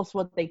 tell us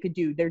what they could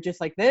do. They're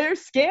just like, they're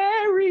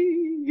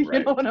scary.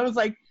 Right. And I was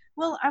like,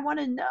 well, I want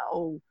to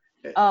know.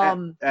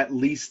 At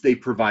least they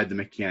provide the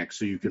mechanics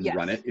so you can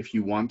run it if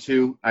you want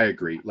to. I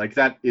agree. Like,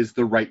 that is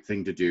the right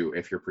thing to do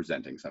if you're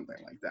presenting something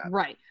like that.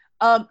 Right.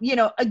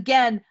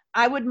 Again,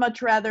 I would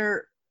much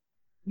rather,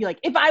 like,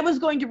 if I was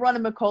going to run a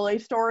Macaulay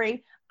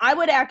story, I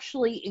would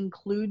actually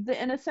include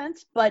the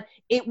Innocents, but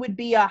it would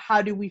be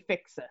how do we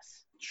fix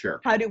this?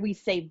 Sure. How do we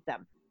save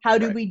them? How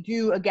do we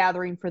do a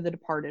gathering for the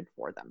departed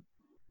for them?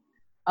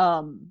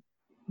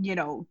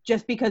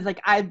 Just because, like,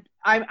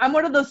 I'm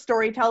one of those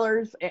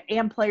storytellers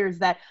and players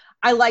that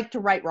I like to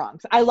right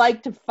wrongs. I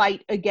like to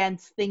fight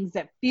against things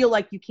that feel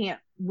like you can't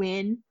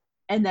win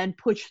and then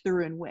push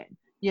through and win.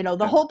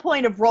 The whole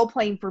point of role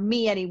playing for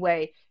me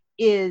anyway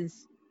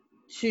is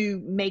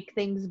to make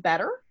things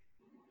better.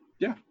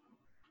 Yeah.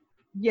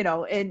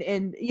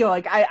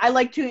 I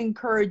like to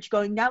encourage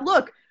going, now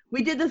look,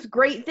 we did this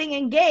great thing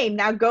in game.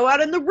 Now go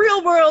out in the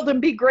real world and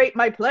be great,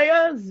 my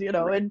players,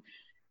 Right.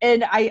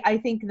 and I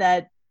think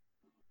that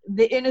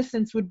the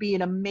Innocents would be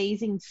an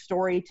amazing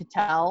story to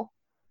tell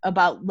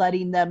about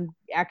letting them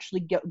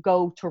actually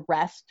go to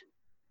rest.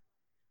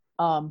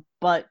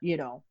 But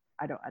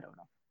I don't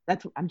know.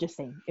 I'm just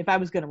saying, if I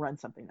was going to run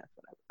something, that's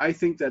what I would. I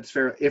think that's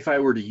fair. If I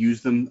were to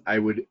use them, I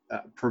would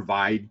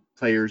provide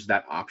players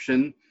that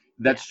option.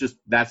 That's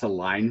a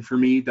line for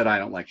me that I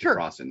don't like to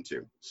cross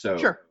into. So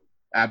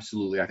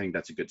absolutely, I think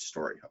that's a good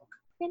story hook.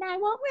 Then I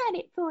won't run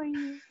it for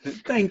you.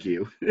 Thank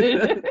you.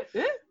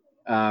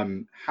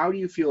 How do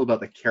you feel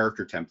about the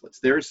character templates?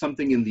 There is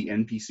something in the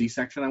NPC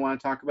section I want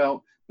to talk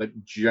about, but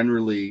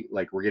generally,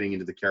 like, we're getting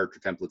into the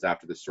character templates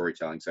after the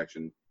storytelling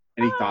section.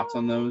 Any thoughts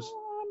on those?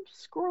 I'm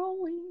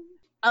scrolling.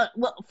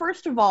 Well,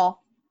 first of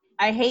all,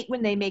 I hate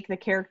when they make the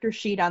character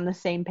sheet on the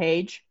same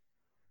page.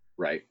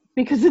 Right.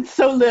 Because it's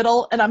so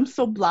little and I'm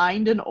so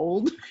blind and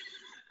old.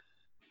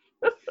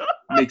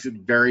 Makes it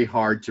very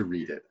hard to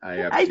read it.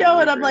 I know,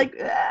 and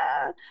agree.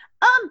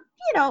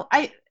 I'm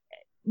like,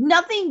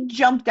 nothing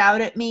jumped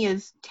out at me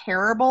as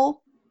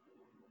terrible.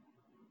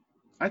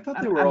 I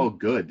thought they were all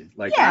good.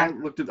 Like, I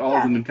looked at all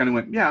of them and kind of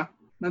went, yeah,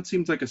 that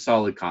seems like a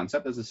solid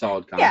concept. That's a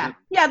solid concept.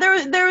 Yeah.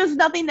 There was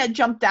nothing that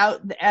jumped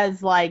out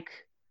as like,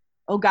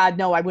 oh God,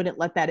 no, I wouldn't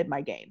let that in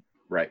my game.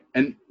 Right.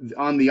 And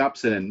on the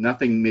opposite end,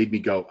 nothing made me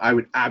go, I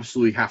would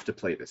absolutely have to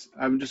play this.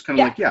 I'm just kind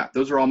of like, yeah,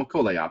 those are all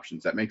Macaulay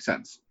options. That makes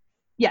sense.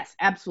 Yes,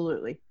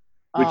 absolutely.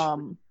 Which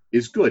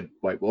is good,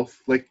 White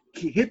Wolf. Like,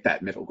 hit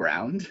that middle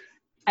ground.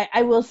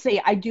 I will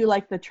say, I do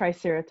like the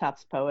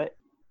Triceratops poet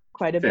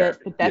quite a bit,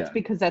 but that's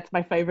because that's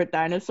my favorite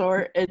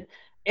dinosaur.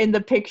 And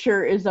the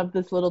picture is of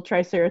this little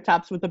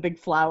Triceratops with a big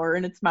flower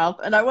in its mouth.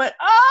 And I went,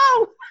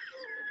 oh!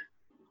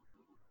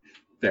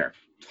 Fair.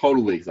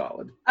 Totally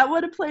solid. I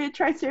want to play a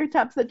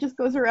Triceratops that just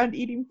goes around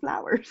eating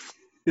flowers.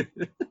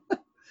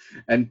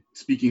 And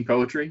speaking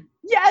poetry?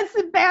 Yes,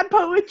 and bad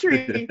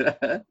poetry.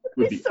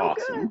 Would be so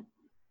awesome. good.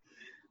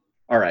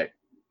 All right.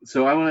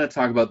 So I want to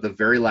talk about the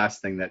very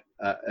last thing that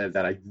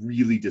I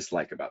really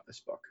dislike about this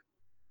book.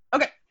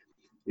 Okay.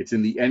 It's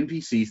in the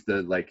NPCs,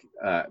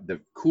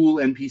 the cool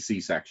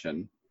NPC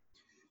section.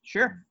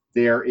 Sure.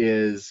 There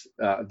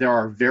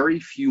are very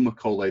few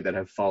Macaulay that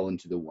have fallen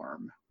to the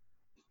worm.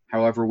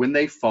 However, when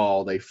they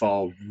fall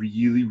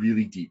really,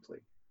 really deeply.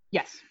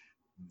 Yes.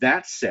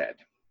 That said,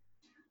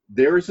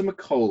 there is a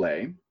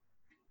Macaulay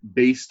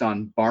based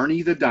on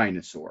Barney the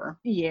dinosaur.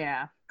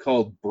 Yeah.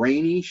 Called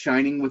Brainy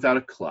Shining Without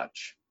a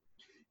Clutch.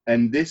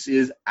 And this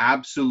is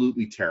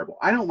absolutely terrible.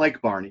 I don't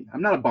like Barney.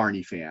 I'm not a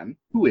Barney fan.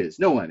 Who is?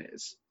 No one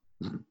is.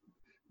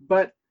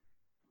 But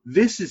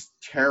this is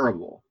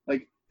terrible.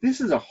 Like,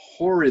 this is a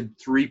horrid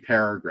 3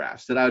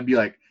 paragraphs that I would be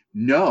like,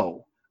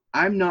 no,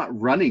 I'm not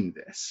running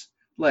this.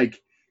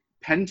 Like,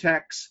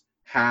 Pentex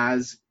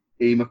has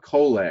a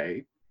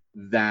Macaulay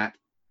that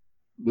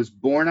was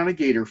born on a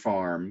gator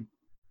farm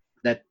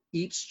that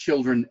eats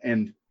children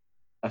and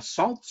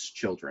assaults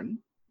children.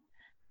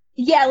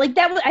 Yeah, like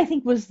that I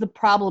think was the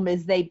problem,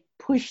 is they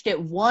pushed it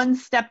one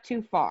step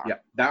too far. Yeah,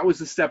 that was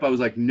the step I was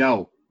like,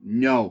 no,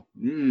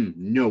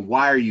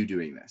 why are you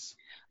doing this?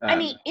 I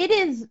mean, it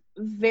is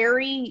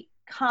very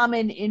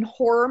common in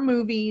horror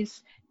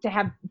movies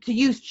to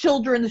use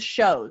children's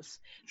shows,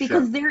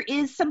 because sure. there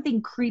is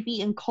something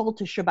creepy and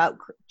cultish about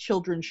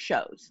children's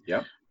shows.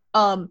 Yep.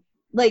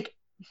 Like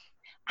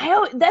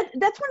that's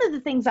one of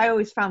the things I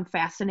always found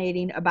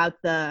fascinating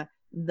about the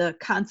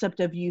concept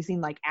of using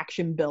like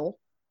Action Bill.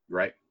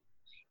 Right.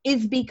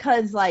 Is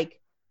because like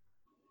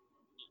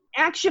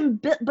Action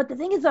Bill, but the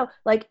thing is though,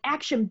 like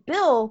Action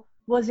Bill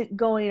wasn't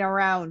going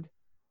around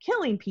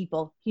killing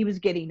people, he was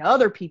getting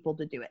other people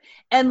to do it.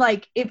 And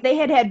like if they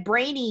had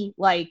Brainy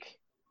like,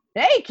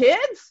 hey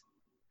kids,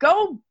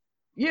 go,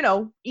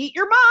 eat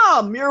your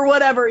mom or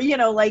whatever,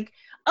 like,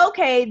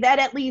 okay, that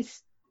at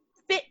least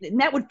fit,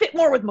 and that would fit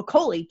more with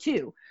Macaulay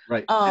too.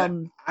 Right.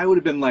 I would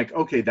have been like,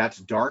 okay, that's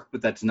dark,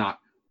 but that's not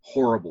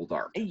horrible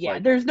dark. Yeah,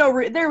 like,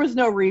 there was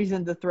no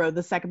reason to throw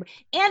the second.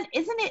 And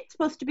isn't it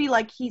supposed to be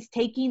like he's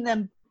taking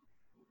them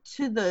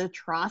to the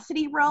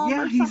atrocity realm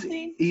or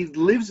something? He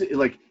lives,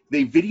 like,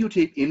 they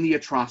videotape in the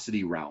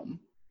atrocity realm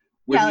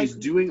when he's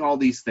doing all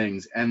these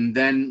things, and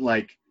then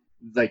like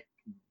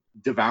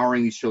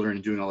devouring these children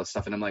and doing all this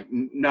stuff, and I'm like,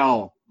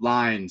 no,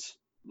 lines.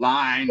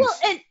 Well,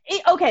 and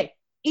okay,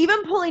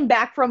 even pulling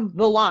back from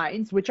the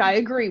lines, which I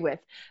agree with,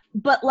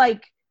 but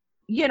like,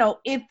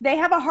 if they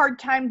have a hard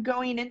time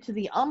going into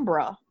the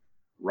Umbra,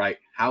 right?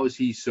 How is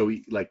he so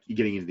like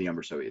getting into the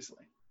Umbra so easily?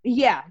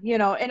 Yeah,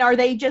 and are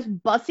they just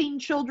busing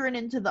children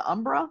into the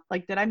Umbra?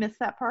 Like, did I miss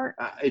that part?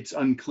 It's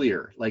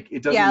unclear. Like,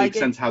 it doesn't make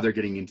sense how they're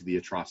getting into the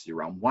atrocity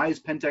realm. Why is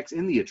Pentex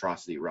in the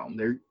atrocity realm?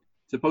 They're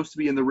supposed to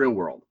be in the real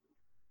world.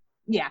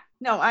 Yeah,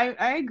 no,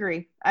 I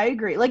agree.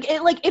 Like,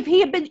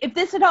 if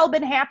this had all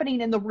been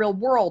happening in the real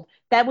world,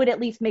 that would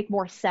at least make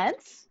more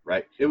sense.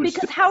 Right.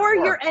 Because how are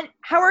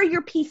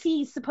your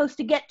PCs supposed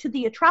to get to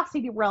the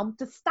atrocity realm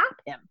to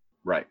stop him?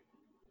 Right.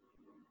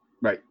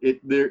 Right.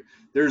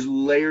 There's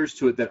layers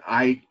to it that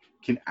I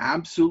can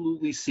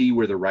absolutely see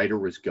where the writer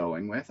was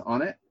going with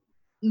on it.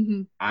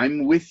 Mm-hmm.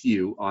 I'm with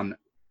you on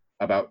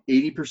about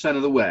 80%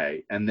 of the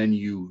way, and then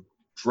you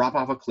drop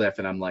off a cliff,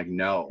 and I'm like,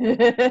 no.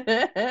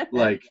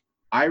 Like,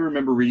 I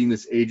remember reading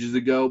this ages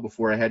ago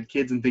before I had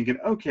kids and thinking,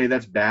 okay,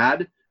 that's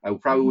bad. I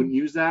probably wouldn't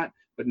use that.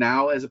 But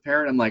now as a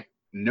parent, I'm like,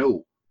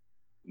 no,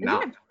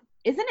 not.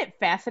 Isn't it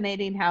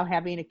fascinating how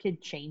having a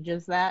kid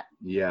changes that?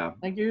 Yeah.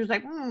 Like, you're just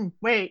like,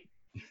 wait.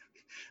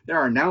 There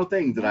are now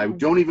things that I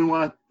don't even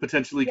want to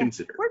potentially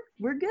consider.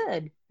 We're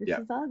good. This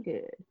is all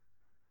good.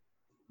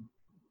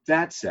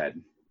 That said,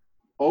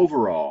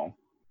 overall,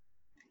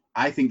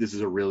 I think this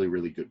is a really,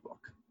 really good book.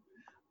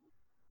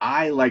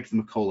 I liked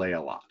Macaulay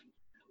a lot.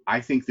 I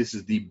think this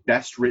is the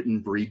best written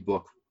Breed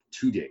book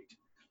to date.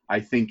 I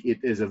think it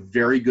is a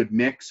very good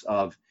mix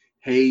of,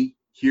 hey,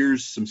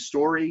 here's some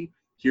story,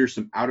 here's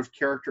some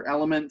out-of-character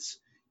elements,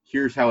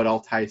 here's how it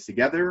all ties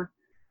together.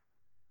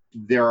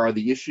 There are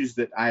the issues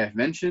that I have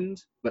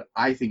mentioned, but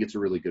I think it's a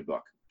really good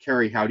book.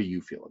 Carrie, how do you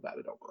feel about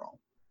it overall?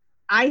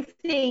 I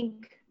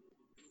think,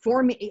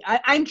 for me,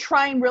 I'm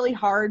trying really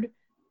hard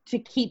to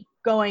keep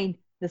going,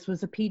 this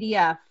was a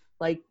PDF,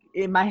 like,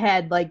 in my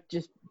head, like,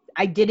 just,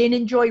 I didn't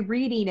enjoy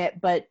reading it,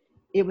 but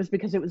it was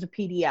because it was a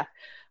PDF.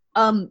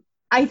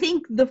 I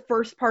think the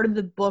first part of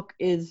the book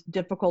is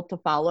difficult to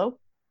follow.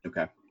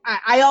 Okay.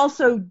 I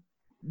also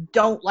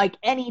don't like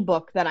any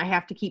book that I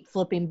have to keep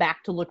flipping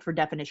back to look for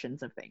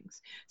definitions of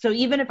things. So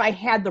even if I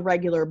had the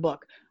regular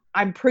book,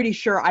 I'm pretty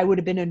sure I would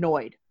have been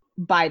annoyed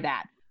by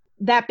that.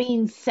 That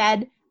being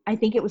said, I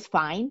think it was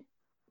fine.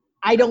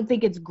 I don't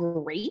think it's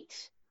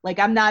great. Like,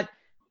 I'm not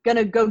going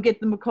to go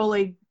get the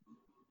Macaulay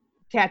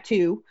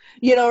tattoo,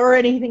 or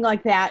anything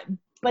like that,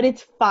 but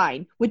it's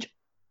fine, which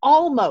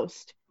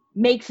almost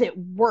makes it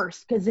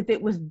worse, because if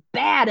it was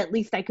bad, at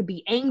least I could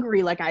be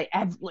angry. Like I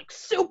have like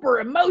super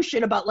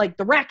emotion about like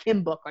the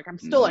Rakim book. Like I'm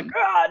still like,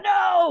 oh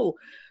no.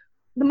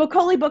 The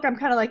Macaulay book, I'm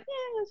kind of like,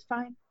 yeah, it's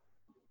fine.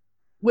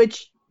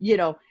 Which, you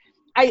know,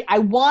 I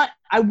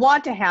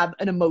want to have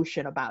an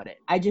emotion about it.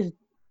 I just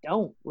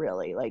don't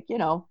really. Like, you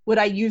know, would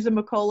I use a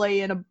Macaulay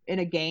in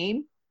a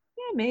game?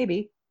 Yeah,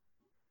 maybe.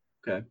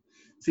 Okay.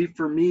 See,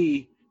 for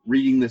me,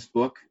 reading this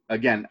book,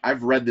 again,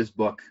 I've read this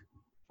book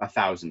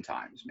 1,000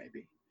 times,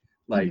 maybe.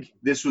 Like,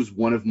 this was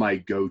one of my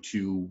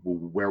go-to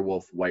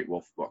werewolf, White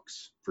Wolf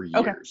books for years.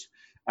 Okay.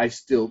 I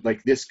still,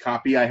 like, this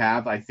copy I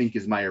have, I think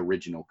is my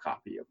original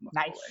copy of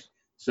Macaulay. Nice.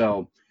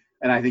 So,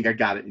 and I think I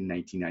got it in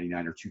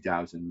 1999 or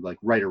 2000, like,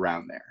 right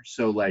around there.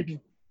 So, like,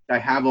 I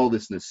have all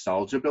this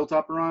nostalgia built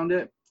up around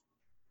it.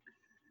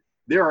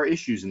 There are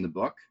issues in the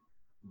book,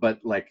 but,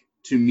 like,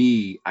 to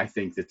me, I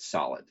think it's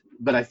solid.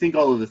 But I think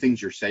all of the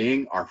things you're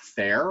saying are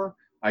fair.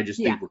 I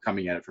just think we're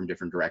coming at it from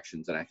different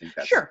directions, and I think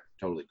that's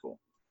totally cool.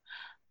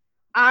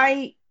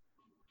 I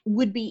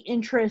would be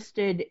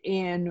interested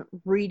in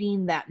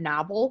reading that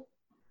novel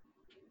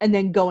and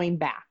then going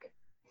back.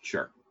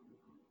 Sure.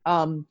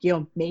 You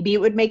know, maybe it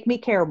would make me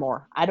care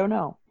more. I don't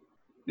know.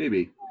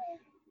 Maybe.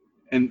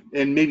 And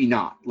maybe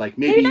not. Like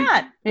maybe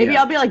not. Maybe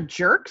I'll be like,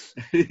 jerks.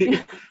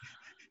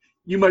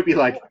 You might be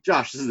like,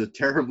 Josh, this is a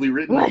terribly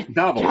written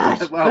novel.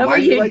 Josh, wow, why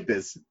do you like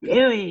this?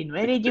 Doing?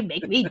 Why did you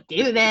make me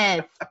do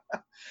this?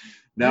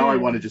 Now I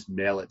want to just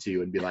mail it to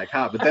you and be like,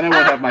 but then I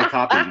won't have my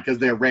copy because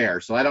they're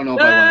rare. So I don't know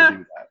if I want to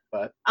do that.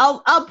 But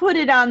I'll put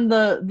it on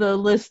the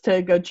list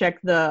to go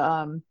check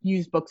the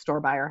used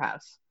bookstore by our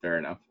house. Fair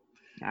enough.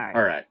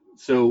 All right.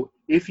 So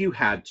if you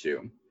had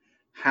to,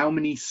 how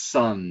many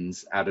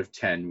suns out of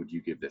 10 would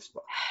you give this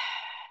book?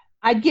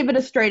 I'd give it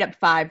a straight up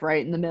 5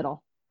 right in the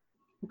middle.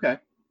 Okay.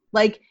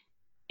 Like,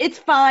 it's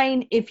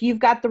fine if you've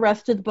got the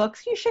rest of the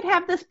books. You should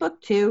have this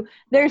book too.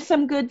 There's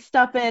some good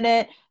stuff in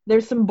it.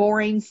 There's some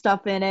boring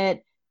stuff in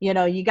it. You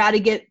know, you've got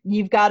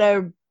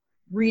to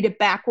read it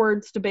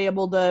backwards to be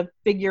able to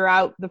figure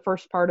out the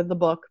first part of the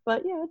book.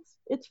 But yeah,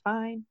 it's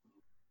fine.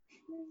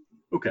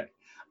 Okay.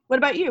 What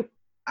about you?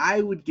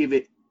 I would give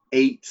it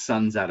 8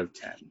 suns out of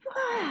 10.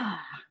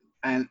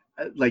 And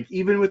like,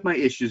 even with my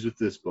issues with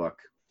this book,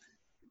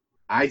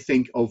 I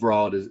think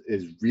overall it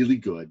is really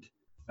good.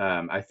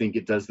 I think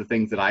it does the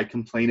things that I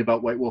complain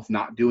about White Wolf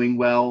not doing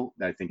well.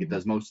 I think it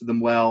does most of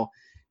them well.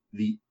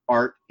 The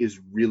art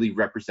is really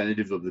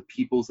representative of the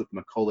peoples that the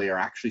Macaulay are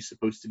actually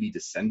supposed to be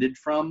descended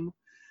from.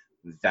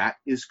 That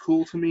is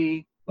cool to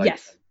me. Like,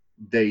 yes.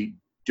 They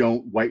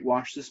don't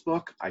whitewash this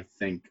book. I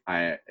think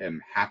I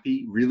am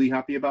happy, really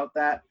happy about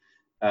that.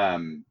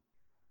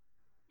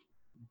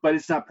 But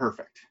it's not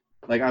perfect.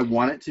 Like, I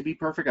want it to be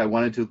perfect. I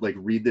wanted to like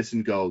read this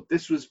and go,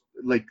 this was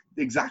like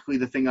exactly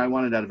the thing I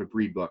wanted out of a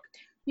Breed book.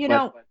 You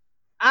know,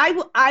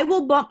 I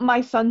will bump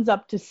my sons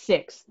up to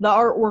 6. The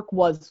artwork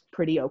was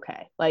pretty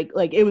okay. Like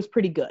it was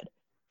pretty good.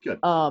 Good.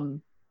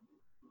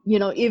 You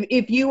know,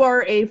 if you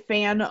are a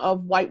fan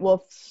of White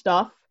Wolf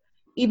stuff,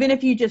 even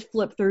if you just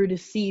flip through to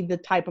see the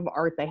type of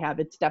art they have,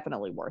 it's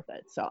definitely worth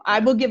it. So I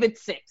will give it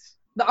 6.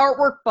 The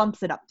artwork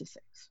bumps it up to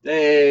 6.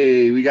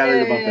 Hey, we got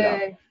her to bump it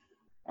up.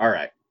 All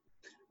right.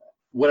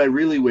 What I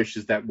really wish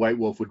is that White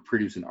Wolf would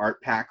produce an art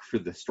pack for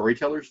the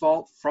Storyteller's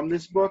Vault from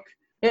this book.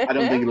 I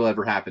don't think it'll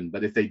ever happen,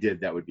 but if they did,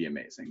 that would be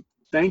amazing.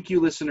 Thank you,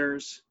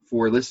 listeners,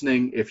 for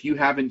listening. If you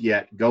haven't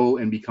yet, go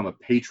and become a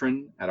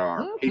patron at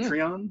our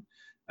Patreon.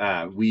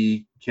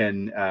 You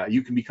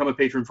can become a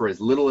patron for as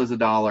little as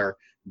 $1.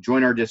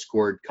 Join our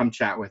Discord, come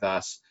chat with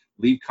us,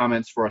 leave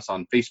comments for us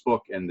on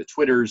Facebook and the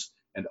Twitters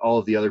and all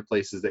of the other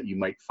places that you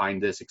might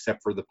find this,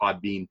 except for the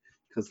Podbean,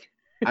 because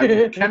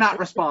I cannot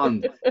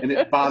respond, and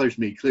it bothers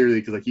me clearly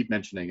because I keep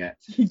mentioning it.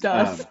 He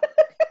does.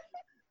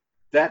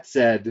 That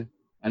said,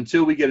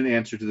 until we get an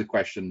answer to the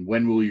question,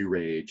 when will you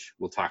rage?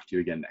 We'll talk to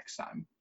you again next time.